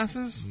 wear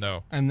glasses?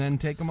 No. And then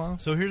take them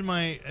off? So here's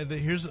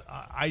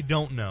I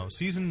don't know.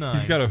 Season 9.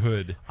 He's got a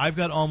hood. I've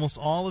got almost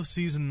all of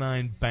season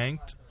 9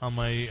 banked on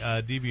my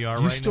DVR right now.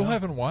 You still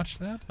haven't watched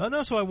that? Oh,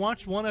 no, so I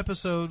watched one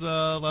episode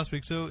last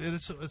week. So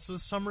it's a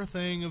summer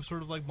thing of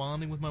sort of like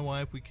bonding with my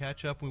wife. We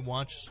catch up. We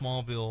watch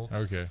Smallville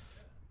Okay.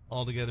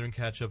 all together and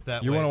catch up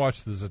that You way. want to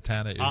watch the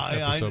Zatanna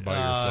episode by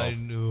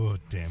yourself.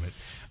 Damn it.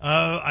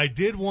 I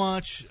did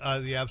watch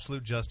the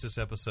Absolute Justice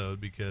episode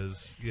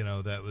because,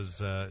 that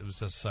was it was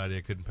Justice Society.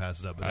 I couldn't pass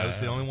it up. But that was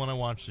the only one I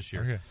watched this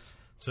year. Okay.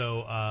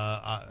 So,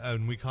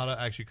 and we caught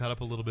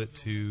up a little bit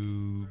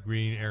to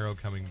Green Arrow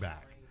coming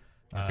back.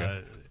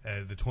 Okay.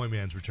 The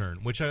Toyman's return,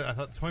 which I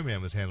thought the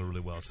Toyman was handled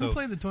really well. So Who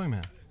played the Toy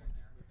Man?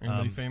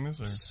 Anybody famous?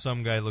 Or?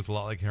 some guy looked a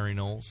lot like Harry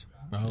Knowles.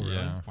 Oh, really?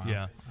 Yeah. Wow.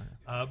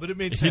 Yeah, but it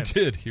made He sense.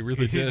 did. He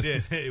really did.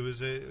 It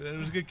was a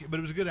good, but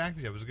it was a good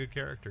acting. It was a good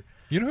character.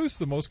 You know who's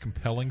the most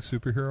compelling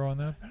superhero on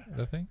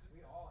that thing?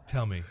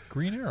 Tell me.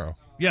 Green Arrow.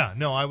 Yeah,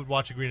 no, I would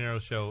watch a Green Arrow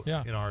show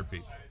Yeah. in a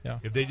heartbeat. Yeah.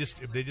 If they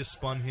just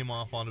spun him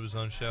off onto his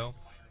own show,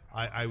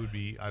 I would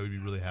be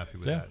really happy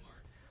with Yeah. that.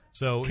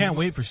 So Can't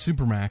wait for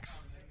Supermax.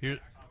 Here,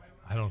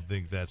 I don't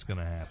think that's going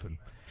to happen.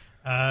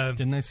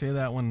 Didn't I say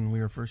that when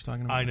we were first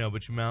talking about I it? know,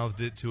 but you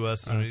mouthed it to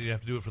us, and you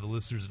have to do it for the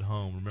listeners at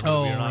home. Remember,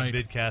 Oh, we are not right.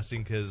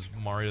 vidcasting because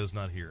Mario's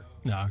not here.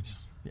 No,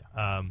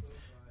 yeah.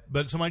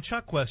 But so my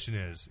Chuck question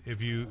is: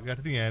 if you got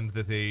to the end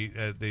that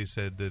they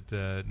said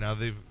that now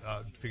they've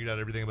figured out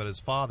everything about his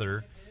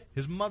father,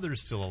 his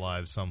mother's still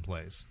alive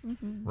someplace.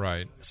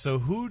 Right. So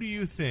who do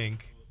you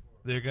think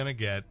they're going to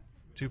get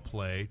to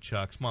play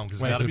Chuck's mom? Because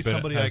it's Wait, got to be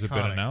somebody has iconic. it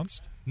been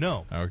announced?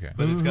 No. Okay.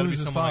 But it's got to Who's be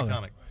his someone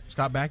father? iconic.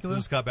 Scott Bakula?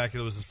 Scott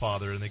Bakula was his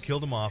father, and they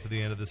killed him off at the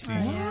end of the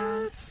season.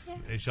 What?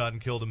 They shot and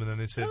killed him, and then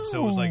they said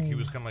so. It was like he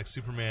was kind of like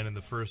Superman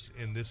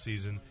in this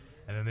season,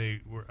 and then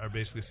they are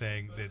basically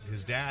saying that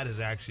his dad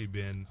has actually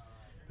been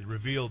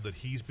revealed that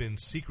he's been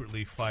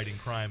secretly fighting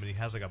crime, and he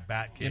has like a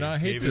bat cave. I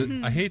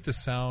hate to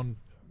sound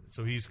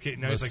so he's like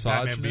Batman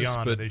misogynist,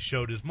 Beyond, but and they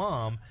showed his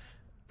mom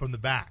from the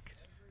back.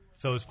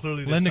 So it's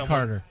clearly that Linda someone-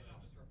 Carter.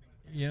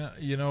 Yeah,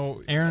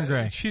 Aaron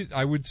Gray.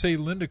 I would say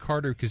Linda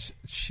Carter because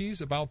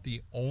she's about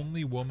the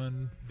only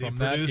woman The from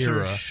that producer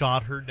era.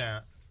 shot her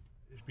down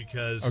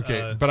because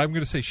Okay, but I'm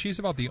going to say she's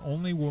about the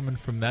only woman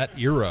from that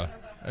era.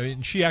 I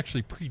mean, she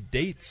actually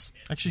predates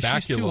Actually,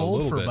 Bakula she's too a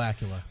old little for bit,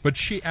 Bakula. but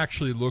she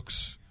actually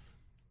looks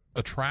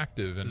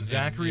attractive. And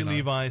Zachary and,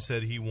 Levi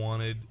said he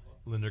wanted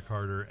Linda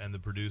Carter, and the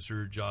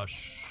producer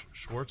Josh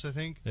Schwartz, I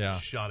think,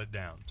 shot it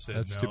down. Said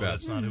That's no, too bad.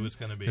 That's not who it's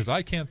going to be. because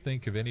I can't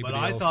think of anybody. But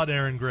I else. thought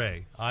Aaron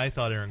Gray.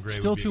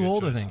 Still would be a too good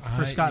old, choice. I think,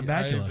 for Scott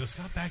Bakula.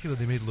 Scott Bakula,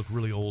 they made it look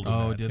really old. in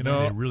Oh, that. did they?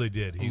 They really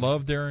did. He,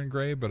 Loved Aaron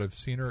Gray, but I've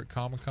seen her at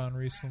Comic-Con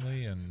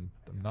recently, and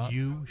I'm not.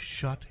 you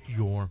shut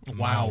your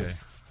Wow. mouth. Okay.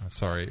 I'm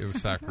sorry, it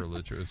was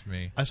sacrilege. It was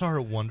me. I saw her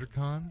at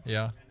WonderCon,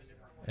 Yeah,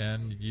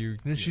 and you.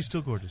 and she's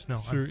still gorgeous. No,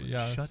 Sure,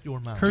 yeah. shut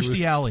your mouth. Kirstie it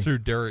was Alley. through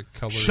Derek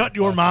Colored. Shut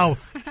your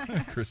mouth.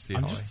 Kirstie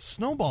I'm Alley. just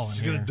snowballing She's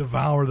here. going to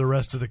devour the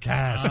rest of the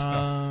cast. Who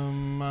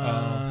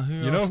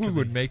You know else who could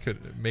would be?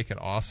 make an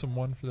awesome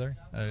one for there?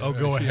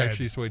 Go ahead.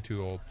 Actually, she's way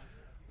too old.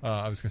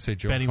 I was going to say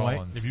Joan Betty White?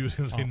 Collins. if you was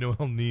going to say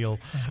Noel Neal.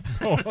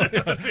 No,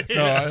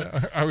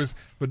 I was,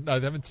 but I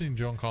haven't seen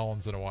Joan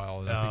Collins in a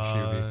while, and I think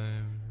she would be.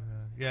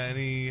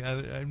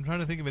 Yeah, I'm trying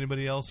to think of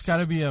anybody else. It's got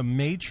to be a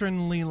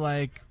matronly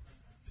like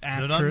No,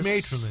 actress. not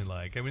matronly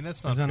like. I mean,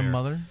 that's not Is that fair. a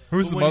mother?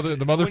 Who's the When you mother? say-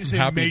 The mother when you from say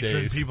Happy matron,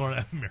 Days. People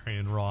are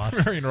Marion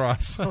Ross. Marion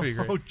Ross. That'd be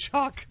great. Oh,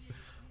 Chuck.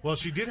 Well,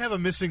 she did have a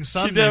missing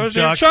son She did have named a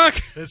name, Chuck.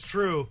 Chuck. That's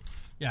true.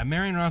 Yeah,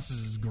 Marion Ross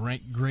is his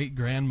great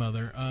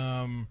grandmother.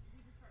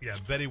 Yeah,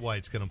 Betty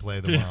White's going to play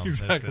the mom.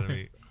 exactly. That's gonna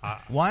be,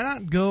 Why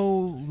not go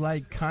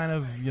like kind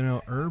of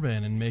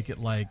urban and make it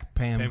like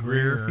Pam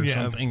Grier or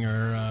something,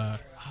 or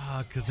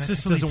because that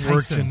just Cicely doesn't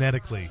work Tyson.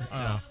 genetically.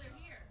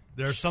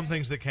 There are some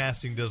things that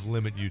casting does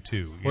limit you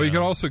to. Well, you know?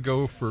 can also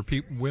go for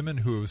women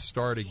who have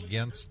starred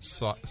against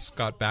Scott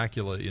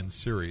Bakula in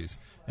series,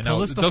 and now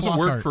Callista it doesn't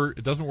work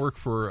Flockhart.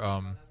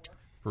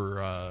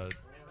 for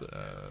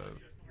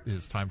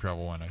his time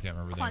travel one. I can't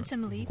remember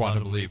Quantum the name. Leap.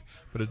 Quantum Leap,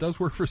 but it does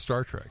work for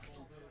Star Trek.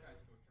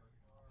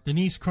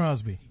 Denise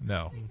Crosby,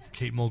 No,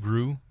 Kate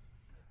Mulgrew.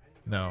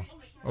 no.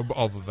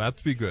 Although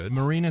that'd be good.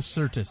 Marina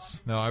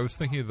Sirtis, No, I was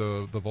thinking of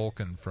the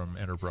Vulcan from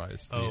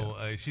Enterprise.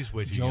 She's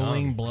way too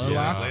Jolene young. Blalock?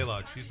 Yeah,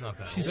 Blalock. She's not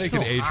that She's old. They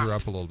could still age her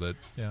hot. up a little bit.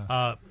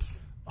 Yeah.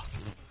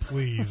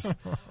 Please.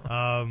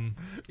 I'm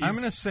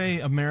going to say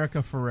America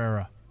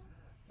Ferrera.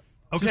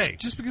 Okay.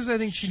 Just because I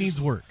think she needs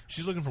work.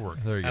 She's looking for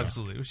work. There you go.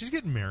 Absolutely. Well, she's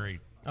getting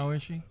married. Oh,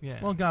 is she? Yeah.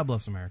 Well, God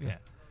bless America.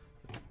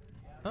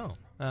 Yeah.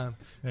 Oh.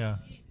 yeah.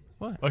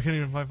 What? I can't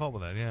even find fault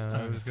with that. Yeah,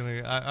 I was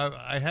gonna.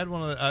 I had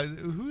one of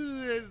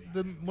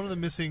one of the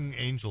missing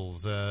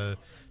angels,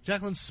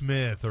 Jacqueline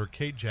Smith or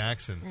Kate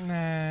Jackson.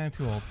 Nah,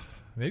 too old.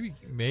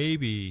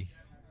 Maybe.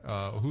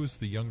 Who's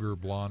the younger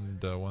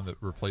blonde one that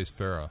replaced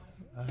Farrah?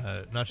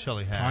 Not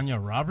Shelley Hack. Tanya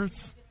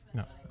Roberts?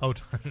 No. Oh,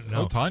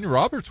 no. Oh, Tanya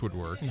Roberts would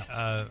work.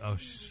 No.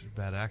 She's a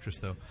bad actress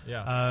though.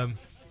 Yeah.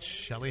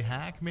 Shelley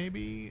Hack,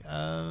 maybe.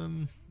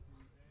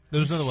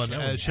 There's another one.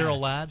 Cheryl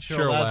Ladd.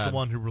 Cheryl Ladd's Ladd. the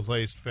one who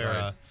replaced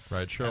Farrah.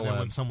 Right. Cheryl And then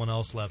when Ladd. someone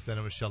else left, then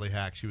it was Shelley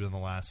Hack. She was in the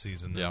last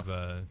season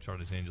of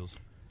Charlie's Angels.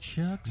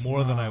 Chuck's More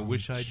than mom. I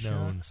wish I'd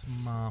known. Chuck's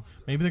mom.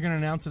 Maybe they're going to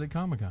announce it at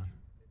Comic-Con.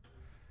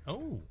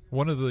 Oh,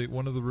 One of the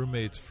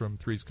roommates from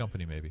Three's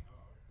Company, maybe.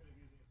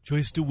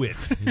 Joyce DeWitt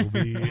will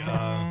be.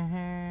 No.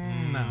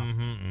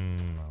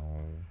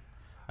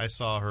 I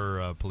saw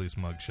her police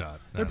mugshot.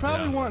 They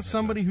probably want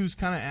somebody who's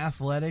kind of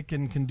athletic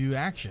and can do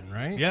action,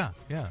 right? Yeah.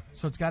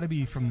 So it's got to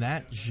be from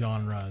that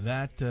genre.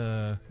 That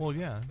Well,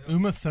 yeah.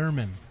 Uma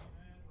Thurman.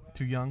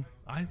 Too young?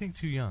 I think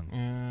too young.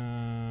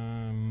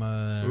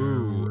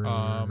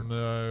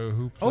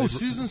 Who played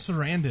Susan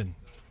Sarandon.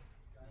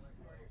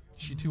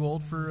 Is she too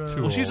old for...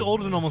 Too Well, she's old.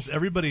 older than almost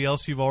everybody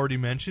else you've already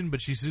mentioned,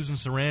 but she's Susan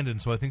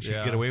Sarandon, so I think she Yeah.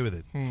 can get away with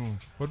it.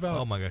 What about?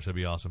 Oh my gosh, that'd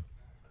be awesome.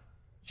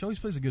 She always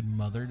plays a good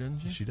mother, doesn't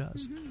she? She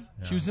does.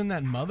 She was in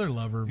that Mother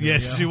Lover video.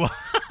 Yes, she was.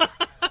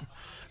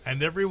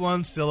 And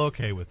everyone's still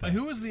okay with that.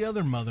 Who was the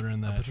other mother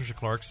in that? Patricia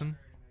Clarkson.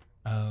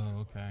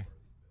 Oh, okay.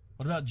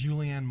 What about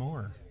Julianne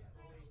Moore?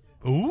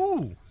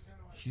 Ooh.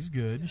 She's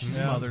good. She's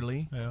Yeah.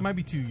 motherly. Yeah. Might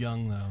be too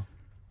young, though.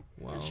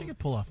 Well, She could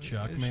pull off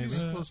Chuck, maybe. she's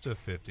close to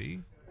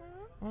 50.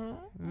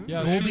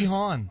 Yeah, Goldie she's-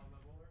 Hawn.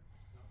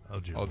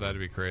 Oh, that'd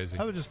be crazy.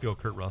 I would just go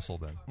Kurt Russell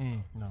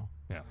then. No.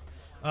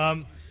 Yeah.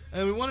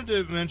 And we wanted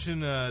to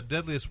mention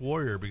Deadliest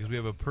Warrior because we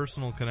have a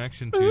personal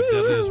connection to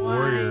Deadliest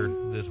Warrior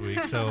this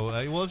week. So,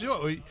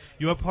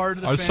 you are part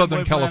of the Our Fanboy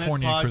Southern Planet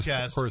California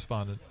podcast.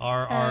 correspondent.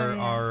 Our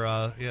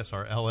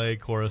LA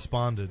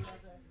correspondent.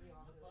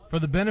 For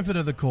the benefit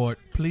of the court,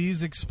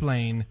 please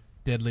explain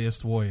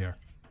Deadliest Warrior.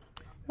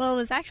 Well, it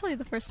was actually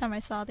the first time I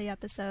saw the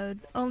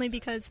episode, only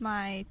because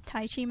my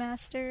Tai Chi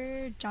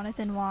master,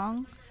 Jonathan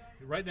Wong,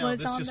 Right now, was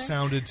this on just there.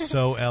 sounded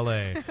so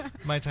LA.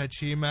 My Tai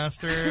Chi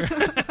master.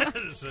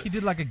 He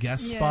did like a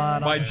guest Yeah.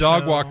 spot. My on the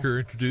dog show. walker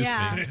introduced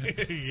Yeah.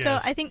 me. Yes. So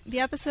I think the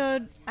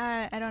episode,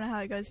 I don't know how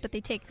it goes, but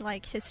they take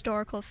like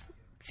historical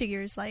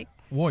figures like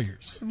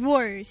Warriors.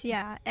 warriors,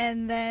 yeah,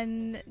 and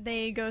then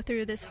they go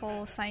through this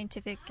whole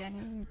scientific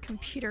and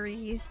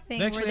computery thing They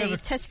where actually they have a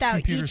test out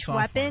computer each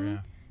software, weapon. yeah.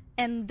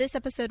 And this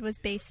episode was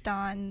based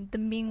on the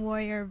Ming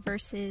warrior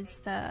versus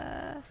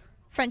the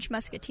French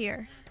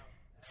musketeer.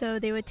 So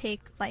they would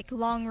take like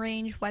long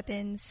range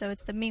weapons. So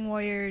it's the Ming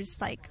warriors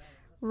like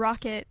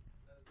rocket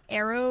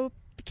arrow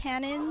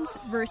cannons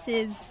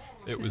versus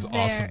It was their-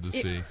 awesome to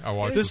it- see. I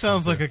watched. This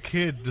sounds like a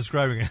kid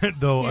describing it,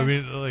 though. I Yeah.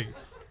 mean, like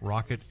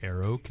rocket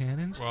arrow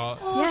cannons. Well,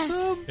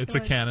 Yes. it's a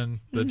cannon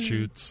that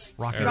shoots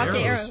Rocket Rocket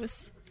arrows.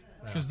 arrows.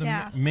 Because the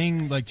Yeah.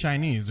 Ming, like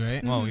Chinese,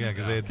 right? Oh yeah,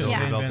 because they had Because they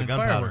developed the invented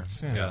gunpowder.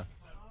 fireworks, yeah.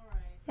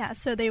 Yeah,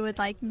 so they would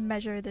like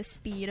measure the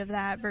speed of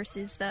that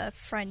versus the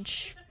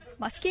French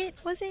musket,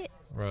 was it?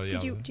 Well, yeah.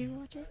 Did you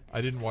watch it?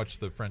 I didn't watch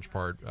the French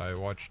part. I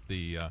watched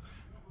the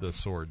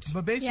swords.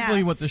 But basically,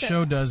 Yeah, what the so-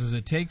 show does is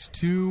it takes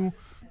two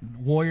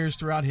warriors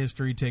throughout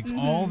history, takes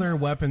all their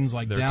weapons,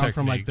 like Their down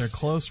from like their techniques.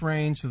 close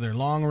range to their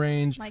long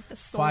range, Like the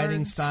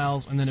fighting swords.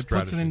 styles, and then it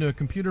puts it Strategy. into a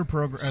computer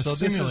program. So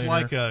this is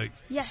like a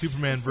Yes,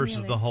 Superman a versus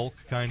simulator. the Hulk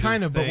kind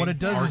Kind of of, but thing, what it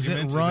does is it argument,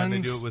 and then they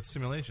runs- do it with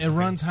simulation. it Okay.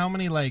 runs how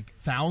many like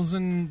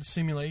 1,000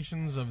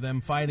 simulations of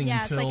them fighting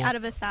Yeah, it's until like out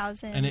of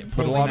 1,000. and it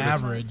But pulls a lot an of it's-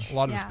 average. A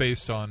lot of it's Yeah.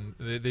 based on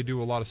they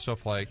do a lot of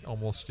stuff like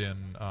almost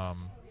in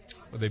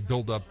they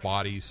build up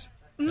bodies.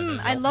 and then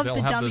I love they'll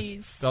the have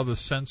dummies. They'll have the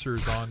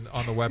sensors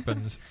on the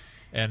weapons,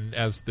 and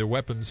as the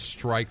weapons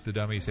strike the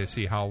dummies, they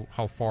see how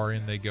far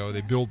in they go.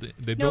 They build no,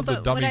 the but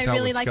what dummies I out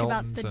really with like about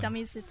skeletons. the and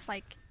dummies, it's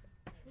like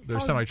they're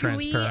it's all gooey,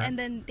 semi-transparent. and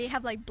then they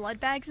have like blood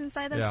bags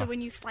inside them. Yeah. So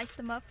when you slice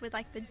them up with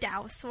like the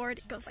Dao sword,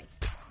 it goes like.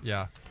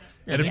 Yeah,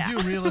 Yeah, they Yeah. do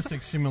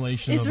realistic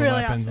simulations It's of the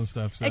really weapons awesome. and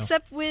stuff. So.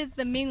 Except with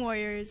the Ming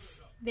Warriors,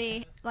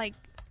 they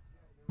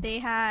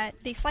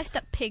sliced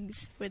up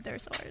pigs with their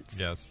swords.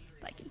 Yes.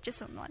 Like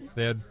just in one.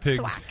 They had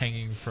pigs Thwack.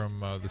 hanging from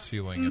the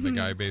ceiling, and the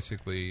guy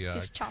basically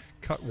Just chop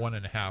cut one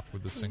in half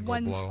with a single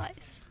one blow.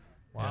 slice.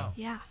 Wow.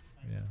 Yeah.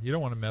 Yeah, you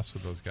don't want to mess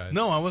with those guys.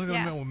 No, I wasn't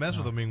going to Yeah. mess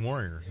with a Ming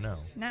Warrior. No.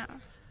 No.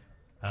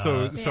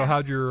 So Yeah.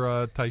 how'd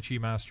your Tai Chi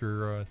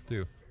master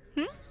do?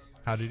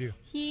 How'd he do?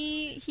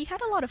 He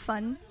had a lot of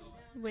fun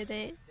with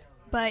it,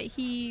 but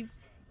he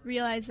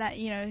realized that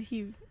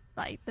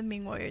the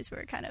Ming Warriors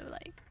were kind of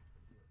like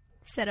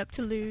set up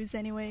to lose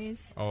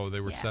anyways. Oh,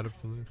 they were Yeah. set up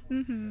to lose?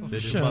 Mm-hmm. They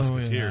did Show,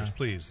 Musketeers, yeah.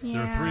 please. There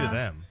are Yeah. 3 of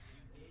them.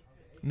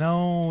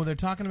 No, they're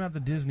talking about the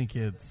Disney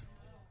kids.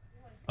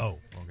 Oh,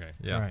 okay.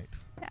 Yeah. Right.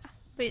 Yeah,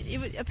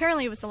 but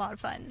apparently it was a lot of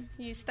fun.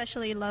 He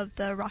especially loved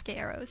the rocket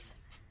arrows.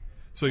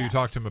 So you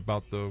talked to him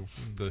about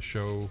the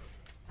show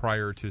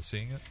prior to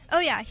seeing it? Oh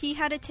yeah, he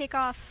had to take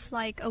off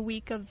like a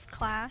week of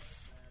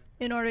class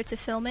in order to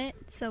film it.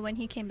 So when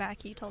he came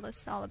back, he told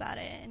us all about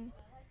it, and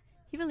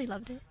he really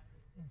loved it.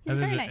 He's a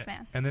very nice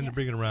man. And then Yeah. to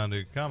bring it around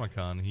to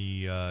Comic-Con,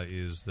 he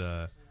is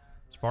the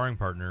sparring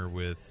partner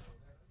with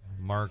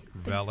Mark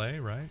Valet,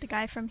 right? The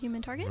guy from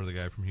Human Target. Or the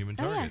guy from Human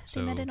Oh Target. yeah, So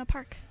they met in a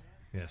park.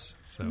 yes,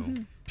 so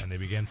and they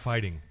began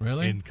fighting.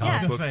 Really? In I was comic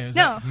gonna book. say, is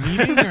No. that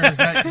meeting or is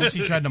that just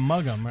he tried to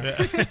mug him?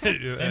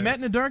 They met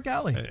in a dark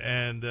alley.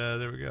 And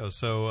there we go.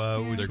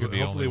 So There could be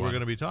hopefully only we're one. going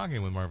to be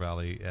talking with Mark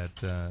Valley at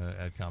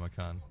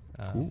Comic-Con.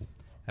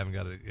 Haven't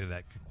got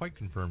that quite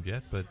confirmed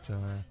yet, but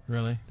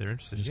Really? they're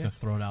interested. Just Yeah. gonna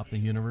throw it out the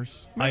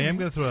universe. I am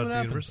going to throw See out what the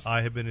happens. universe.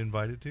 I have been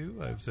invited to.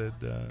 I've said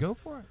Go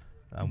for it.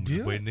 I'm Do just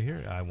it. waiting to hear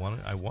it. I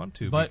want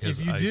to. But because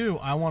if you I- do,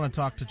 I want to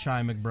talk to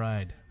Chi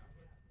McBride.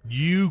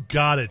 you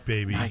got it,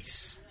 baby.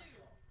 Nice.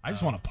 I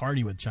just want to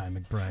party with Chi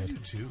McBride. You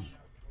too.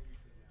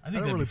 I I think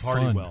don't that'd really be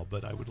party fun. well,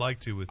 but I would like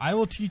to. With I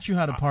will teach you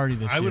how to party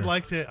this year. I would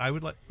like to. I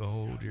would like.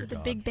 Oh dear The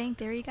God. Big Bang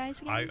Theory guys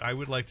again. I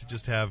would like to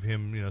just have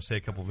him, say a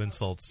couple of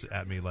insults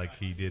at me like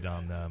he did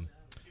on,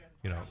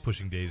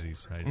 Pushing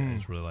Daisies. I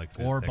just really like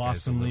that. or that guy's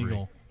Boston delivery.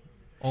 Legal,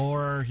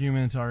 or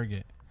Human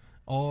Target,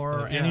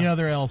 or Yeah. any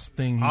other else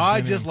thing. He's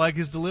I been just in. like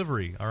his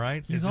delivery. All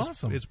right, He's it's just-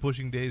 awesome. It's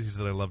Pushing Daisies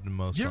that I loved him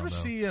most. Did you on, ever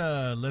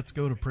though. see Let's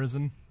Go to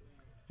Prison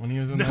when he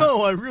was in that?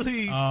 No, I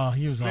really. Oh,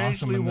 he was awesome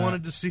strangely in that.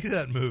 wanted to see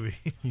that movie.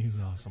 He's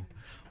awesome.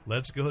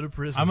 Let's Go to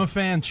Prison. I'm a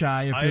fan,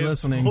 Chai. If I you're have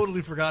listening,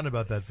 totally forgotten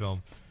about that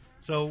film.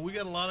 So we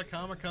got a lot of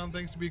Comic-Con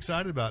things to be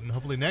excited about, and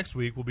hopefully next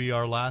week will be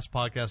our last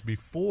podcast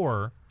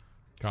before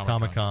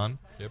Comic-Con.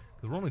 Yep.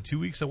 'Cause we're only 2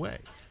 weeks away.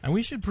 and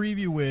we should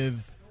preview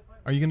with.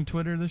 Are you going to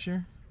Twitter this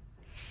year?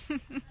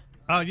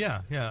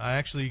 Yeah. I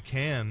actually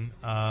can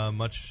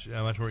much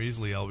more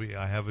easily.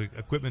 I have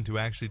equipment to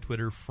actually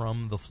Twitter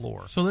from the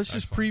floor. So let's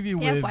just preview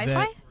They have with Wi-Fi?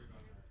 that.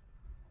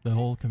 The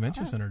whole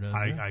convention center does.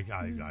 I yeah.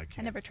 can't.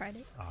 I never tried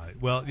it.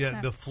 Well, yeah,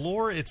 No. the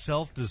floor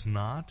itself does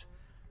not,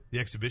 the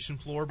exhibition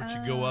floor, but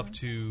you go up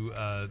to.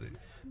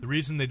 The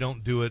reason they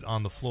don't do it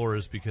on the floor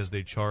is because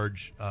they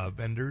charge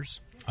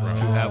vendors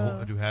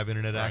to have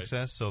internet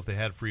access. So if they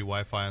had free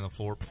Wi-Fi on the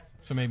floor,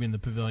 So maybe in the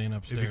pavilion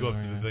upstairs. if you go up or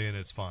to the anything. pavilion,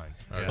 it's fine.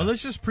 Yeah. Well,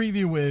 let's just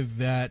preview with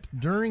that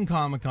during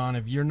Comic-Con.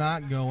 If you're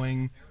not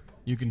going,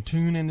 you can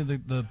tune into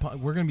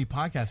we're going to be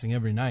podcasting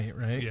every night,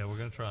 right? Yeah, we're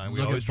gonna try. We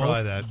Look always at both,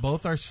 try that.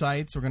 Both our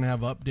sites, we're going to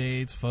have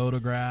updates,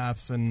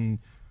 photographs, and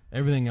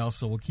everything else.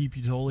 So we'll keep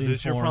you totally This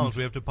is your problem. informed.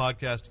 We have to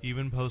podcast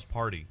even post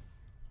party.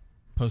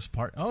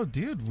 Post-part. Oh,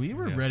 dude, we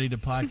were Yeah. ready to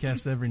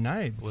podcast every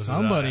night. Was it,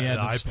 Somebody had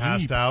to I sleep.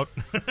 passed out.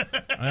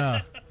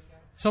 Yeah.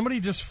 Somebody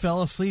just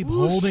fell asleep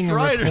Ooh, holding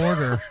Strider. a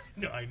recorder.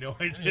 No, I know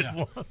I did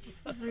once.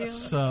 Really?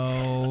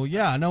 So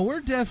yeah, no,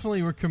 we're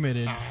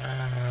committed.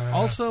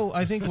 Also,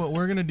 I think what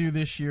we're gonna do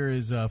this year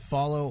is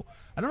follow.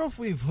 I don't know if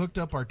we've hooked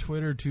up our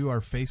Twitter to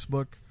our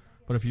Facebook,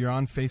 but if you're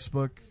on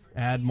Facebook,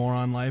 add More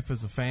on Life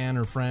as a fan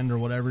or friend or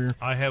whatever.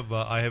 I have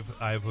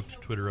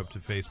hooked Twitter up to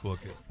Facebook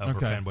for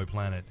Okay. Fanboy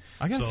Planet.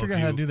 I gotta So figure if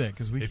out how you- to do that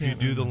because we If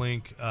can't. you do the remember.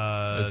 link,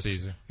 That's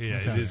easy. Yeah,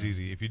 it Okay. is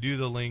easy. If you do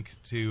the link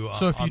to,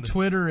 So if on you the-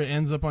 Twitter, it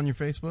ends up on your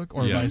Facebook,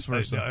 or Yes. vice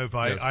versa. if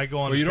I, Yes. I go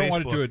on, Well, you don't Facebook,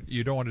 want to do it.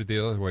 You don't want to do it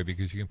the other way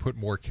because you can put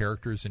more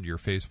characters into your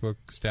Facebook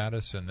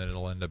status, and then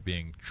it'll end up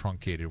being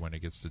truncated when it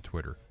gets to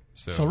Twitter.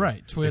 So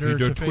right, Twitter If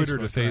you do to Twitter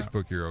Facebook, to right.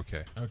 Facebook, you're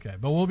okay. Okay,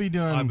 but we'll be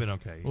doing. I've been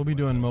okay. We'll be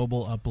doing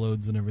mobile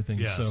uploads and everything.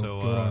 Yeah, so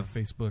so, go to our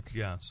Facebook.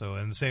 Yeah. So,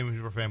 and the same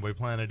for Fanboy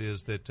Planet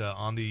is that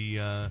on the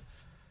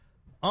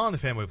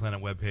Fanboy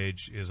Planet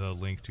webpage is a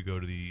link to go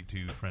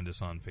to friend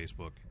us on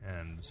Facebook,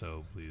 and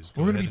so please.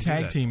 Go We're going to ahead be and do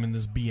tag that. teaming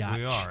this biatch.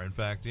 We are, in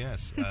fact,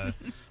 yes.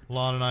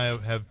 Lon and I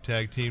have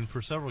tag teamed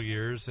for several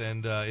years,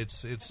 and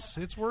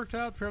it's worked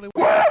out fairly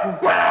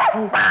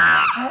well.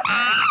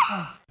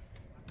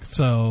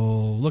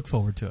 So look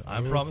forward to it.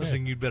 I'm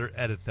promising you'd better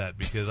edit that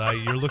because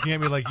you're looking at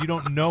me like you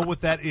don't know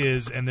what that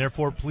is, and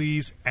therefore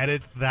please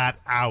edit that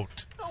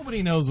out.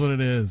 Nobody knows what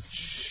it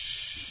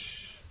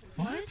is.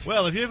 What?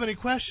 Well, if you have any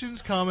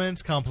questions,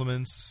 comments,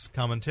 compliments,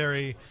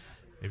 commentary,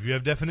 If you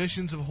have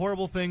definitions of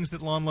horrible things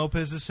that Lon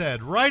Lopez has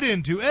said, write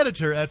into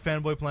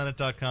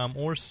editor@fanboyplanet.com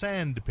or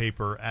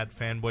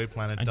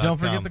sandpaper@fanboyplanet.com. And don't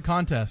forget the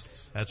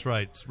contests. That's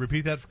right.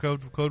 Repeat that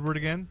code word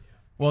again.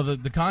 Well,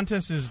 the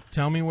contest is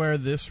tell me where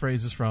this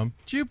phrase is from.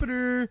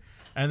 Jupiter.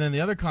 And then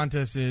the other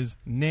contest is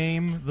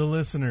name the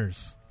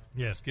listeners.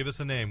 Yes, give us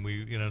a name.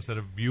 We, instead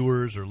of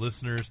viewers or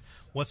listeners,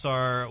 what's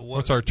our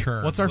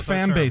term? What's our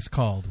fan base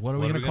called? What are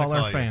we going to call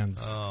our fans?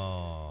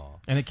 Oh.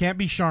 And it can't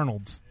be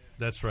Sharnold's.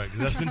 That's right, because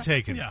that's been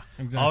taken. Yeah,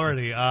 exactly.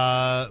 Already.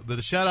 But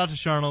a shout out to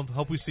Sharnold.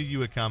 Hope we see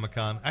you at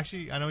Comic-Con.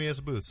 Actually, I know he has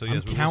a booth, so yes,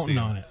 I'm we will counting see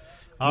on him. it.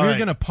 All We're right.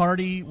 going to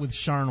party with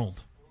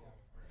Sharnold.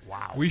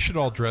 Wow. We should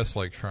all dress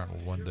like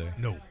Charnold one day.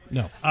 No.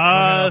 We're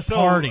gonna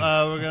party.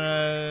 We're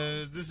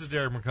gonna. This is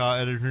Derek McCaw,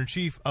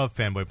 editor-in-chief of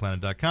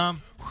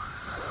FanboyPlanet.com.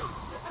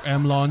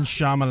 Emlon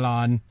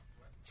Shyamalan.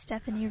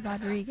 Stephanie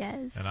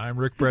Rodriguez. And I'm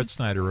Rick Brett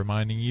Snyder,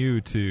 reminding you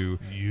to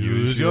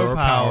Use your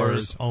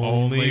powers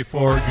only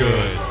for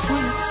good.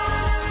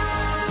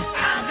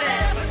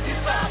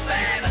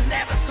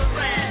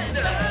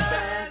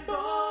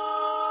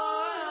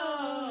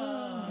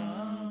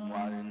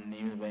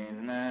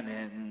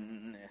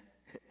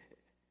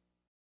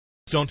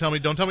 Don't tell me.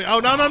 Oh,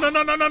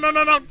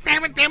 no.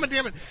 Damn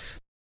it.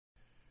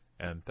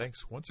 And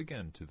thanks once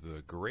again to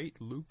the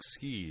great Luke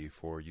Ski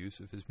for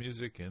use of his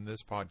music in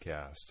this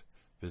podcast.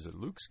 Visit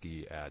Luke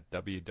Ski at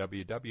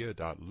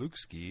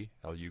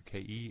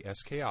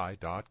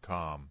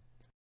www.lukeski.com.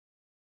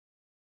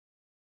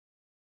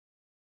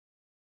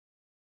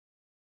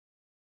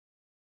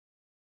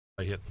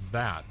 I hit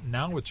that.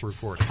 Now it's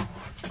recording.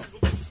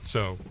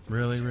 So,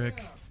 Really,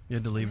 Rick? You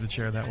had to leave the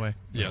chair that way?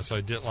 yes,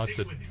 I did left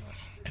it.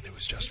 And it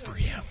was just for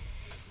him.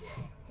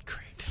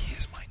 Great. He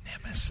is my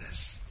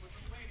nemesis.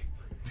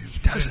 He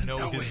doesn't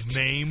know his it.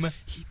 name.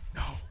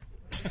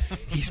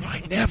 He's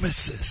my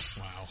nemesis.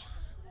 Wow.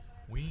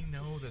 We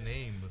know the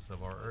names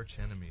of our arch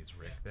enemies,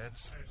 Rick.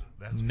 That's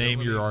Name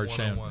villainy your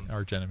 101.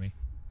 arch enemy.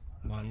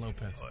 Lon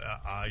Lopez.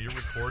 You're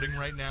recording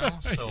right now,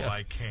 so Yes.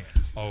 I can't.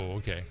 Oh,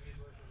 okay.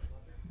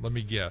 Let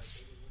me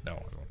guess. No, I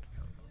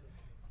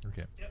won't.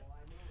 Okay.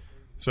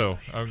 So,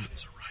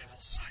 It's a rival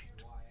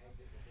site.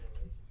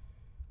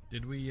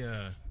 Did we,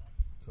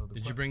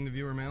 did you bring the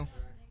viewer mail?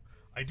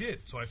 I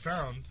did. So I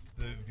found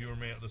the viewer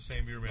mail, the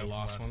same viewer mail. The from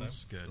lost last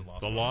ones? time.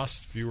 Good. the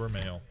lost viewer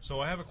mail. So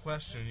I have a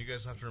question. You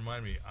guys have to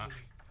remind me.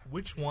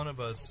 Which one of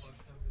us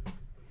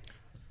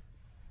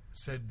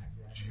said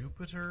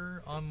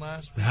Jupiter on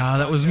last week's Ah,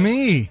 that was podcast?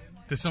 me.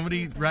 Did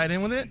somebody write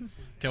in with it?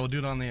 Okay, we'll do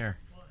it on the air.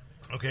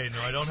 Okay,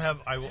 no, I don't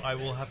have. I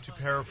will have to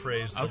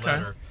paraphrase the Okay.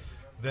 letter.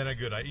 Then I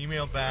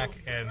emailed back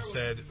and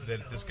said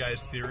that this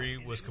guy's theory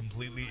was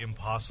completely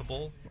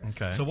impossible.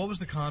 Okay. So what was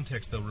the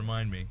context, though?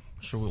 Remind me.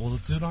 Sure, well,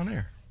 let's do it on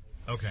air.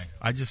 Okay.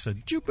 I just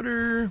said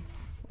Jupiter,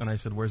 and I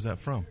said, "Where's that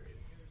from?"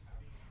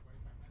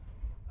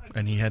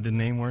 And he had to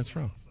name where it's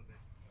from.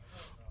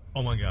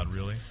 Oh my God,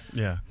 really?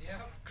 Yeah.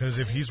 Because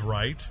if he's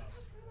right,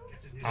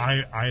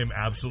 I am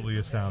absolutely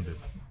astounded.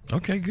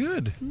 Okay,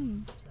 good.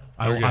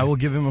 Okay. I will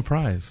give him a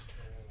prize.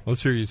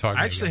 Let's hear you talking.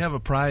 I actually again. have a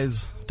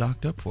prize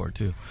docked up for it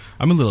too.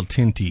 I'm a little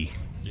tinty.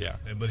 Yeah.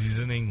 But he's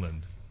in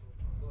England.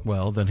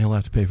 Well, then he'll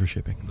have to pay for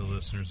shipping. The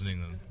listeners in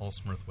England, Paul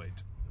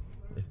Smurthwaite.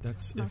 If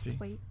that's iffy,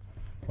 Wait.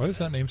 Why does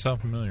that name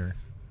sound familiar?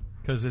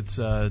 because it's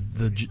the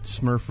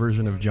Smurf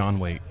version of John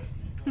Waite.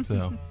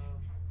 So,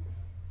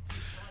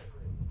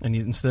 and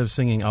instead of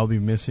singing "I'll be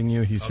missing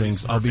you," he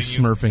sings "I'll be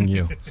smurfing smurfing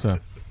you." So,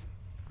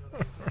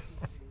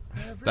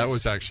 That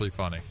was actually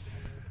funny.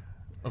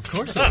 of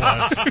course it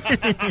was.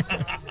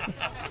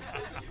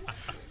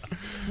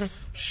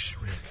 Shh,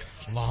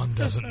 Rick. Lon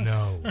doesn't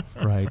know.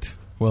 Right.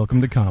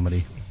 Welcome to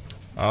comedy.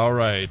 All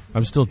right.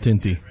 I'm still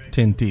tinty.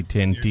 Tinty. You're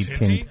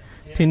tinty?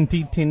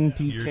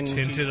 You're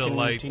tinted a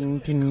light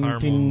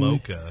caramel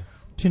mocha.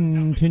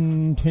 Tin,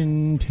 tin,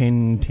 tin,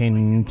 tin,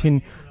 tin,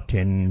 tin,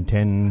 tin,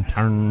 tin,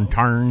 turn,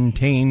 turn,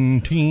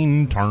 tin,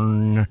 tin,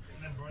 turn.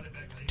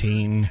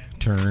 Teen,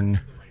 turn,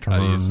 How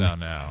do you turn.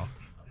 sound now?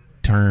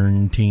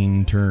 Turn,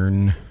 teen,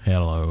 turn.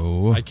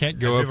 Hello. I can't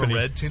go Have up you ever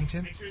any. read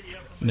Tintin?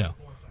 No.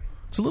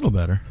 It's a little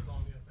better.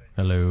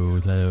 Hello,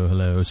 hello,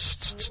 hello.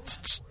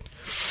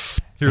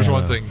 Here's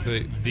one Hello. thing.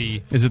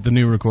 The Is it the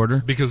new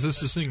recorder? because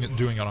this is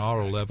doing an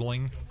auto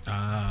leveling.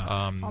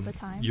 All the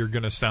time. You're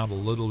going to sound a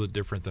little bit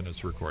different than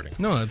it's recording.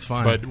 No, that's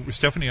fine. But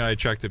Stephanie and I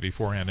checked it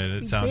beforehand, and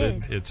it We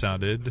sounded. did. It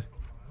sounded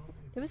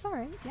It was all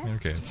right. Yeah.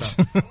 okay. It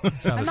I'm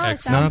sounded not a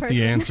excellent. sound not person.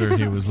 the answer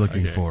he was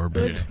looking Okay. for, It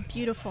but was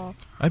beautiful.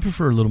 I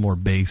prefer a little more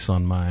bass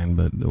on mine.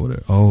 But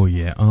what? Oh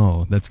yeah.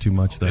 Oh, that's too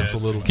much. Though. That's a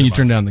little Can you too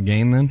turn down the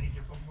gain then?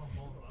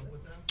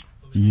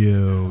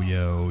 Yo,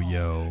 yo,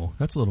 yo.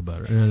 That's a little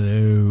better.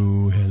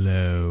 Hello,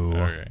 hello.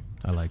 Okay.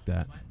 I like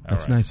that.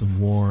 That's right. nice and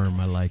warm.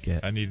 I like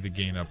it. I need the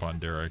gain up on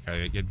Derek.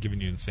 I had given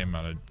you the same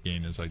amount of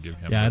gain as I give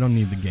him. Yeah, I don't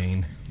need the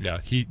gain. Yeah,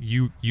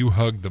 you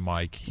hug the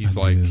mic. He's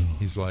I like do.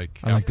 I like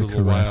after a to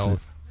little caress while. it.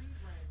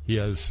 He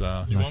has.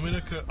 You want me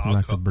to? I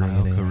like to bring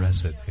it in.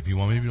 caress it. If you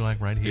want me to be like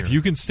right here, If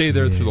you can stay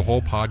there through the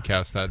whole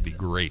podcast, that'd be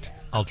great.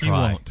 I'll He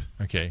try. won't.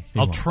 Okay.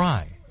 I'll won't.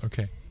 try.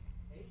 Okay.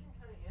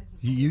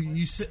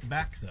 You sit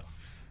back though.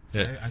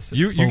 Yeah. I said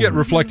You get forward.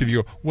 reflective.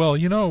 You go, well,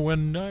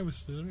 when I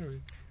was...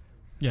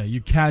 Yeah, you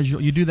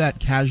do that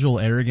casual,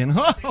 arrogant.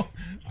 Oh,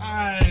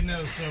 I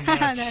know so much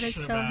That is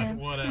so about him.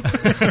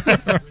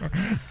 whatever.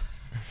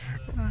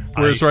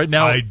 Whereas right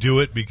now... I do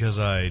it because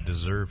I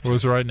deserve to.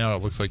 Whereas right now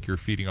it looks like you're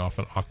feeding off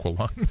an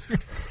aqualung.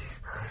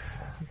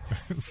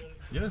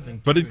 The other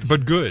thing,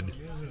 but good.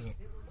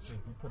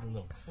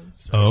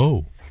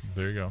 Oh.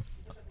 There you go.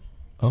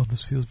 Oh,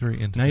 this feels very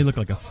intimate. now you look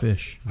like a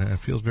fish. It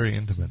feels very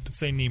intimate.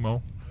 Say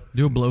Nemo.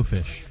 Do a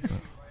blowfish.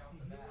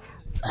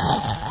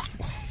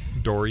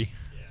 Dory.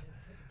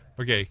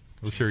 Okay,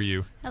 let's hear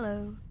you.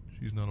 Hello.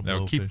 She's not a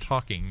Now keep blowfish.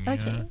 talking.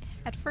 Okay.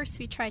 At first,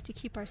 we tried to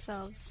keep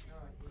ourselves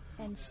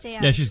and stay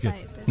out Yeah, of she's good.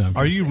 sight, but No.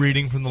 Are you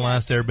reading from The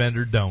Last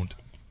Airbender? Don't.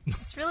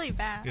 it's really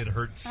bad. It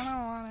hurts. I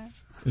don't want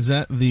to. Is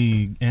that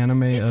the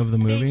anime of the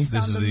movie? based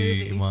This on is the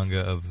the movie. manga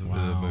of the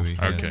Wow. movie.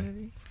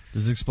 Okay.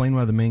 Does it explain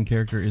why the main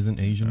character isn't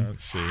Asian?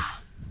 Let's see.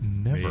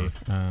 Never.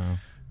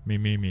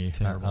 Me.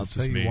 I'll This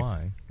tell is you me.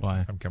 why.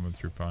 Why? I'm coming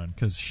through fine.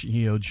 Because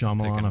he owed Think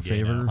Shyamalan I'm a gay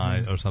favor?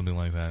 now. Or something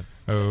like that.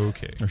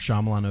 Okay. Or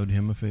Shyamalan owed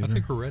him a favor? I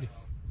think we're ready.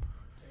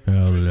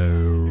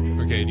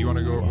 Hello. Okay, do you want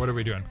to go? What are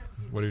we doing?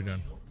 What are you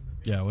doing?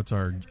 Yeah, what's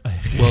our Well,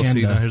 see,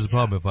 agenda? now here's the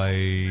problem. If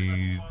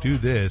I do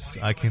this,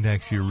 I can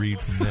actually read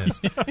from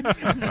this.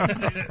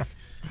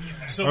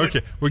 So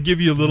Okay, we'll give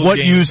you a little what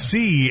game. you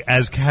see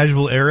as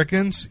casual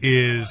arrogance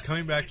is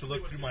coming back to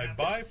look through my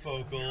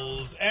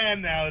bifocals,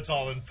 and now it's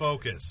all in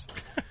focus.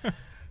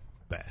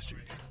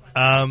 Bastards.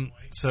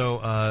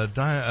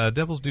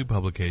 Devil's Due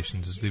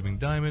Publications is leaving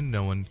Diamond.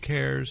 No one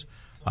cares.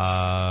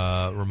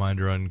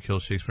 Reminder on Kill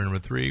Shakespeare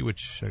 #3,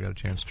 which I got a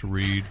chance to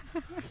read.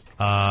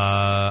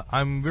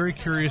 I'm very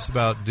curious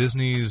about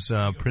Disney's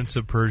Prince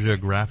of Persia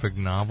graphic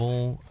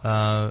novel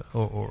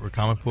or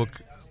comic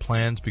book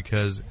plans,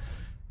 because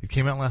it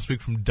came out last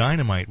week from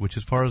Dynamite, which,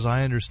 as far as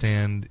I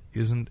understand,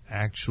 isn't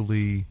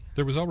actually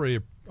There was already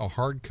a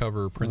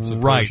hardcover Prince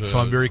of right. Persia So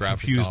I'm very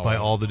graphic confused by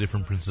novel. all the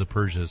different Princes of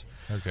Persias.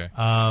 Okay.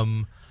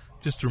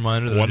 Just a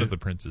reminder that One of the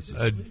princesses.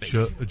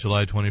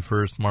 July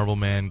 21st, Marvel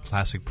Man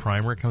Classic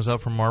Primer comes out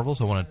from Marvel,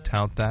 so I want to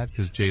tout that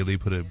because Jay Lee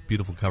put a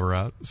beautiful cover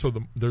out. So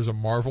there's a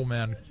Marvel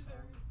Man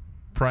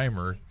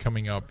primer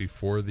coming out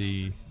before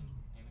the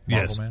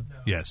Marvel Man.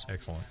 Yes,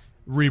 Excellent.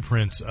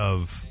 reprints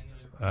of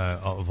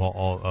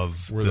all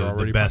of Were there the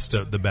already best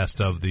of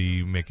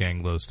the Mick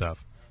Anglo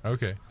stuff,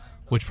 Okay.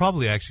 which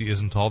probably actually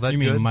isn't all that You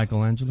mean good.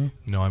 Michelangelo?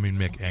 No, I mean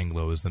Mick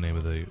Anglo is the name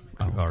of the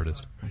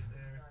artist.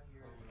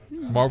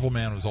 Marvel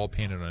Man was all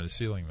painted on his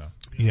ceiling, though.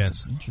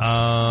 Yes.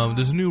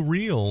 There's a new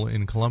reel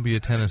in Columbia,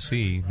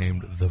 Tennessee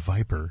named The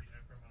Viper.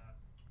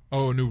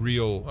 Oh, a new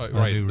reel.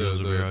 Right. new the reels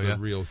of Vero, yeah.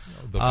 reel.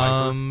 The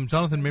Viper.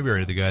 Jonathan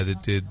Mayberry, the guy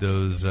that did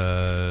those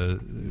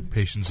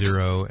Patient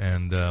Zero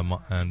and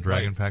Dragon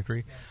Right.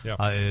 Factory.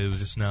 Yeah. It was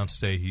just announced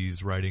today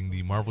he's writing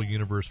the Marvel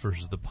Universe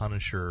versus the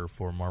Punisher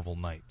for Marvel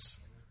Knights.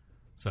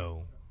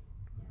 So,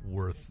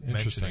 worth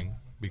Interesting. mentioning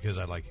because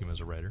I like him as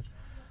a writer.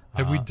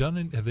 Have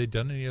they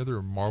done any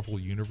other Marvel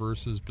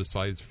universes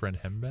besides Fred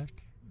Hembeck?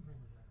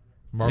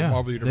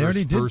 Marvel Universe they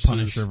already did versus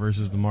Punisher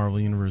versus the Marvel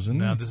Universe, didn't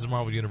Now they? this is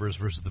Marvel Universe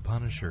versus the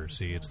Punisher.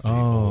 See, it's the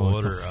Oh,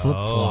 it's a order.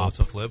 flip-flop. It's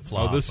a flip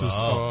flop. Oh, this is.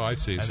 Oh, I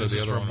see. And So this the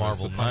is other from one was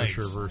the Marvel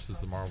Punisher Knights. versus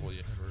the Marvel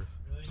Universe.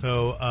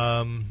 So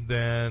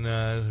then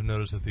I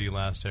noticed that the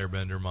Last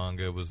Airbender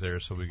manga was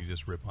there, so we could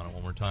just rip on it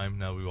one more time.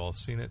 Now we've all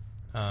seen it,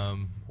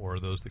 or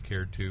those that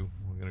cared to.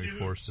 We're going to be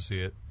forced to see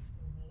it.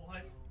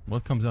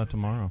 What comes out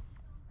tomorrow?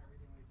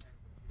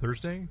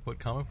 Thursday? What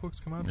comic books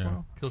come out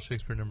tomorrow? Kill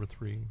Shakespeare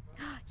 #3.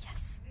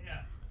 Yes.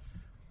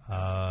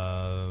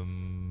 I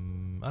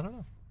don't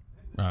know.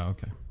 Oh,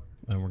 okay.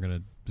 And we're going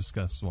to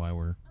discuss why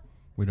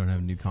we don't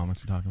have new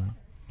comics to talk about.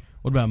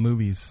 What about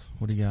movies?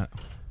 What do you got?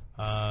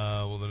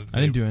 Well, I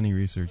didn't do any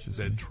research this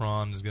that week.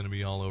 Tron is going to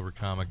be all over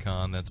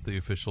Comic-Con. That's the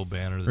official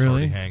banner that's Really?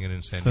 already hanging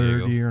in San Third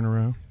Diego. year in a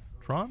row?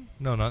 Tron?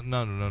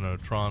 No.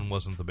 Tron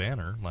wasn't the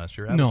banner last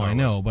year. No, Avatar I was.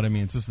 know, but I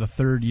mean, it's just the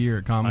third year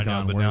at I Comic know,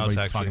 Con but where now it's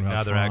everybody's actually talking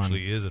about there Tron.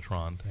 actually is a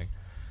Tron thing.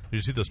 Did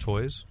you see those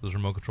toys? Those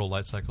remote control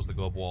light cycles that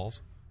go up walls?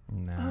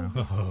 No.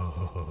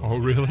 Oh,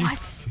 really?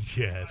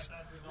 Yes.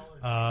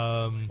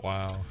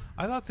 Wow.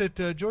 I thought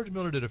that George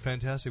Miller did a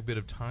fantastic bit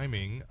of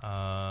timing,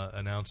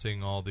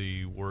 announcing all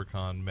the work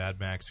on Mad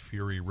Max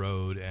Fury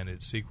Road and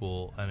its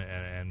sequel,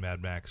 and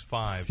Mad Max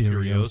 5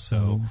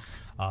 Furioso.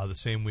 the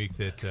same week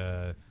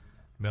that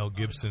Mel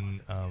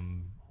Gibson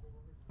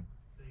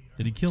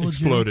Did he kill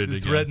Exploded a Jew?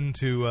 again. threatened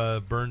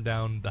to burn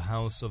down the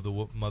house of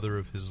the mother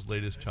of his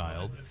latest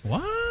child.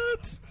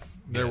 What?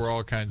 There Yes. were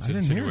all kinds I of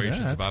didn't hear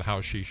insinuations that. about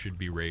how she should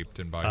be raped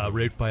and by who.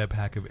 Raped by a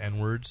pack of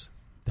N-words.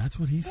 That's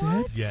what he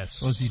said?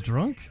 Yes. Was he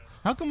drunk?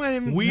 How come I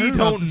haven't We heard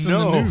about don't this in the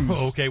know. news?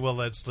 Okay, well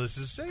let's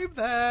just save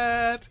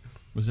that.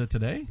 Was that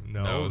today?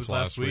 No, it was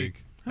last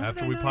week. How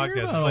After did I we not hear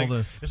podcast, about all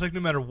this? it's like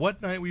no matter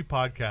what night we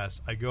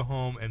podcast, I go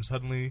home and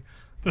suddenly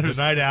the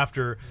night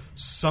after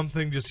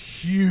something just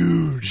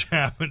huge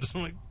happens.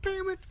 I'm like,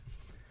 damn it.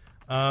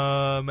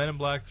 Men in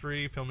Black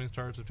 3 filming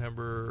starts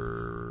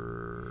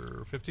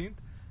September 15th,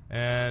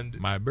 and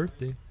My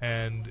birthday.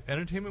 and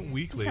Entertainment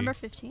Weekly. December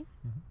 15th.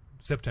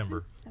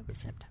 September. That was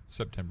September.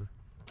 September.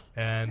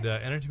 And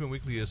Entertainment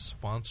Weekly is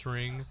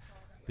sponsoring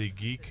the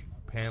geek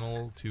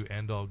panel to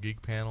end all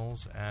geek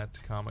panels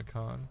at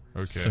Comic-Con.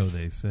 Okay. So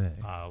they say.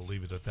 I'll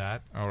leave it at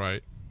that. All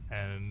right.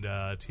 And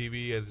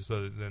TV,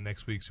 so the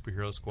next week,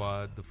 Superhero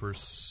Squad, the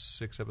first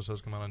 6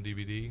 episodes come out on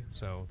DVD.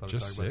 So I thought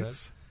Just I'd talk about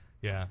 6? that.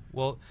 Yeah.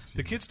 Well,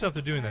 the kids stuff,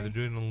 they're doing that. They're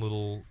doing a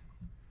little...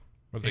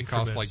 But they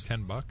cost like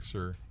increments. $10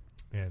 or...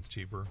 Yeah, it's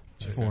cheaper.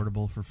 It's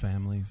affordable for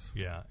families.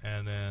 Yeah,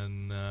 and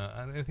then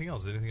anything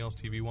else? Anything else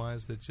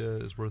TV-wise that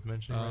is worth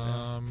mentioning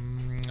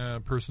right now?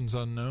 Persons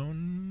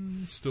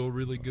Unknown, still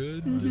really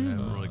good. I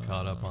haven't really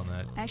caught up on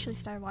that. I actually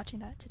started watching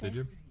that today. Did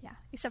you? Yeah,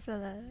 except for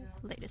the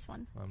latest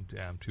one. I'm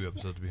 2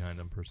 episodes behind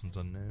on Persons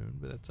Unknown,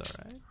 but that's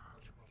all right.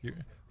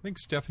 I think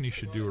Stephanie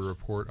should do a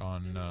report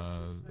on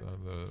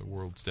the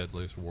world's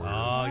deadliest warrior.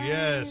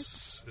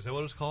 Yes. Is that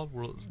what it's called?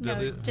 World's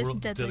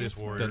Deadliest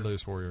Warrior.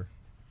 Deadliest warrior.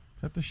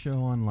 Is that the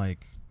show on,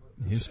 like,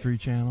 History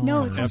Channel?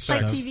 No, or it's on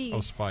Spike stuff? TV.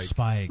 Oh, Spike.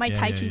 Spike. My yeah,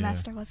 Tai yeah, Chi yeah.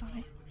 master was on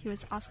it. He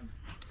was awesome.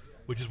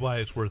 Which is why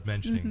it's worth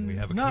mentioning. We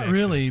have a Not connection.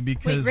 really,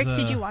 because... Wait, Rick,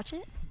 did you watch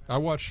it? I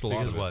watched a lot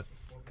Because of it. what?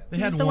 They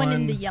He had was the one one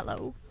in the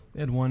yellow. They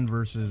had one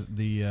versus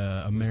the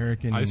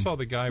American... I saw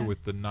the guy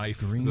with the knife,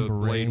 Green the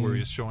blade, Beret where he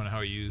was showing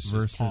how he used his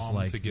versus, palm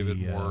like, to give it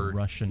the more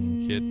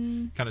Russian... hit.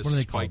 Kind of What are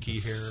they called? spiky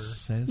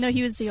hair. No,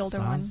 he was the older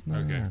one.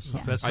 Sazna Okay. or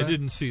something? That's I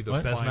didn't see the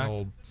What?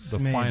 final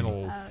Maybe.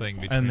 final thing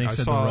between. And they I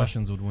said saw, the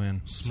Russians would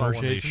win. saw when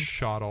Smirch they agents?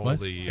 shot all What?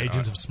 the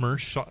Agents of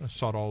Smirch?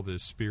 shot all the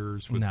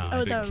spears with No. the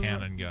Oh, big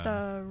cannon gun.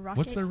 The rocket.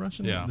 What's their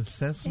Russian? Yeah. The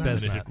Cessna? And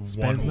then it hit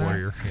one Spetsnaz?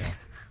 warrior. Yeah.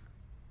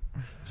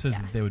 Says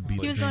Yeah. that they would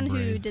beat He was the one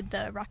Green who Berets. did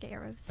the rocket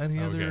arrows. Any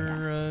Okay.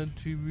 other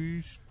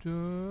TV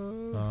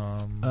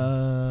stuff?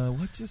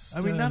 What just... I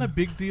mean, not a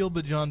big deal,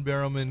 but John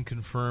Barrowman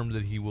confirmed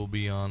that he will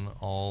be on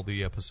all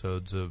the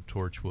episodes of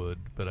Torchwood.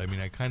 But I mean,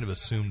 I kind of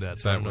assumed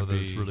that, so I That don't know would that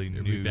be it's really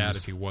it'd news. be bad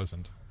if he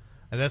wasn't.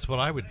 And that's what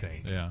I would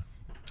think. Yeah.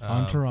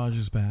 Entourage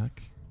is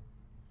back.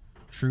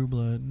 True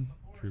Blood.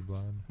 True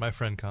Blood. My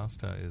friend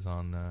Costa is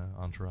on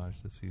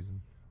Entourage this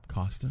season.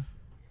 Costa.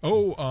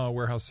 Oh,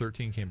 Warehouse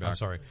 13 came back. I'm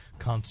sorry,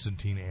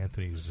 Constantine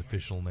Anthony is his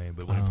official name,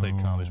 but when he played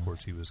Comic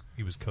Sports, he was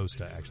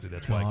Costa. Actually,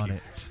 that's why I Got keep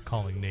it.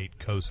 calling Nate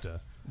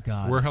Costa.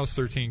 Got Warehouse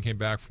 13 came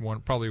back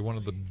from probably one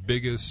of the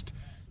biggest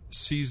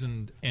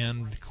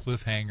season-end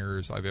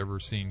cliffhangers I've ever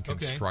seen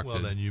constructed. Okay, well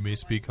then you may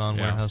speak on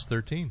Yeah. Warehouse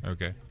 13.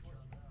 Okay.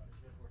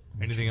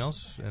 Anything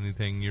else?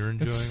 Anything you're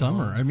enjoying? It's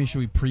summer. I mean, should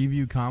we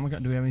preview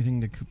Comic-Con? Do we have anything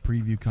to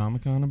preview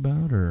Comic-Con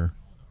about, or...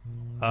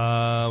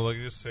 Well, I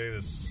can just say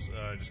this.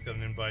 I just got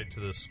an invite to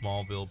the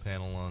Smallville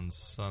panel on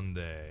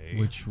Sunday.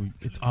 Which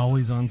it's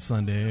always on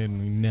Sunday, and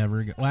we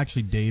never go. Well,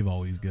 actually, Dave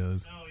always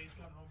goes.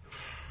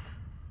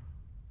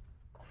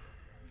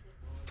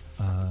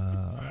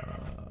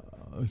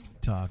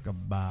 Talk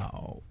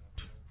about...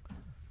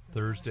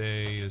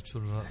 Thursday is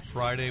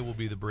Friday will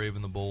be the Brave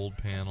and the Bold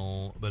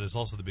panel, but it's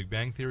also the Big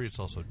Bang Theory. It's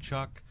also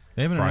Chuck.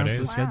 They haven't Fridays?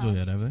 announced the schedule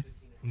yet, have they?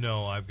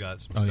 No, I've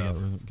got some Oh, stuff.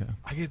 yeah.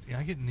 Okay.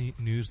 I get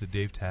news that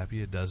Dave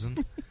Tapia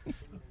doesn't.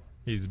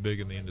 He's big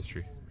in the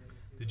industry.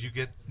 Did you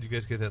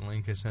guys get that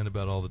link I sent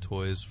about all the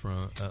toys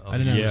from? I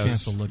didn't have a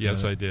chance to look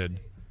Yes, at it. I did.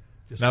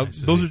 Just Now nice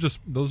to those see.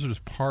 are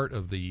just part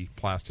of the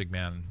Plastic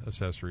Man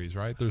accessories,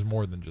 right? There's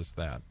more than just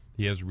that.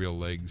 He has real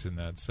legs in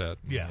that set.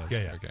 Yeah,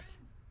 Yes, yeah. Okay.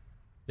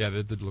 Yeah,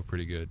 that did look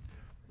pretty good.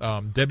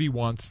 Debbie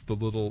wants the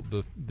little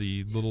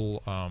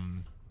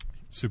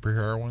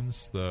superhero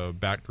ones, the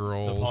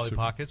Batgirl, The Polly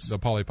Pockets? the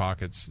Polly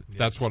Pockets.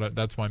 Yes.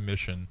 That's my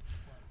mission.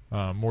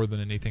 More than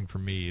anything for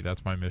me,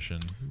 that's my mission.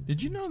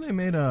 Did you know they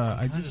made a...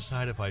 I'm trying to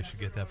decide if I should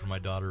get that for my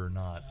daughter or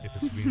not. If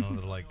it's being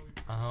they're like,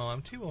 oh,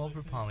 I'm too old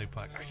for Polly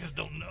Pocket. I just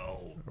don't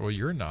know. Well,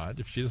 you're not.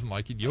 If she doesn't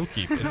like it, you'll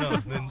keep it. No,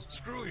 then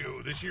screw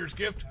you. This year's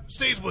gift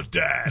stays with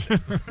Dad.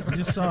 I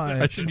just saw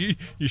it.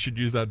 You should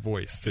use that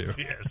voice too.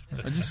 Yes.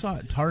 I just saw it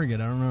at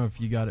Target. I don't know if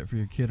you got it for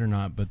your kid or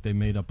not, but they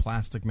made a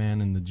Plastic Man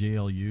in the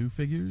JLU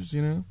figures,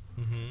 you know?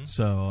 Mm-hmm.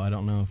 So I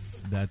don't know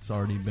if that's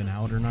already been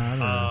out or not.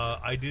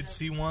 Or... I did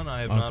see one.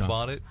 I have Okay. not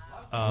bought it.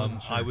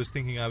 I was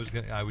thinking I would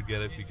get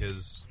it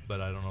but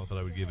I don't know that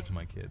I would give it to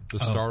my kid. The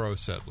Starro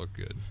set looked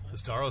good. The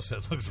Starro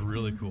set looks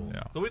really cool.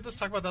 Yeah. So let's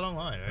talk about that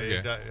online.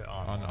 Okay.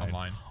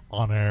 Online.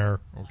 On air.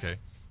 Okay.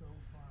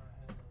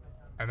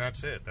 And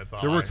that's it. That's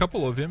all. There were a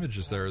couple of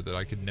images there that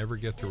I could never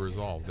get to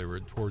resolve. They were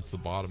towards the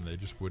bottom. They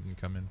just wouldn't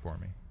come in for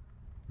me.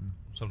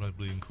 Sometimes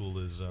Bleeding Cool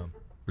is.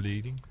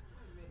 Bleeding?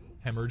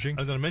 Hemorrhaging?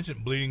 I was going to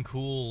mention Bleeding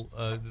Cool.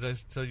 Did I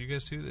tell you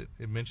guys too that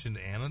it mentioned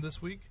Anna this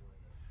week?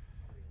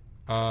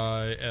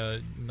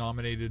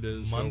 Nominated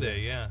as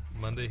Monday, yeah.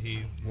 Monday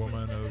he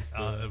Woman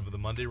of the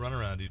Monday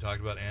Runaround. He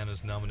talked about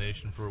Anna's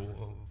nomination for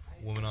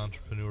Woman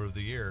Entrepreneur of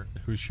the Year.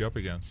 Who's she up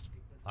against?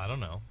 I don't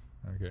know.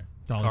 Okay.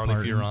 Dolly Carly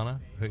Parton. Fiorina?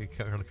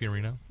 Carly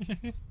Fiorina?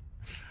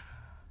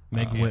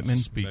 Meg Whitman.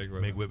 Speak. Meg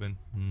Whitman. Meg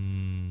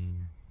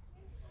Whitman.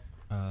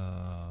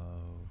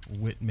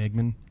 Whit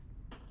Megman.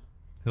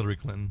 Hillary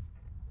Clinton.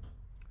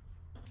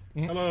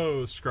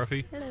 Hello,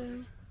 Scruffy.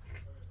 Hello.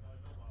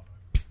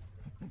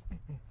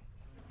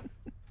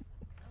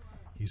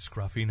 He's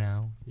scruffy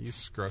now. He's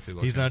scruffy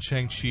looking. He's not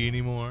Shang-Chi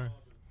anymore.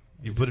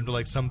 You put him to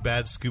like some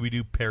bad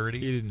Scooby-Doo parody.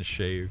 He didn't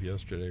shave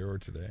yesterday or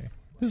today.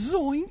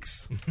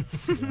 Zoinks!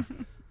 Yeah.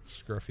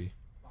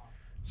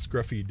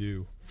 Scruffy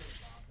do.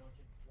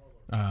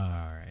 All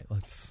right,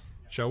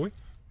 Shall we?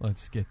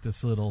 let's get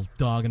this little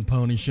dog and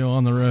pony show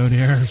on the road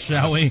here,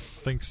 shall we?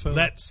 Think so.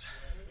 Let's.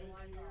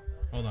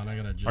 Hold on, I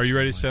gotta adjust. Are you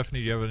ready, my mic. Stephanie?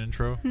 Do you have an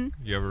intro?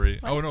 You have a ready?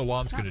 Oh no,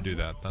 Lon's going to do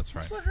that. That's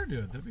right. Let's let her do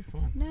it. That'd be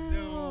fun.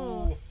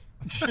 No.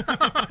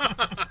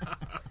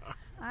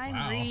 I'm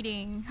Wow.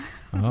 reading.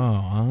 Oh,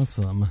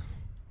 awesome.